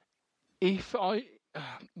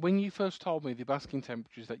 when you first told me the basking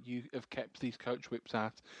temperatures that you have kept these coach whips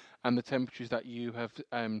at, and the temperatures that you have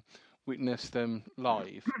witnessed them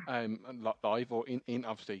live or in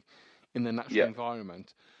obviously in the natural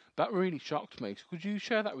environment, that really shocked me. So could you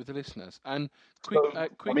share that with the listeners? And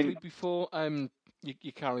quickly before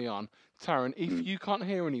you carry on, Taryn, if you can't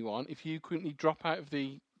hear anyone, if you quickly drop out of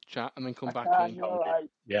the chat and then come back in. Right.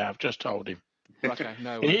 Yeah, I've just told him. Okay,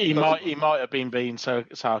 no. He might have been being so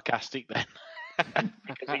sarcastic then. I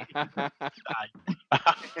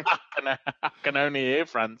can only hear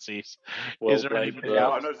Francis. Well, is there anybody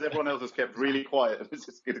else? I noticed everyone else has kept really quiet.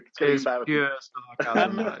 It's pure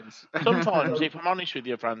sarcasm. Sometimes, if I'm honest with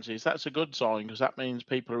you, Francis, that's a good sign, because that means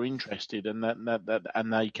people are interested and that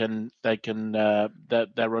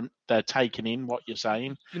they they're taking in what you're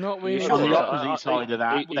saying. You know what we need? On the opposite side of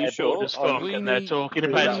that, they're bored as fuck and they're talking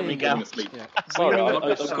about something else. Yeah. Sorry,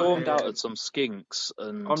 I've gone out at some skinks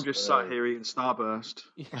and I'm just sat here eating Starburst.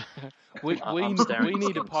 we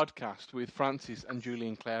need a podcast with Francis and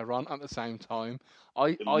Julian Clare on at the same time.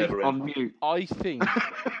 I think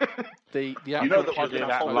the you know that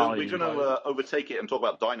podcast we're going to overtake it and talk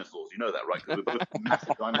about dinosaurs. You know that, right? Because we're both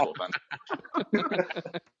massive dinosaur fans.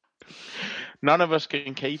 None of us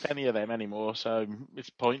can keep any of them anymore, so it's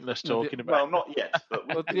pointless talking about. Well, not yet, but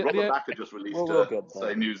Robert Backer just released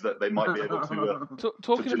news that they might be able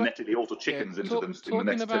to genetically alter chickens into them in the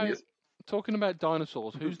next 10 years. Talking about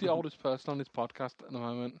dinosaurs, who's the oldest person on this podcast at the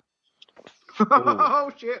moment? Oh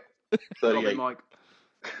shit! 38. Mike.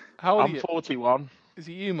 How old are I'm you? 41. Is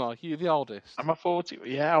it you, Mike? You're the oldest. I'm 41.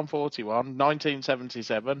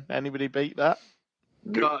 1977. Anybody beat that?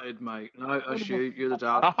 Gutted, mate. No, that's you. You're the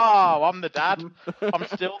dad. Oh, I'm the dad. I'm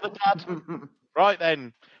still the dad. Right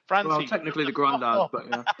then, Francis. Well, technically the granddad, but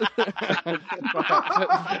yeah.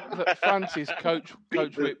 Francis, coach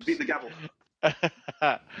Whips. Beat the gavel.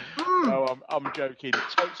 No, I'm joking.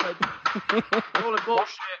 So all the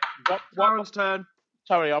bullshit. Darren's turn.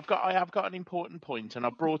 Sorry, I have got an important point, and I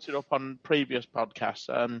brought it up on previous podcasts.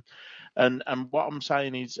 And what I'm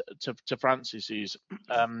saying is to Francis is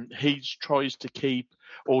he tries to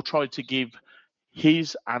tried to give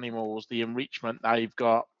his animals the enrichment they've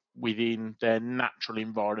got within their natural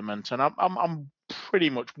environment, and I'm pretty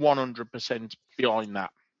much 100% behind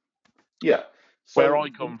that. Yeah. So, where I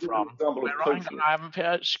come from, I haven't.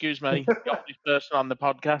 Excuse me, the oldest person on the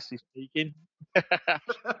podcast is speaking.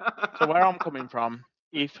 So where I'm coming from,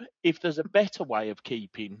 if there's a better way of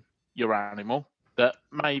keeping your animal that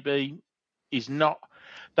maybe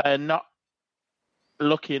they're not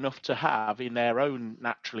lucky enough to have in their own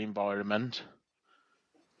natural environment,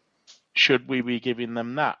 should we be giving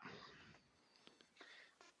them that?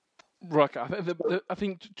 Right, I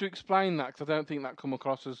think to explain that, because I don't think that come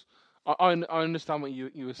across as... I understand what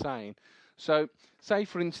you were saying. So, say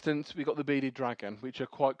for instance, we got the bearded dragon, which are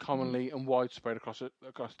quite commonly and widespread across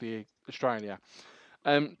the Australia.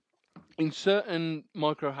 In certain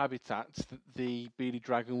microhabitats, the bearded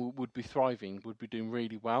dragon would be thriving, would be doing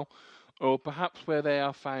really well, or perhaps where they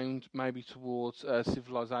are found, maybe towards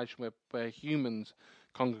civilization where humans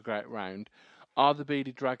congregate around, are the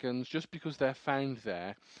bearded dragons, just because they're found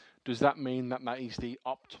there, does that mean that is the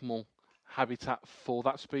optimal habitat for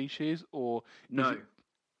that species, or no?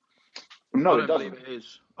 No, I don't believe it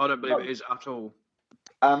is. I don't believe it is at all.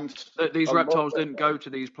 And these reptiles didn't go to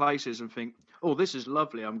these places and think, "Oh, this is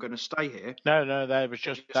lovely. I'm going to stay here." No, they were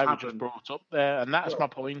just brought up there, and that's my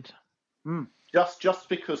point. Just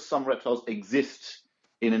because some reptiles exist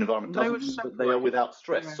in an environment doesn't mean that they are without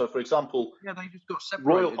stress. Yeah. So, for example, they just got separated.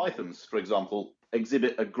 Royal pythons, for example,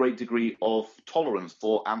 exhibit a great degree of tolerance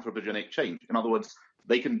for anthropogenic change. In other words,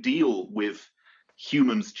 they can deal with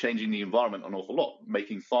humans changing the environment an awful lot,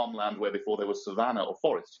 making farmland where before there was savanna or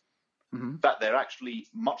forest. In fact, they're actually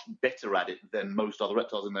much better at it than most other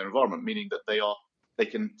reptiles in their environment, meaning that they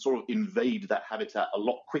can sort of invade that habitat a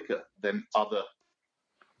lot quicker than other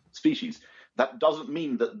species. That doesn't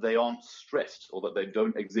mean that they aren't stressed or that they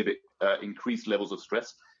don't exhibit increased levels of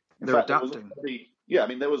stress. They're adapting.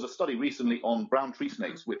 There was a study recently on brown tree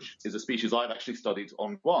snakes, which is a species I've actually studied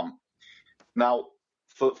on Guam. Now,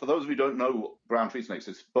 for those who don't know brown tree snakes,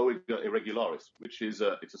 it's Boiga irregularis, which is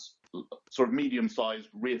it's a sort of medium-sized,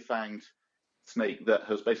 rear-fanged snake that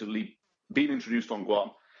has basically been introduced on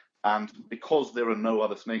Guam. And because there are no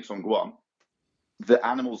other snakes on Guam, the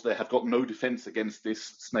animals there have got no defense against this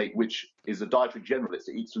snake, which is a dietary generalist.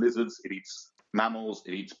 It eats lizards, it eats mammals,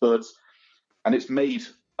 it eats birds, and it's made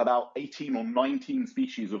about 18 or 19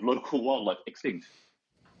 species of local wildlife extinct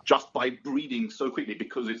just by breeding so quickly,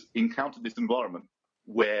 because it's encountered this environment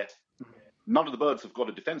where none of the birds have got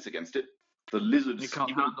a defense against it. The lizards... It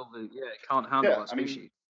can't handle that species.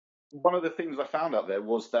 One of the things I found out there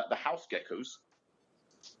was that the house geckos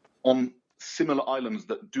on similar islands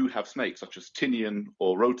that do have snakes, such as Tinian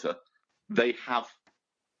or Rota, they have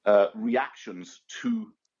reactions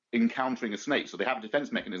to encountering a snake. So they have a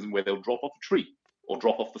defense mechanism where they'll drop off a tree or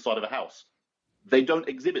drop off the side of a house. They don't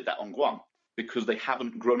exhibit that on Guam because they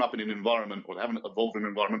haven't grown up in an environment, or they haven't evolved in an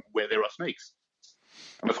environment where there are snakes.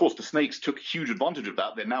 And of course, the snakes took huge advantage of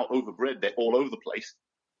that. They're now overbred. They're all over the place.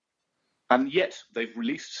 And yet, they've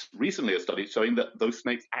released recently a study showing that those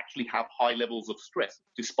snakes actually have high levels of stress,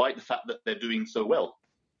 despite the fact that they're doing so well.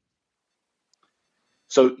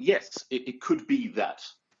 So yes, it could be that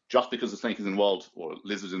just because the snake is in wild or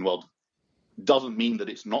lizard in wild doesn't mean that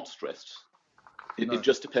it's not stressed. It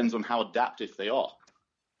just depends on how adaptive they are,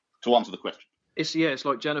 to answer the question. It's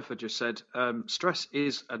like Jennifer just said. Stress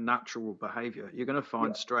is a natural behaviour. You're going to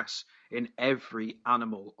find stress in every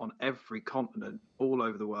animal on every continent, all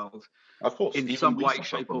over the world, of course, in some way,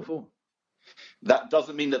 shape, or form. That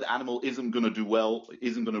doesn't mean that the animal isn't going to do well,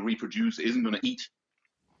 isn't going to reproduce, isn't going to eat.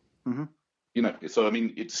 Mm-hmm. So I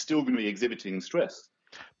mean, it's still going to be exhibiting stress.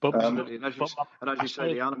 But as you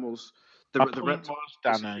say, the animals, the reptiles,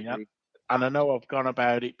 Danny, and I know I've gone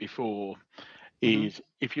about it before. Is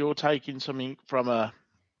if you're taking something from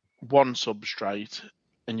one substrate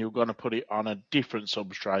and you're going to put it on a different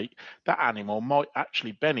substrate, that animal might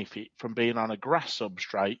actually benefit from being on a grass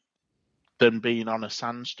substrate than being on a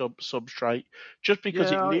sand substrate. Just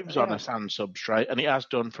because it lives on a sand substrate, and it has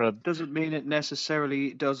done for doesn't mean it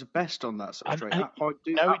necessarily does best on that substrate.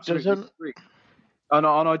 It doesn't. Agree. And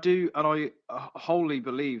I wholly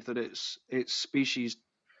believe that it's species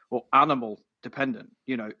or animal dependent,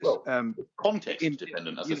 context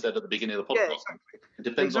dependent, as I said at the beginning of the podcast. Yeah, exactly. It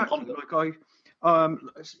depends on context.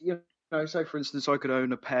 Like say for instance, I could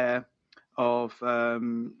own a pair of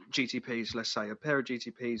GTPs, let's say a pair of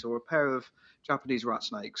GTPs or a pair of Japanese rat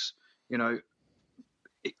snakes.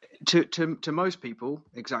 To most people,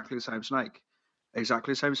 exactly the same snake,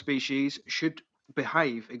 exactly the same species should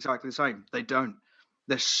behave exactly the same. They don't.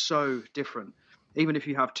 They're so different. Even if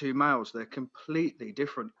you have two males, they're completely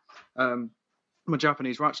different. My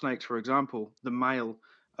Japanese rat snakes, for example, the male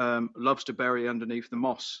loves to bury underneath the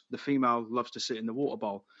moss. The female loves to sit in the water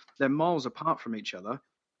bowl. They're miles apart from each other.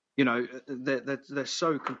 They're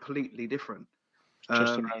so completely different.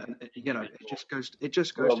 It just goes to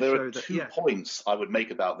show that. There are 2 points I would make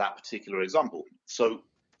about that particular example. So,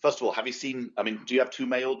 first of all, have you seen? I mean, do you have 2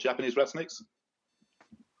 male Japanese rat snakes?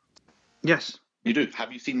 Yes. You do.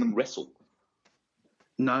 Have you seen them wrestle?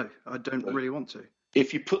 No, I don't really want to.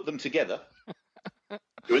 If you put them together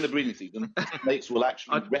during the breeding season, snakes will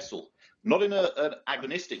actually wrestle, not in an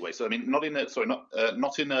agonistic way. So I mean, not in a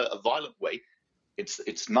violent way.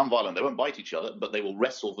 It's non-violent. They won't bite each other, but they will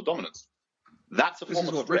wrestle for dominance. That's a form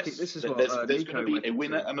of stress. There's going to be a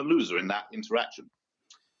winner and a loser in that interaction.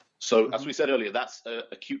 So as we said earlier, that's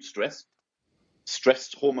acute stress.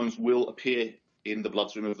 Stress hormones will appear in the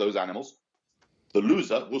bloodstream of those animals. The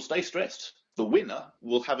loser will stay stressed. The winner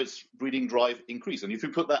will have its breeding drive increase. And if you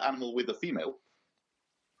put that animal with a female,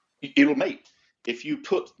 it'll mate. If you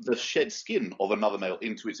put the shed skin of another male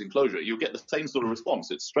into its enclosure, you'll get the same sort of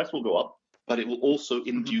response. Its stress will go up, but it will also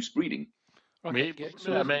induce breeding.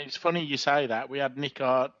 It's funny you say that. We had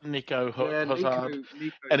Nico Hazard,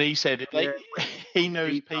 and he said he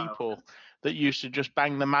knows people that used to just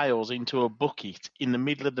bang the males into a bucket in the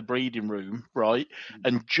middle of the breeding room, right?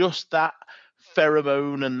 And just that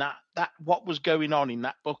pheromone and that what was going on in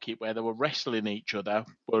that bucket where they were wrestling each other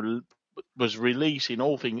was releasing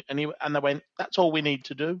all things, and they went, "That's all we need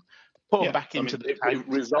to do. Put them back into the tank." It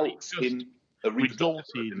results in a result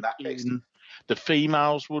in that case. The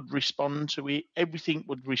females would respond to it. Everything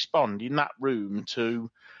would respond in that room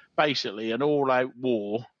to basically an all-out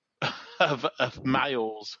war of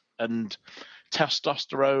males and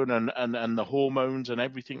testosterone and the hormones and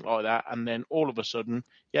everything like that. And then all of a sudden,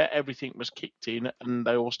 everything was kicked in and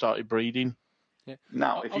they all started breeding. Yeah.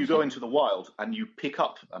 Now, if you go into the wild and you pick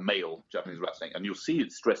up a male Japanese rat snake, and you'll see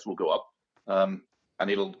its stress will go up, and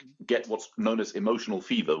it'll get what's known as emotional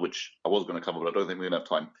fever, which I was going to cover, but I don't think we're going to have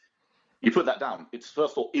time. You put that down. Its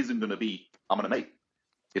first thought isn't going to be, I'm going to mate.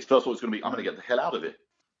 Its first thought is going to be, I'm going to get the hell out of it.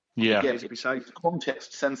 Yeah. Again, it's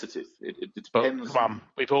context sensitive. It depends. But,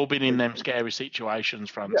 we've all been in them scary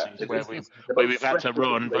situations, Francis, where we've had to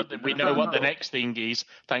run, but we know what the next thing is.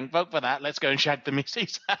 Thank fuck for that. Let's go and shag the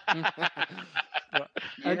missus.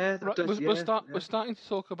 We're starting to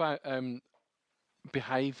talk about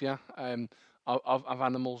behaviour of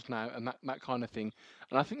animals now and that kind of thing.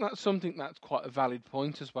 And I think that's something that's quite a valid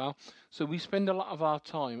point as well. So we spend a lot of our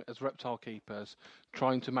time as reptile keepers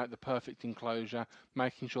trying to make the perfect enclosure,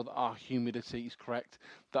 making sure that our humidity is correct,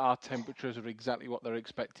 that our temperatures are exactly what they're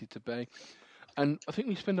expected to be. And I think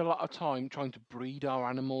we spend a lot of time trying to breed our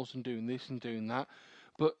animals and doing this and doing that.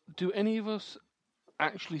 But do any of us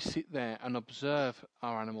actually sit there and observe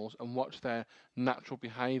our animals and watch their natural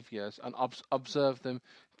behaviours and observe them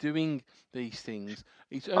doing these things?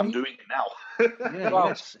 I'm doing it now.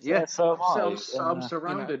 Yes. So I'm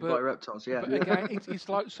surrounded by reptiles. Yeah. But again, it's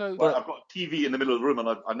like so. Well, I've got a TV in the middle of the room, and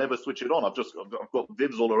I never switch it on. I've got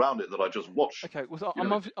vivs all around it that I just watch. Okay. Well,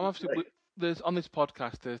 I'm obviously there's on this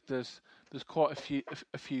podcast. There's quite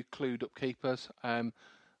a few clued up keepers on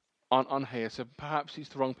here, so perhaps it's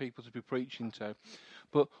the wrong people to be preaching to.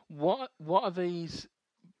 But what are these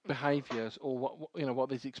behaviours or what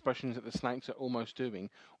these expressions that the snakes are almost doing,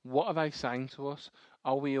 what are they saying to us?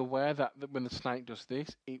 Are we aware that when the snake does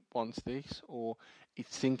this, it wants this, or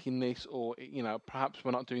it's thinking this, or perhaps we're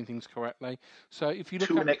not doing things correctly? So if you look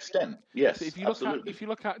to an extent, yes, so if you absolutely.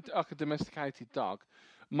 look at like a domesticated dog,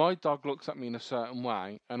 my dog looks at me in a certain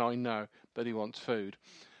way, and I know that he wants food.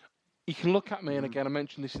 You can look at me, and again, I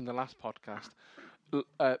mentioned this in the last podcast.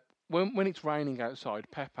 When it's raining outside,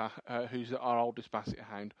 Pepper, who's our oldest Basset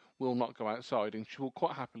Hound, will not go outside, and she will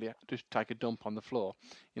quite happily just take a dump on the floor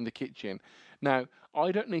in the kitchen. Now,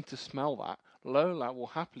 I don't need to smell that. Lola will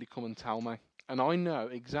happily come and tell me, and I know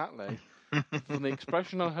exactly from the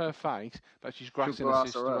expression on her face that she's grassing her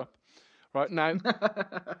sister up. Right now,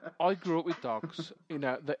 I grew up with dogs.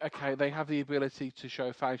 They have the ability to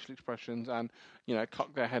show facial expressions and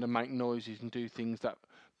cock their head and make noises and do things that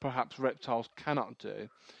perhaps reptiles cannot do.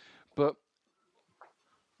 But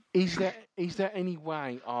is there any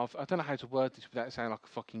way of, I don't know how to word this without sounding like a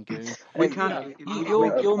fucking goon. We can.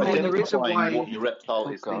 There is a way what your reptile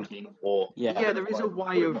is thinking, or there is a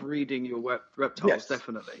way of reading your reptiles. Yes.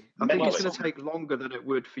 Definitely. I think it's going to take longer than it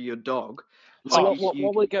would for your dog. So what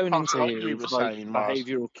we're going into here is like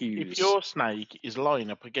behavioural cues. If your snake is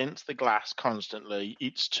lying up against the glass constantly,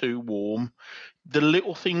 it's too warm. The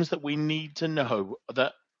little things that we need to know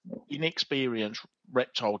that inexperienced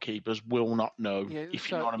reptile keepers will not know.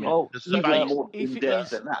 If you know what I mean. More in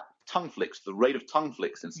depth than that. Tongue flicks, the rate of tongue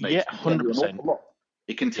flicks in snakes. Yeah, 100%.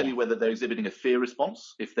 It can tell you whether they're exhibiting a fear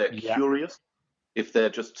response, if they're curious, if they're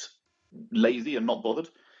just lazy and not bothered.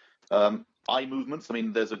 Eye movements. I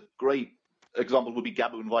mean, there's a great example would be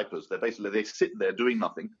gaboon vipers. They sit there doing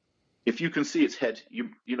nothing. If you can see its head,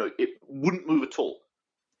 it wouldn't move at all.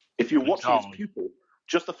 If you're watching its pupil,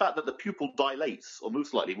 just the fact that the pupil dilates or moves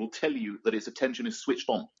slightly will tell you that its attention is switched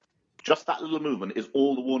on. Just that little movement is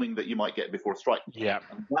all the warning that you might get before a strike. Yeah.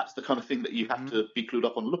 And that's the kind of thing that you have to be clued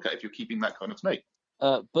up on and look at if you're keeping that kind of snake.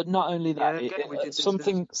 But not only that,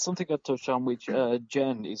 something I touched on, which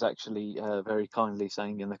Jen is actually very kindly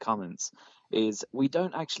saying in the comments, is we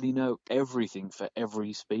don't actually know everything for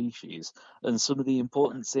every species. And some of the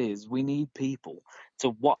importance is we need people to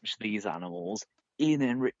watch these animals in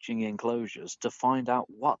enriching enclosures to find out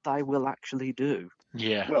what they will actually do.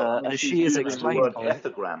 Yeah. Well, as she has explained,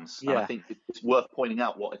 ethograms. And I think it's worth pointing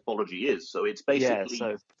out what ethology is. So it's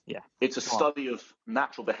basically it's a study of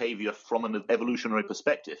natural behavior from an evolutionary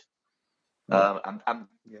perspective. All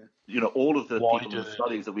of the people in the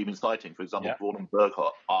studies that we've been citing, for example, Braun and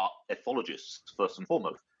Burghardt, are ethologists first and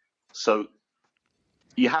foremost. So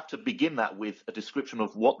you have to begin that with a description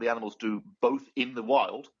of what the animals do both in the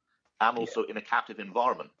wild and also in a captive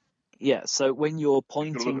environment. Yeah, so when you're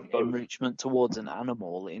pointing enrichment towards an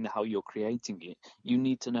animal in how you're creating it, you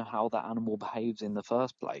need to know how that animal behaves in the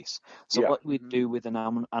first place. So what we do with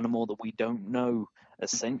an animal that we don't know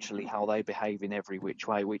essentially how they behave in every which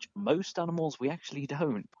way, which most animals we actually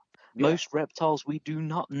don't. Most reptiles, we do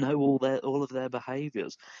not know all of their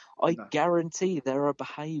behaviours. I guarantee there are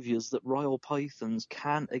behaviours that royal pythons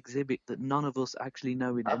can exhibit that none of us actually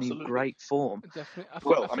know in any great form.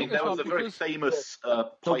 Definitely. There was a very famous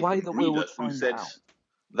python breeder who said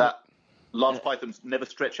that large pythons never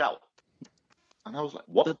stretch out. And I was like,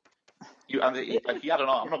 what? He had an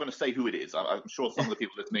I'm not going to say who it is. I'm sure some of the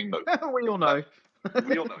people listening know. We all know.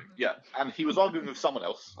 We all know, yeah. And he was arguing with someone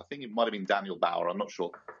else. I think it might have been Daniel Bauer. I'm not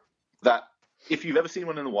sure. That if you've ever seen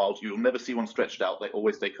one in the wild, you'll never see one stretched out. They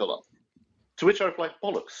always stay curled up. To which I replied,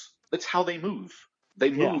 bollocks. That's how they move. They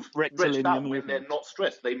move stretched out when they're not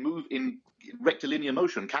stressed. They move in rectilinear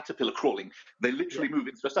motion, caterpillar crawling. They literally move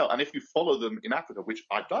in stressed out. And if you follow them in Africa, which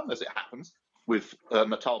I've done as it happens with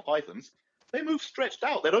Natal pythons, they move stretched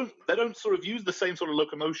out. They don't sort of use the same sort of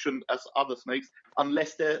locomotion as other snakes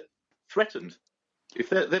unless they're threatened. If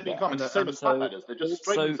they're becoming the same as fat ladders, they just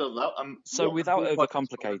straighten themselves out. And without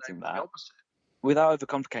overcomplicating that,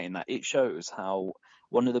 it shows how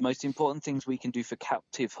one of the most important things we can do for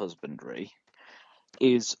captive husbandry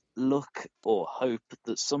is look or hope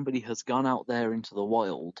that somebody has gone out there into the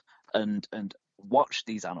wild and watched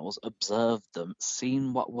these animals, observed them,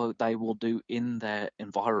 seen what they will do in their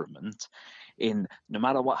environment, no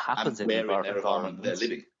matter what happens in their environment they're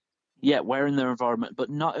living. Yeah, where in their environment, but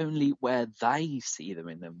not only where they see them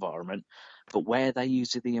in the environment, but where they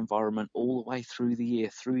use the environment all the way through the year,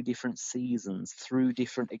 through different seasons, through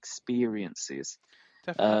different experiences.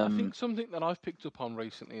 Definitely. I think something that I've picked up on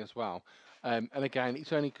recently as well, and again,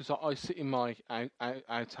 it's only because I sit in my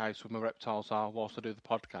outhouse where my reptiles are whilst I do the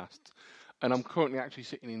podcast, and I'm currently actually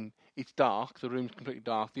sitting in, it's dark, the room's completely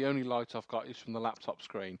dark, the only light I've got is from the laptop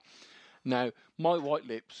screen. Now, my white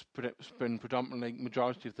lips spend predominantly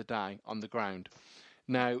majority of the day on the ground.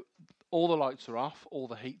 Now, all the lights are off, all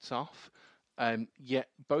the heat's off, yet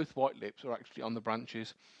both white lips are actually on the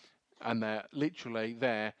branches, and they're literally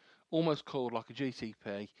there, almost called like a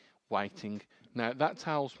GTP, waiting. Now, that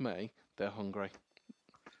tells me they're hungry.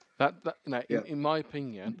 In my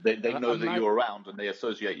opinion, they know that you're around and they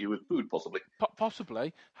associate you with food, possibly.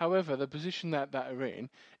 Possibly. However, the position that are in,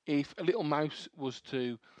 if a little mouse was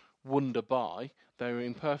to wander by, they're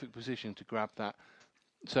in perfect position to grab that.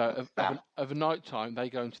 So of a night time, they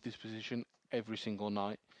go into this position every single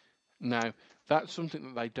night. Now, that's something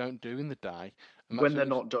that they don't do in the day. When they're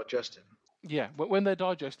not digesting. Yeah, when they're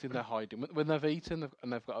digesting, they're hiding. When they've eaten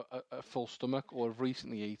and they've got a full stomach or have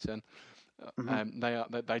recently eaten,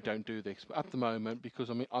 they don't do this. But at the moment, because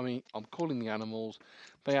I'm calling the animals,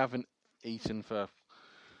 they haven't eaten for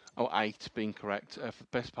 8, being correct, for the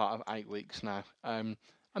best part of 8 weeks now. And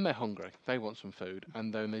they're hungry. They want some food,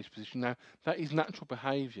 and they're in this position now. That is natural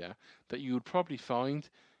behaviour that you would probably find,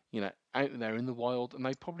 out there in the wild, and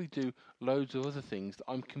they probably do loads of other things that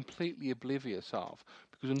I'm completely oblivious of,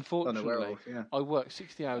 because unfortunately, I work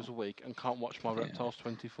 60 hours a week and can't watch my reptiles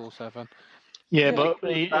 24/7. Yeah, but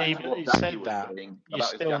he said that you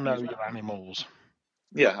still know your animals.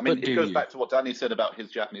 Yeah, I mean, it goes back to what Danny said about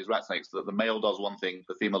his Japanese rat snakes, that the male does one thing,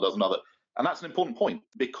 the female does another. And that's an important point,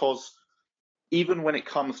 because even when it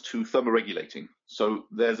comes to thermoregulating, so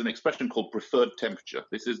there's an expression called preferred temperature.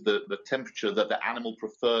 This is the temperature that the animal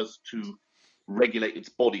prefers to regulate its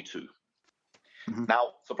body to. Mm-hmm.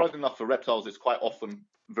 Now, surprisingly enough, for reptiles, it's quite often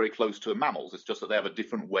very close to mammals. It's just that they have a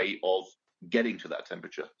different way of getting to that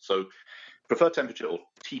temperature. So preferred temperature, or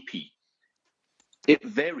TP, it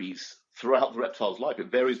varies throughout the reptile's life. It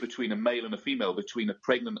varies between a male and a female, between a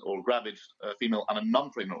pregnant or gravid female and a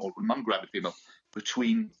non-pregnant or non-gravid female,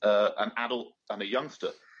 between an adult and a youngster.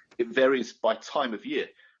 It varies by time of year.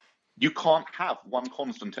 You can't have one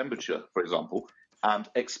constant temperature, for example, and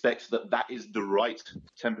expect that is the right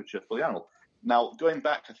temperature for the animal. Now, going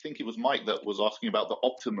back, I think it was Mike that was asking about the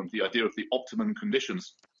optimum, the idea of the optimum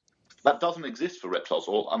conditions. That doesn't exist for reptiles,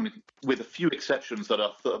 with a few exceptions that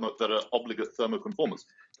are obligate thermoconformers.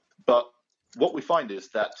 But what we find is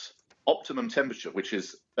that optimum temperature, which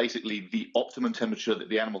is basically the optimum temperature that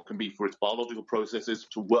the animal can be for its biological processes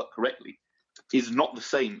to work correctly, is not the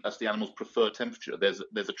same as the animal's preferred temperature. There's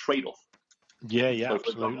a trade-off. Yeah, so,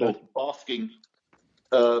 absolutely. For example, basking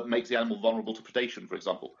makes the animal vulnerable to predation, for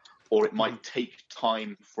example, or it might take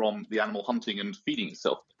time from the animal hunting and feeding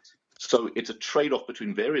itself. So it's a trade-off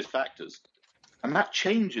between various factors, and that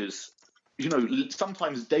changes,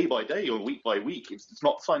 sometimes day by day or week by week. It's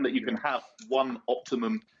not something that you can have one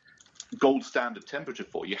optimum gold standard temperature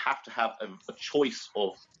for. You have to have a choice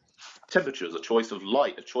of temperatures, a choice of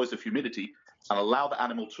light, a choice of humidity, and allow the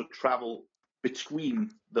animal to travel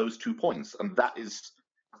between those 2 points. And that is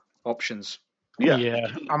options. Yeah.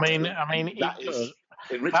 I mean,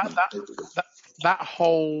 that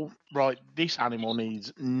whole this animal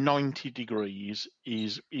needs 90 degrees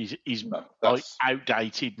is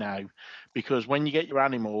outdated now, because when you get your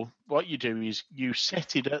animal, what you do is you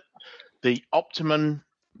set it at the optimum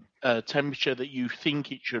temperature that you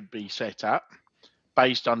think it should be set at,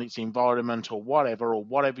 based on its environment or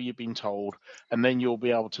whatever you've been told, and then you'll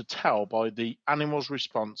be able to tell by the animal's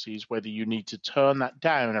responses whether you need to turn that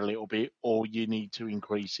down a little bit or you need to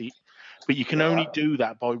increase it. But you can only do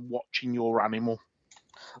that by watching your animal.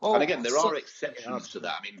 And again, there are exceptions to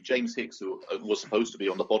that. I mean, James Hicks, who was supposed to be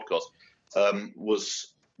on the podcast,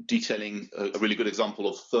 was detailing a really good example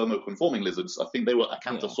of thermoconforming lizards. I think they were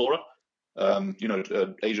Acanthosaura.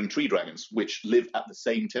 Asian tree dragons, which live at the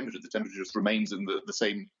same temperature. The temperature just remains in the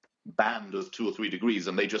same band of 2 or 3 degrees,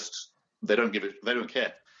 and they don't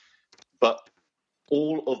care. But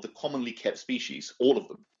all of the commonly kept species, all of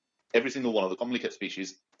them, every single one of the commonly kept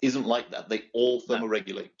species isn't like that. They all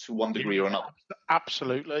thermoregulate to 1 degree or another.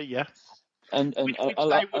 Absolutely, yeah. And a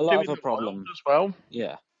lot of the problem as well.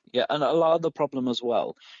 Yeah, and a lot of the problem as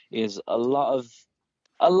well is a lot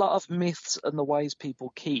of myths and the ways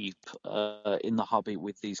people keep in the hobby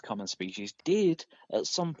with these common species did at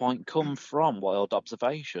some point come from wild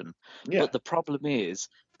observation. Yeah. But the problem is,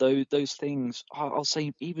 those things, I'll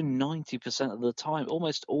say even 90% of the time,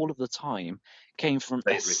 almost all of the time, came from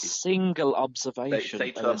a single observation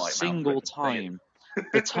at a single time.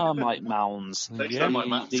 The termite mounds,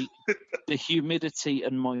 the humidity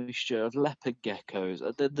and moisture of leopard geckos,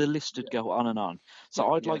 the list would go on and on.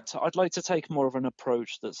 So I'd like to take more of an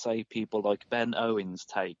approach that, say, people like Ben Owens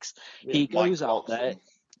takes. He goes out there.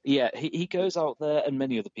 Yeah, he goes out there, and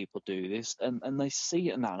many other people do this, and they see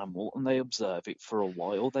an animal and they observe it for a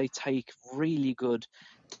while. They take really good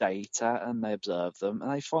data and they observe them,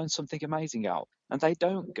 and they find something amazing out. And they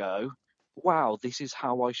don't go, wow, this is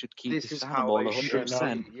how I should keep this animal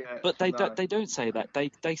 100%. But they don't say that.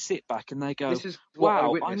 They sit back and they go,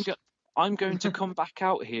 wow, I'm going to come back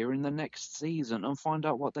out here in the next season and find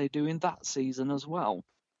out what they do in that season as well.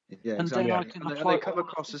 Yeah, and exactly. then I can apply they come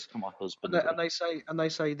across as my husband. And they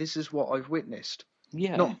say this is what I've witnessed.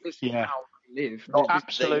 Yeah. Not this is how I live.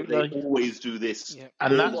 Absolutely. They always do this. Yeah.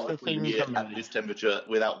 And that's the thing at this temperature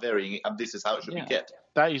without varying it, and this is how it should be kept.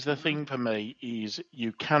 That is the thing for me, is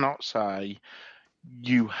you cannot say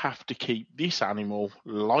you have to keep this animal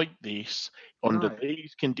like this under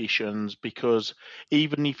these conditions, because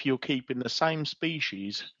even if you're keeping the same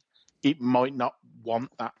species, it might not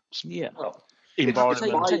want that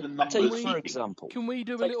environment. Take for example. Can we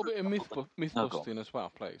do a little bit of myth busting as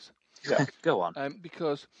well, please? Yeah, go on.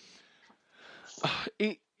 Because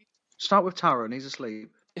start with Taron. He's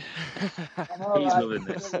asleep. He's loving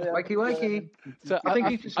this. Wakey. So I think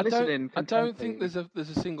he's just listening. I don't think there's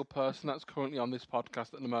a single person that's currently on this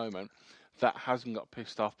podcast at the moment that hasn't got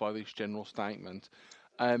pissed off by this general statement.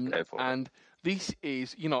 And this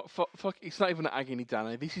is, fuck, it's not even an agony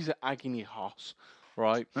Danny. This is an agony Hoss,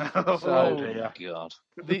 right? Dear God.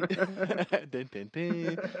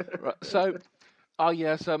 Right, so. Oh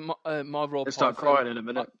yeah, so my Royal Python. Start crying in a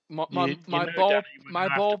minute. My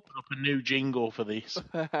ball. Put up a new jingle for this.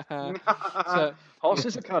 So, Horse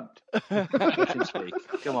is a cunt.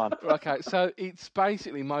 Come on. Okay, so it's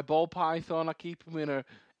basically my ball python. I keep him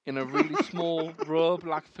in a really small rub,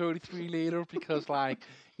 like 33 litre, because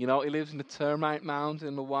he lives in the termite mound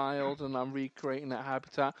in the wild, and I'm recreating that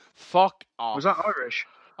habitat. Fuck off. Was that Irish?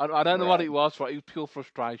 I don't know what it was. Right, it was pure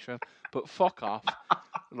frustration. But fuck off.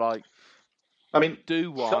 I mean,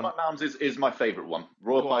 do one. Termite mounds is my favourite one.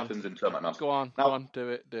 Royal pythons and termite mounds. Go on, do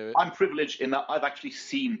it. I'm privileged in that I've actually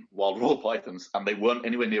seen wild royal pythons, and they weren't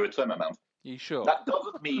anywhere near a termite mound. You sure? That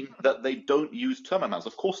doesn't mean that they don't use termite mounds.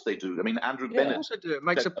 Of course they do. I mean, Andrew Bennett. Of course they do. It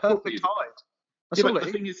makes a perfect hide. But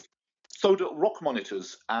the thing is, so do rock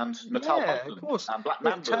monitors and Natal python and black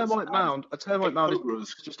mambas. A termite mound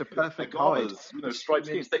is just a perfect hide. Striped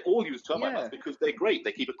skinks. They all use termite mounds because they're great.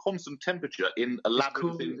 They keep a constant temperature in a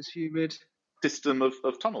labyrinthine. It's humid System of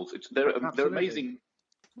tunnels. They're amazing.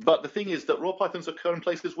 But the thing is that royal pythons occur in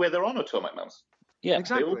places where there are no termite mounds. Yeah,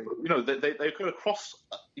 exactly. They occur across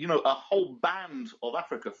a whole band of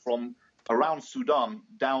Africa, from around Sudan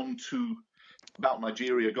down to about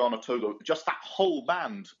Nigeria, Ghana, Togo. Just that whole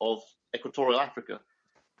band of equatorial Africa,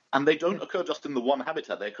 and they don't occur just in the one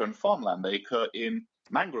habitat. They occur in farmland. They occur in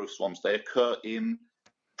mangrove swamps. They occur in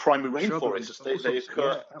primary rainforests. They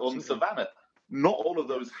occur on savanna. Not all of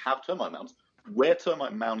those have termite mounds. Where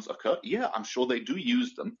termite mounds occur, I'm sure they do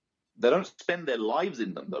use them. They don't spend their lives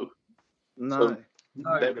in them, though. No.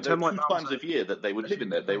 There are 2 times of year that they would live in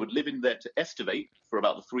there. They would live in there to estivate for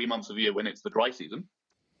about the 3 months of year when it's the dry season,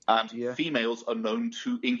 and females are known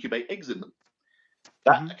to incubate eggs in them.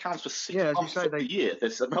 That accounts for 6 months of the year.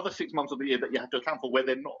 There's another 6 months of the year that you have to account for where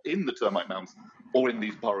they're not in the termite mounds or in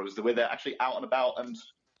these burrows, where they're actually out and about and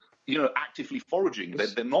actively foraging.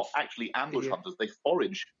 They're not actually ambush hunters. They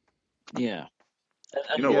forage. Yeah.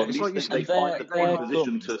 They find the prime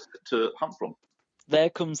position to hunt from. There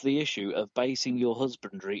comes the issue of basing your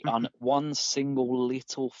husbandry on one single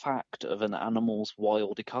little fact of an animal's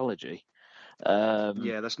wild ecology.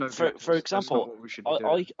 That's no good. For example,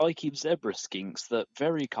 I keep zebra skinks that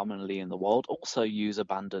very commonly in the wild also use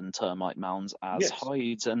abandoned termite mounds as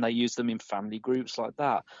hides, and they use them in family groups like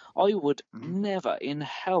that. I would never in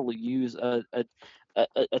hell use a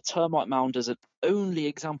termite mound as an only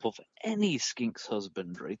example for any skink's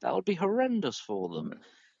husbandry. That would be horrendous for them.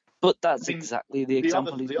 But that's exactly the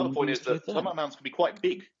example. The other point is that termite mounds can be quite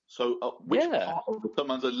big. So which part of the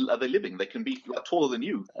termites are they living? They can be taller than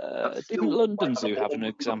you. Didn't London Zoo have an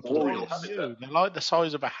example of this? They're like the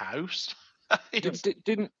size of a house.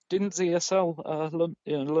 Didn't ZSL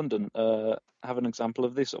London have an example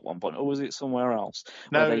of this at one point, or was it somewhere else?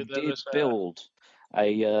 No, where they did build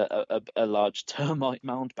a large termite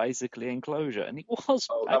mound, basically enclosure, and it was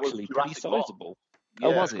actually pretty sizable.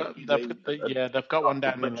 Was it? They've got one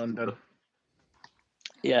down in London.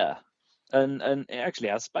 Yeah, and it actually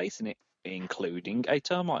has space in it, including a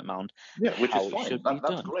termite mound. Yeah, which is fine.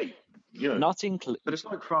 That's great. Not include. But it's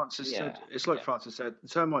like Francis said. It's like Francis said. The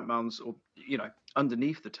termite mounds, or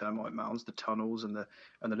underneath the termite mounds, the tunnels and the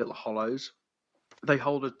little hollows, they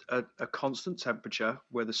hold a constant temperature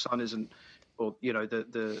where the sun isn't, or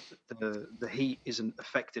the heat isn't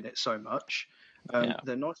affecting it so much.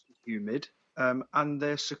 They're nice and humid, and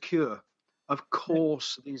they're secure. Of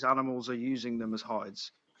course, these animals are using them as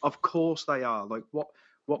hides. Of course they are. Like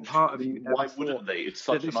What part of you Why ever wouldn't thought they? It's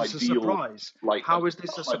that such an this is a ideal, surprise? like, How is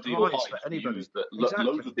this a ideal surprise hide for to anybody? use that Exactly.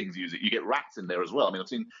 loads of things use it. You get rats in there as well. I mean, I've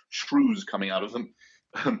seen shrews coming out of them.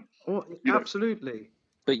 Well, You know, absolutely.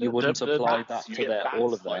 But you wouldn't apply bats, that you to get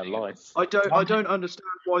all bats of their hiding in them. life. I don't understand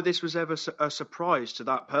why this was ever a surprise to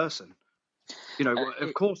that person. You know,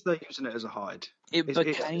 of course they're using it as a hide. It's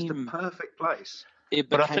the perfect place.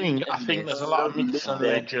 But I think there's a lot of myths and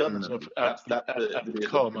legends have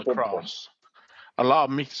come across. A lot of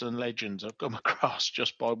myths and legends have come across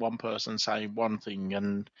just by one person saying one thing,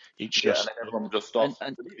 and it's just and everyone just starts.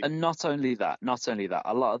 And not only that,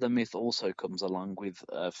 a lot of the myth also comes along with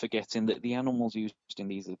forgetting that the animals used in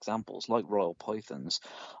these examples, like royal pythons,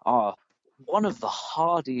 are one of the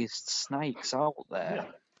hardiest snakes out there.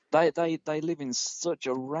 They live in such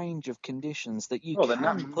a range of conditions that you they're can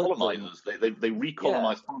natural put colonizers. They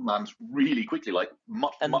recolonize farmlands really quickly, like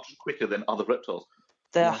much quicker than other reptiles.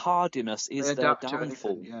 Their hardiness is their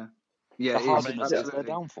downfall. Yeah, the hardiness is their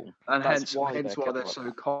downfall. And That's hence why they're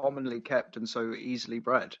so commonly kept and so easily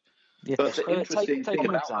bred. Yeah. But the interesting thing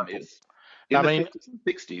about them is, in the 50s and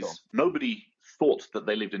 60s, nobody thought that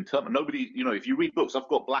they lived in termite. Nobody, if you read books, I've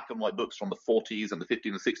got black and white books from the 40s and the 50s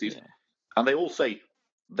and the 60s, and they all say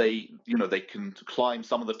they can climb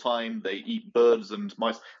some of the time, they eat birds and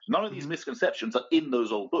mice. None of these misconceptions are in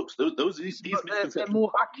those old books. These misconceptions they're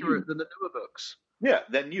more accurate than the newer books. Yeah,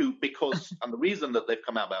 they're new because, and the reason that they've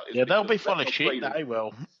come out about is they'll be full of shit. They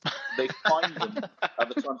will. They find them at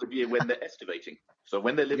the times of year when they're estivating. So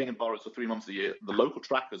when they're living in burrows for 3 months a year, the local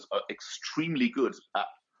trackers are extremely good at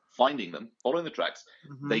finding them, following the tracks.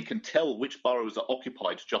 They can tell which burrows are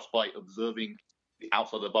occupied just by observing the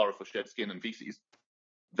outside of the burrow for shed skin and feces.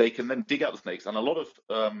 They can then dig out the snakes, and a lot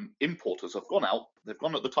of importers have gone out. They've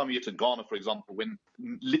gone at the time of year to Ghana, for example, when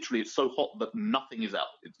literally it's so hot that nothing is out.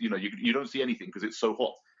 You don't see anything because it's so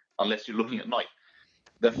hot unless you're looking at night.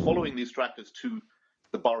 They're following these trackers to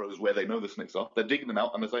the burrows where they know the snakes are. They're digging them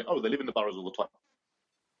out, and they're saying, oh, they live in the burrows all the time.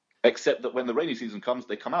 Except that when the rainy season comes,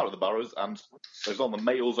 they come out of the burrows, and the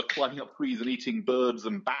males are climbing up trees and eating birds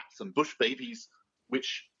and bats and bush babies,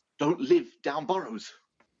 which don't live down burrows.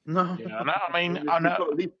 No. Yeah, I know. We've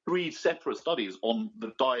got at least 3 separate studies on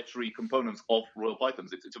the dietary components of royal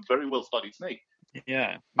pythons. It's a very well studied snake.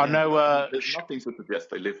 Yeah. I know. There's nothing to suggest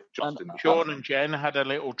they live just in the Sean and Jen had a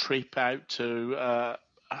little trip out to.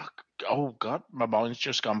 Oh God, my mind's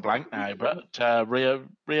just gone blank now. But Rio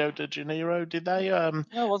de Janeiro, did they?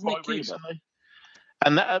 No, wasn't it Cuba? Recently?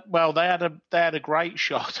 And they had a great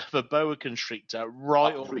shot of a boa constrictor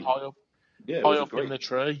right up high up, in the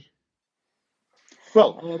tree.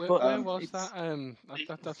 Well, where was that?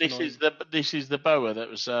 This is the boa that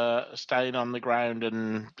was staying on the ground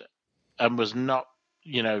and was not,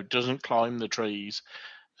 doesn't climb the trees.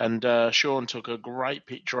 And Sean took a great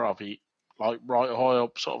picture of it, like right high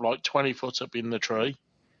up, sort of like 20 foot up in the tree.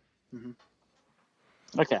 Mm-hmm.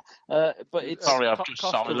 Okay, but it's sorry, I've just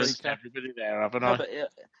silenced everybody there, haven't I?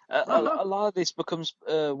 But, a lot of this becomes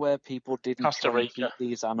where people didn't try and keep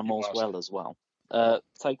these animals well as well.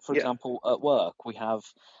 Take for example, at work we have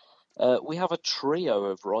a trio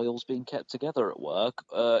of royals being kept together at work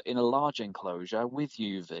in a large enclosure with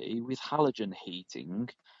UV, with halogen heating,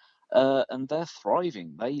 and they're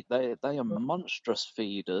thriving. They are monstrous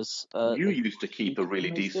feeders. You used to keep a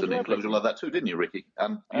really decent enclosure like that too, didn't you, Ricky?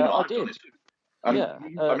 And I did. And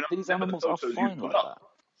these animals are fine like that.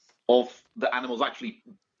 Of the animals actually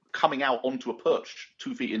coming out onto a perch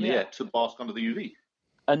 2 feet in the air to bask under the UV.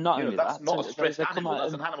 And not only that's that, not a stressed animal.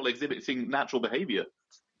 That's an animal exhibiting natural behaviour.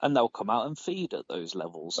 And they'll come out and feed at those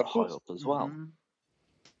levels high up as well. Mm-hmm.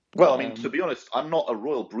 Well, I mean, to be honest, I'm not a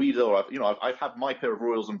royal breeder. I've had my pair of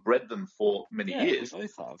royals and bred them for many years. We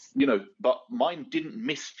both have. But mine didn't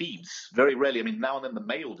miss feeds very rarely. I mean, now and then the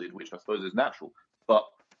male did, which I suppose is natural. But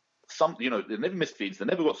they never missed feeds. They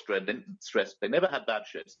never got stressed. They never had bad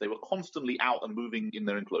sheds. They were constantly out and moving in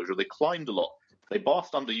their enclosure. They climbed a lot. They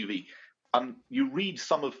basked under UV. And you read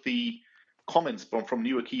some of the comments from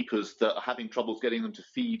newer keepers that are having troubles getting them to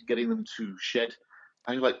feed, getting them to shed.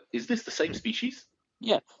 And you're like, is this the same species?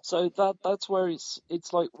 Yeah, so that's where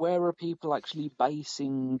it's like, where are people actually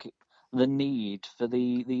basing the need for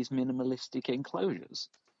these minimalistic enclosures?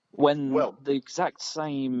 When the exact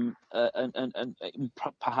same, and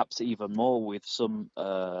perhaps even more with some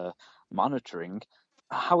monitoring,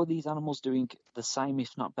 how are these animals doing the same,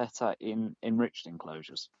 if not better, in enriched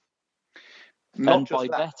enclosures? And by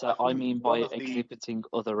better, I mean by exhibiting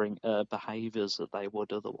other behaviours that they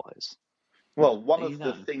would otherwise. Well, one of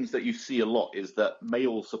the things that you see a lot is that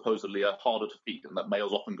males supposedly are harder to feed and that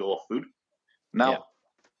males often go off food. Now,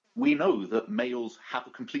 we know that males have a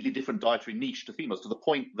completely different dietary niche to females, to the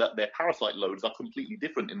point that their parasite loads are completely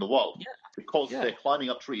different in the wild because they're climbing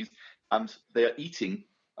up trees and they're eating.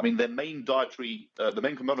 I mean, their main dietary, the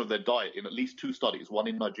main component of their diet in at least 2 studies, one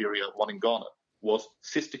in Nigeria, one in Ghana, was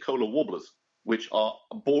Cisticola warblers, which are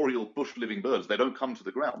boreal bush-living birds. They don't come to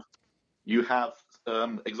the ground. You have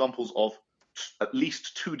examples of at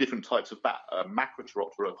least 2 different types of bat,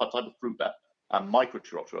 Macrochiroptera, a type of fruit bat, and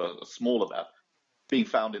Microchiroptera, a smaller bat, being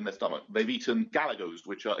found in their stomach. They've eaten galagos,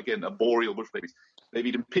 which are, again, boreal bush babies. They've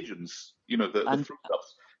eaten pigeons, the fruit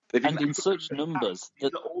ducks. And in such numbers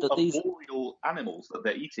that these boreal animals that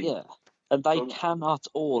they're eating. Yeah, and they cannot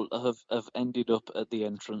all have ended up at the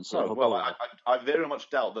entrance of a well, I very much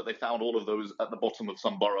doubt that they found all of those at the bottom of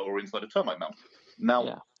some burrow or inside a termite mound.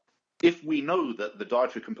 Now, if we know that the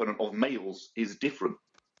dietary component of males is different,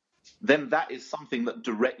 then that is something that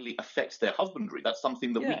directly affects their husbandry. That's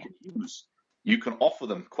something that we can use. You can offer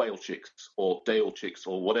them quail chicks or Dale chicks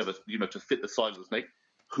or whatever, to fit the size of the snake.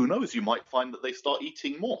 Who knows? You might find that they start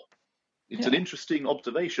eating more. It's an interesting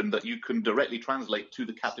observation that you can directly translate to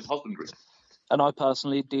the captive husbandry. And I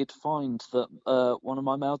personally did find that one of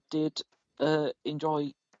my males did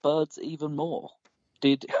enjoy birds even more.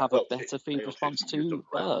 Did have a better feed response to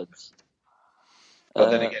birds.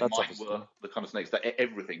 But then again, mine were the kind of snakes that ate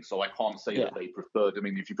everything, so I can't say that they preferred. I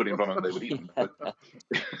mean, if you put it in front of them, they would eat them.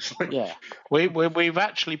 We've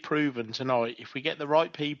actually proven tonight, if we get the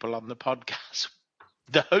right people on the podcast,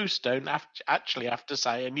 the host don't actually have to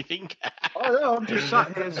say anything. Oh, yeah, I'm just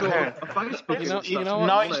sat here sort of Facebook. You know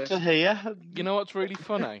nice to hear. You know what's really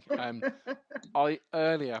funny? Probably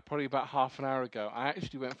about half an hour ago, I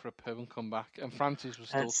actually went for a poo and come back, and Francis was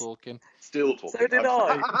still talking. Still talking. So did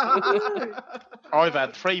I. I've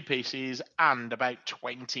had 3 pieces and about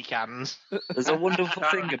 20 cans. There's a wonderful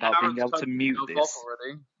thing about being able to mute this.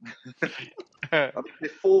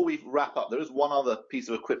 Before we wrap up, there is one other piece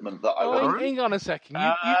of equipment that I want. Hang on a second.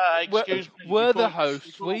 Excuse me. We're the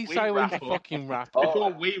hosts. We say when to fucking wrap up.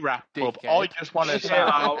 Before we wrap up, I just want to say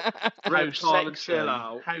how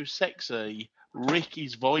sexy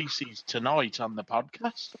Ricky's voice is tonight on the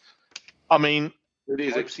podcast. I mean,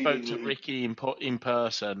 I spoke to Ricky in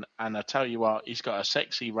person, and I tell you what, he's got a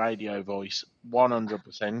sexy radio voice,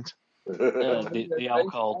 100%. The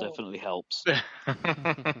alcohol definitely helps. But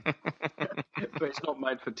it's not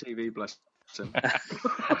made for TV, bless him.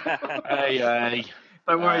 Hey.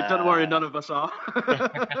 Don't worry, none of us are.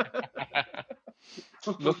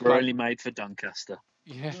 We're only made for Doncaster.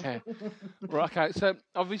 Yeah. Right, okay, so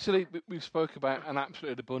obviously we've spoke about an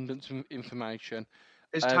absolute abundance of information.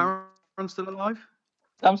 Is Taron still alive?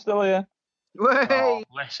 I'm still here. Oh,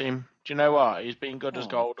 bless him. Do you know what? He's been good as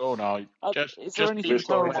gold all night. Is there anything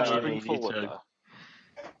Taron wants to bring forward, though?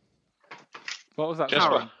 What was that?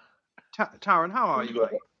 Taron, how are you?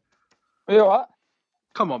 Are you alright?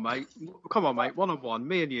 Come on, mate. 1-on-1,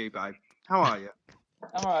 me and you, babe. How are you?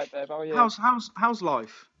 I'm alright, babe. How are you? How's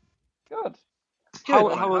life? Good. How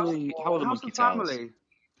are the monkey tails? Family?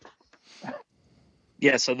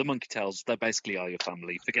 Yeah, so the monkey tails, they basically are your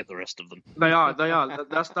family. Forget the rest of them. They are.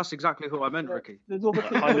 That's exactly who I meant, Ricky.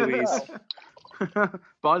 Hi, Louise.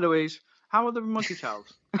 Bye, Louise. How are the monkey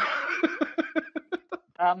tails?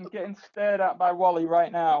 I'm getting stared at by Wally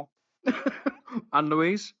right now. And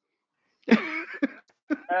Louise?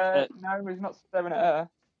 No, he's not staring at her.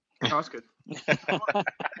 Oh, that's good.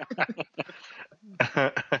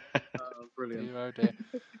 Brilliant. Oh dear.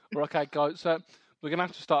 Well, okay, guys. So we're gonna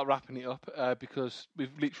have to start wrapping it up because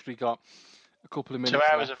we've literally got a couple of minutes.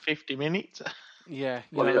 2 hours and 50 minutes. Yeah.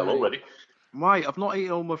 Already. Mate, I've not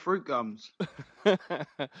eaten all my fruit gums. How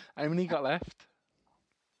many you got left?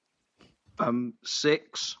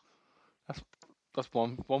 6. That's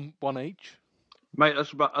one each. Mate,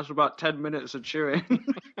 that's about 10 minutes of chewing.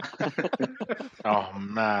 Oh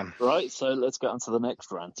man! Right, so let's get on to the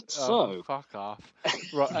next rant. Fuck off.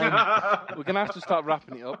 Right, we're gonna have to start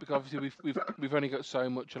wrapping it up because obviously we've only got so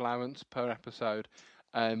much allowance per episode.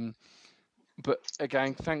 But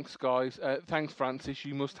again, thanks guys. Thanks Francis.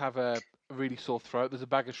 You must have a really sore throat. There's a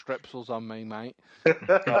bag of strepsils on me, mate.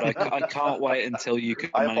 God, I can't wait until you can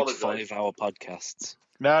make 5-hour podcasts.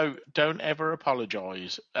 No, don't ever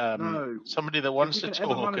apologise. No. Somebody that wants to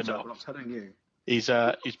talk enough. I'm telling you. He's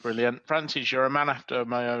brilliant. Francis, you're a man after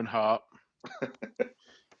my own heart.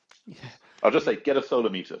 I'll just say, get a solar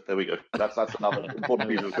meter. There we go. That's another important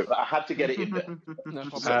piece of equipment. I had to get it in there. No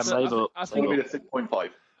Save up. I Solar meter 6.5.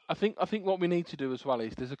 I think what we need to do as well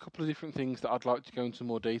is there's a couple of different things that I'd like to go into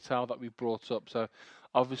more detail that we've brought up. So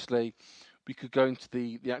obviously we could go into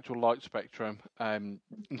the actual light spectrum in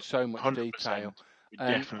so much 100%. detail.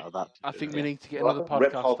 Definitely. I think we need to get another podcast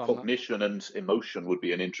reptile on cognition and emotion would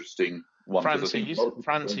be an interesting one.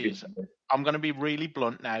 Francis, I'm going to be really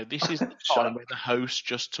blunt now. This is the time where the hosts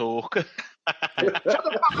just talk.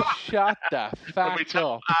 Shut the fuck we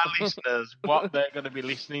tell up. our listeners what they're going to be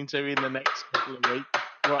listening to in the next couple of weeks.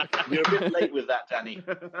 Right. You're a bit late with that, Danny.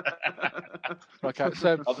 Okay,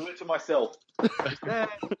 so I'll do it to myself.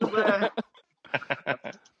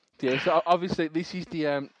 yeah, so obviously this is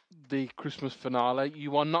the Christmas finale.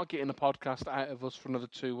 You are not getting a podcast out of us for another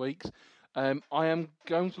 2 weeks. I am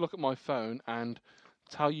going to look at my phone and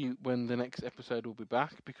tell you when the next episode will be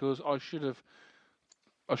back, because I should have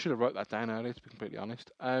wrote that down earlier, to be completely honest.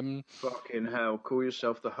 Fucking hell! Call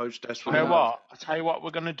yourself the hostess. You know what? I'll tell you what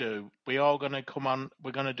we're going to do. We are going to come on.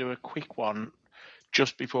 We're going to do a quick one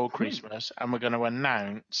just before Christmas, and we're going to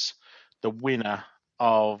announce the winner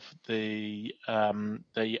of the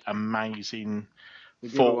amazing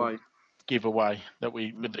giveaway that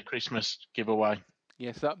with the Christmas giveaway.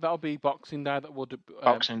 Yes, that'll be Boxing Day.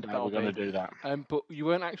 Boxing Day, we're going to do that. But you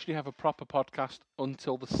won't actually have a proper podcast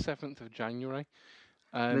until the 7th of January.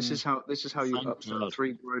 This is how you upset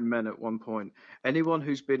 3 grown men at one point. Anyone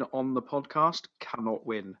who's been on the podcast cannot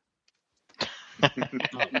win.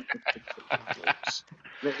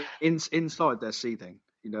 Inside they're seething.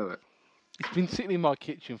 You know it. It's been sitting in my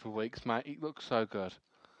kitchen for weeks, mate. It looks so good.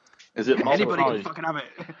 Is it anybody can fucking have it?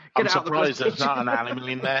 I'm surprised there's not an animal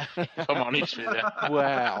in there, if I'm honest with you.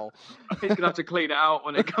 Well, he's going to have to clean it out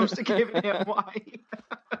when it comes to giving it away.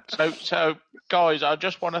 So, guys, I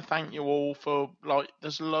just want to thank you all for,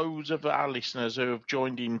 there's loads of our listeners who have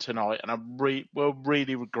joined in tonight, and we're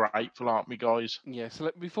really grateful, aren't we, guys? Yeah,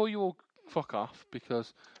 so before you all fuck off,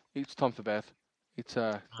 because it's time for bed. It's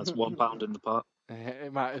That's £1 in the pot.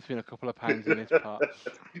 It might have been a couple of pounds in this part.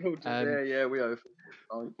 Yeah, we have.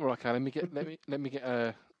 Right, okay, let me get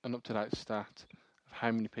an up-to-date stat of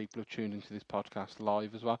how many people have tuned into this podcast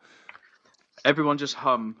live as well. Everyone just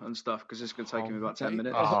hum and stuff, because it's going to take me about 10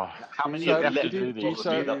 minutes. How many have to do this?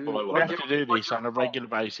 We have to do this on a regular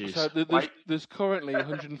basis. So there's currently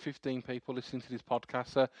 115 people listening to this podcast.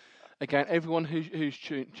 So again, everyone who's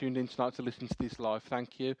tuned in tonight to listen to this live,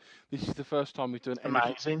 thank you. This is the first time we've done anything.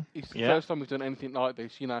 Amazing. It's the first time we've done anything like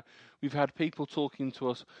this. You know, we've had people talking to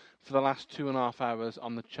us for the last 2.5 hours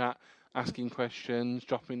on the chat, asking questions,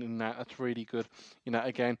 dropping in and out. That's really good. You know,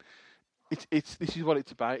 again, this is what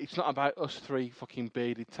it's about. It's not about us three fucking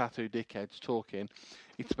bearded tattoo dickheads talking.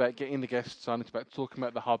 It's about getting the guests on. It's about talking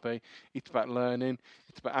about the hobby. It's about learning.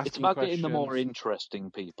 It's about asking questions. It's about getting the more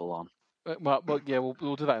interesting people on. Well, yeah,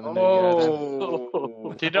 we'll do that in the new year.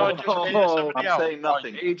 Then. Did I just hear somebody else? I'm saying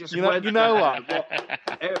nothing. He just you know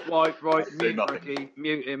what? Right, mute Ricky,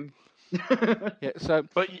 mute him. Yeah, so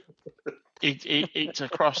but it's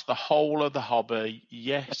across the whole of the hobby.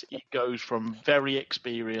 Yes, it goes from very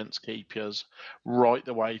experienced keepers right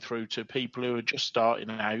the way through to people who are just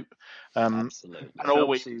starting out. Absolutely. And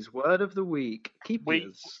Chelsea's word of the week: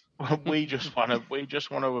 keepers. We just want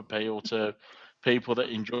to appeal to people that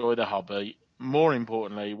enjoy the hobby. More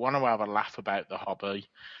importantly, want to have a laugh about the hobby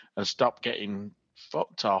and stop getting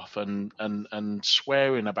fucked off and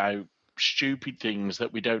swearing about stupid things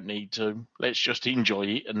that we don't need to. Let's just enjoy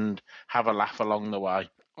it and have a laugh along the way.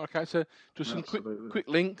 Okay, so just some quick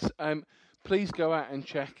links. Please go out and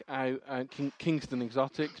check out Kingston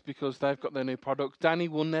Exotics, because they've got their new products. Danny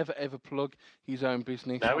will never ever plug his own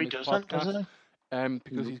business. No, he doesn't, does he?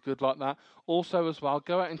 Because he's good like that. Also, as well,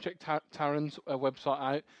 go out and check Taryn's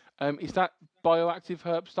website out. Is that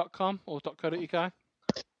bioactiveherbs.com or .co.uk?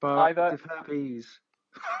 Bioactive herpes.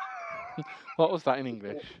 What was that in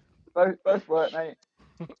English? Both work, mate.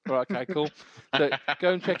 Right, okay, cool. So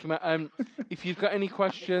go and check him out. If you've got any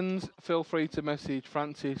questions, feel free to message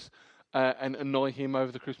Francis and annoy him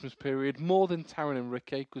over the Christmas period, more than Taryn and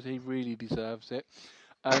Ricky, because he really deserves it.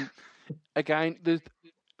 Again, there's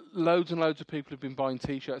loads and loads of people who've been buying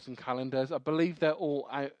T-shirts and calendars. I believe they're all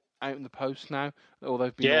out in the post now, or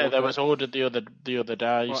they've been. Yeah, there was ordered the other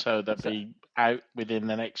day, right. So they'll be out within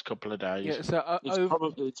the next couple of days. Yeah, so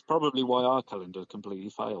it's probably why our calendar completely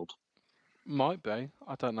failed. Might be.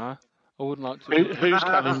 I don't know. I wouldn't like to. Whose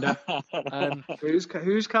calendar?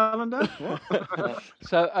 Whose calendar?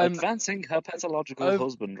 So advancing herpetological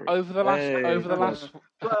husbandry. Over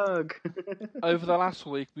the last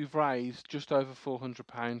week, we've raised just over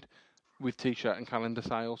 £400 with T-shirt and calendar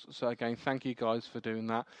sales. So again, thank you guys for doing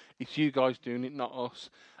that. It's you guys doing it, not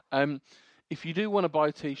us. If you do want to buy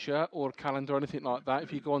a T-shirt or a calendar or anything like that,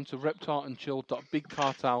 if you go on to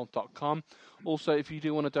reptileandchill.bigcartel.com. Also, if you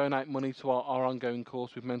do want to donate money to our ongoing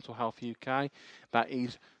course with Mental Health UK, that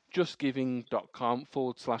is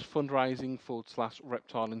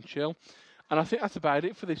justgiving.com/fundraising/reptileandchill. And I think that's about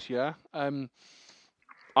it for this year.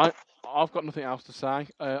 I've got nothing else to say.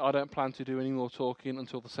 I don't plan to do any more talking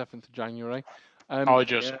until the 7th of January. I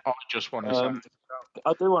just want to say.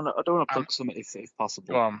 I do want to plug something if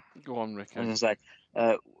possible. Go on, Ricky. I was going to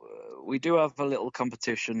say, we do have a little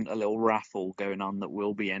competition, a little raffle going on that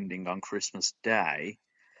will be ending on Christmas Day.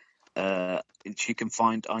 Which you can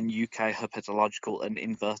find on UK Herpetological and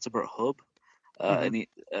Invertebrate Hub. And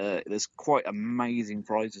there's quite amazing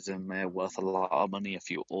prizes in there worth a lot of money, a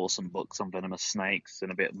few awesome books on venomous snakes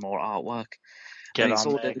and a bit more artwork. It's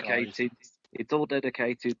all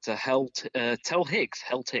dedicated to Tel Hicks.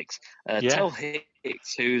 Tel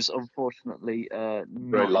Hicks, who's unfortunately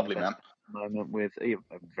very lovely man. With a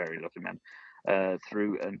very lovely man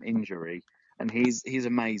through an injury. And he's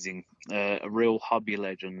amazing, a real hobby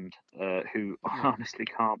legend who honestly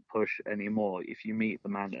can't push anymore. If you meet the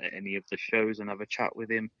man at any of the shows and have a chat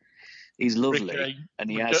with him, he's lovely, Ricky,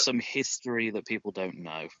 and he has some history that people don't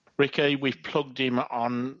know. Ricky, we've plugged him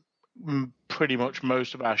on pretty much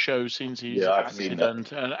most of our shows since his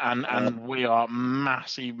accident, and we are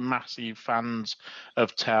massive fans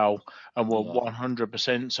of Tel, and we're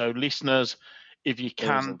 100%. So listeners, if you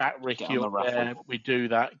can back Ricky up there, we do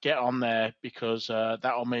that. Get on there because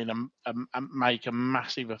that'll mean make a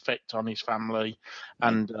massive effect on his family.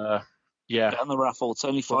 And get on the raffle. It's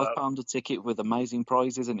only £5 a ticket with amazing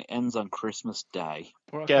prizes, and it ends on Christmas Day.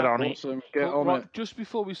 Well, get on it. Get on it. Just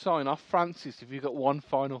before we sign off, Francis, have you got one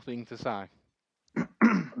final thing to say?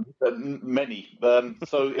 Many.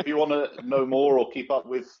 So if you want to know more or keep up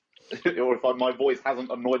with, or if my voice hasn't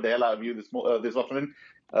annoyed the hell out of you this afternoon,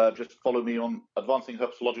 just follow me on Advancing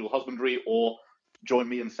Herpetological Husbandry, or join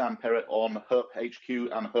me and Sam Perrett on Herp HQ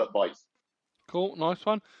and Herp Bites. Cool, nice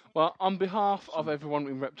one. Well, on behalf of everyone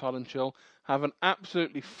in Reptile and Chill, have an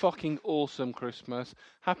absolutely fucking awesome Christmas.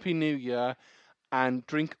 Happy New Year. And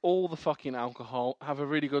drink all the fucking alcohol. Have a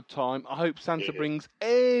really good time. I hope Santa brings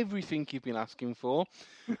everything you've been asking for.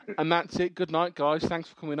 And that's it. Good night, guys. Thanks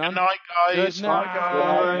for coming on. Good night, guys. Good night,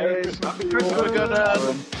 guys. Happy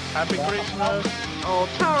Christmas. Happy Christmas. Oh,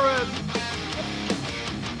 Taryn.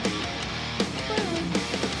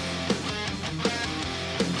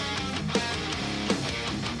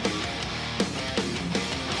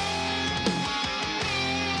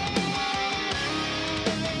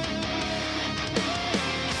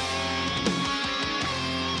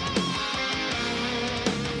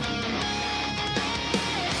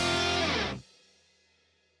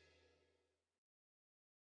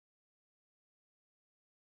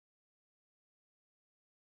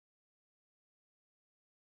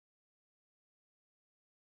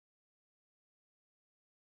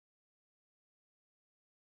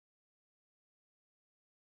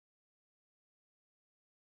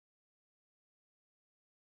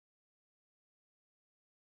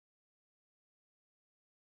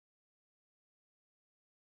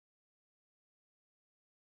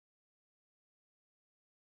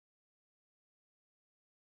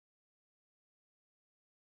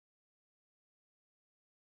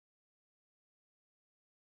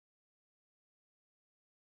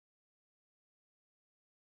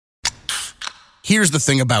 Here's the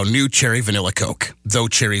thing about new Cherry Vanilla Coke. Though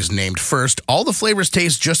cherry's named first, all the flavors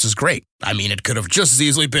taste just as great. I mean, it could have just as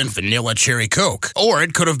easily been Vanilla Cherry Coke, or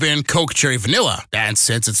it could have been Coke Cherry Vanilla. And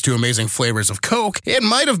since it's two amazing flavors of Coke, it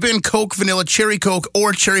might have been Coke Vanilla Cherry Coke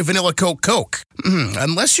or Cherry Vanilla Coke Coke.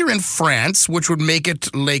 Unless you're in France, which would make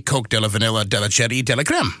it Le Coke de la Vanilla de la Cherry de la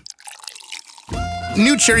Crème.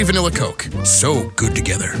 New Cherry Vanilla Coke, so good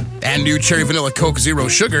together. And new Cherry Vanilla Coke Zero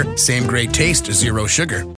Sugar, same great taste, zero sugar.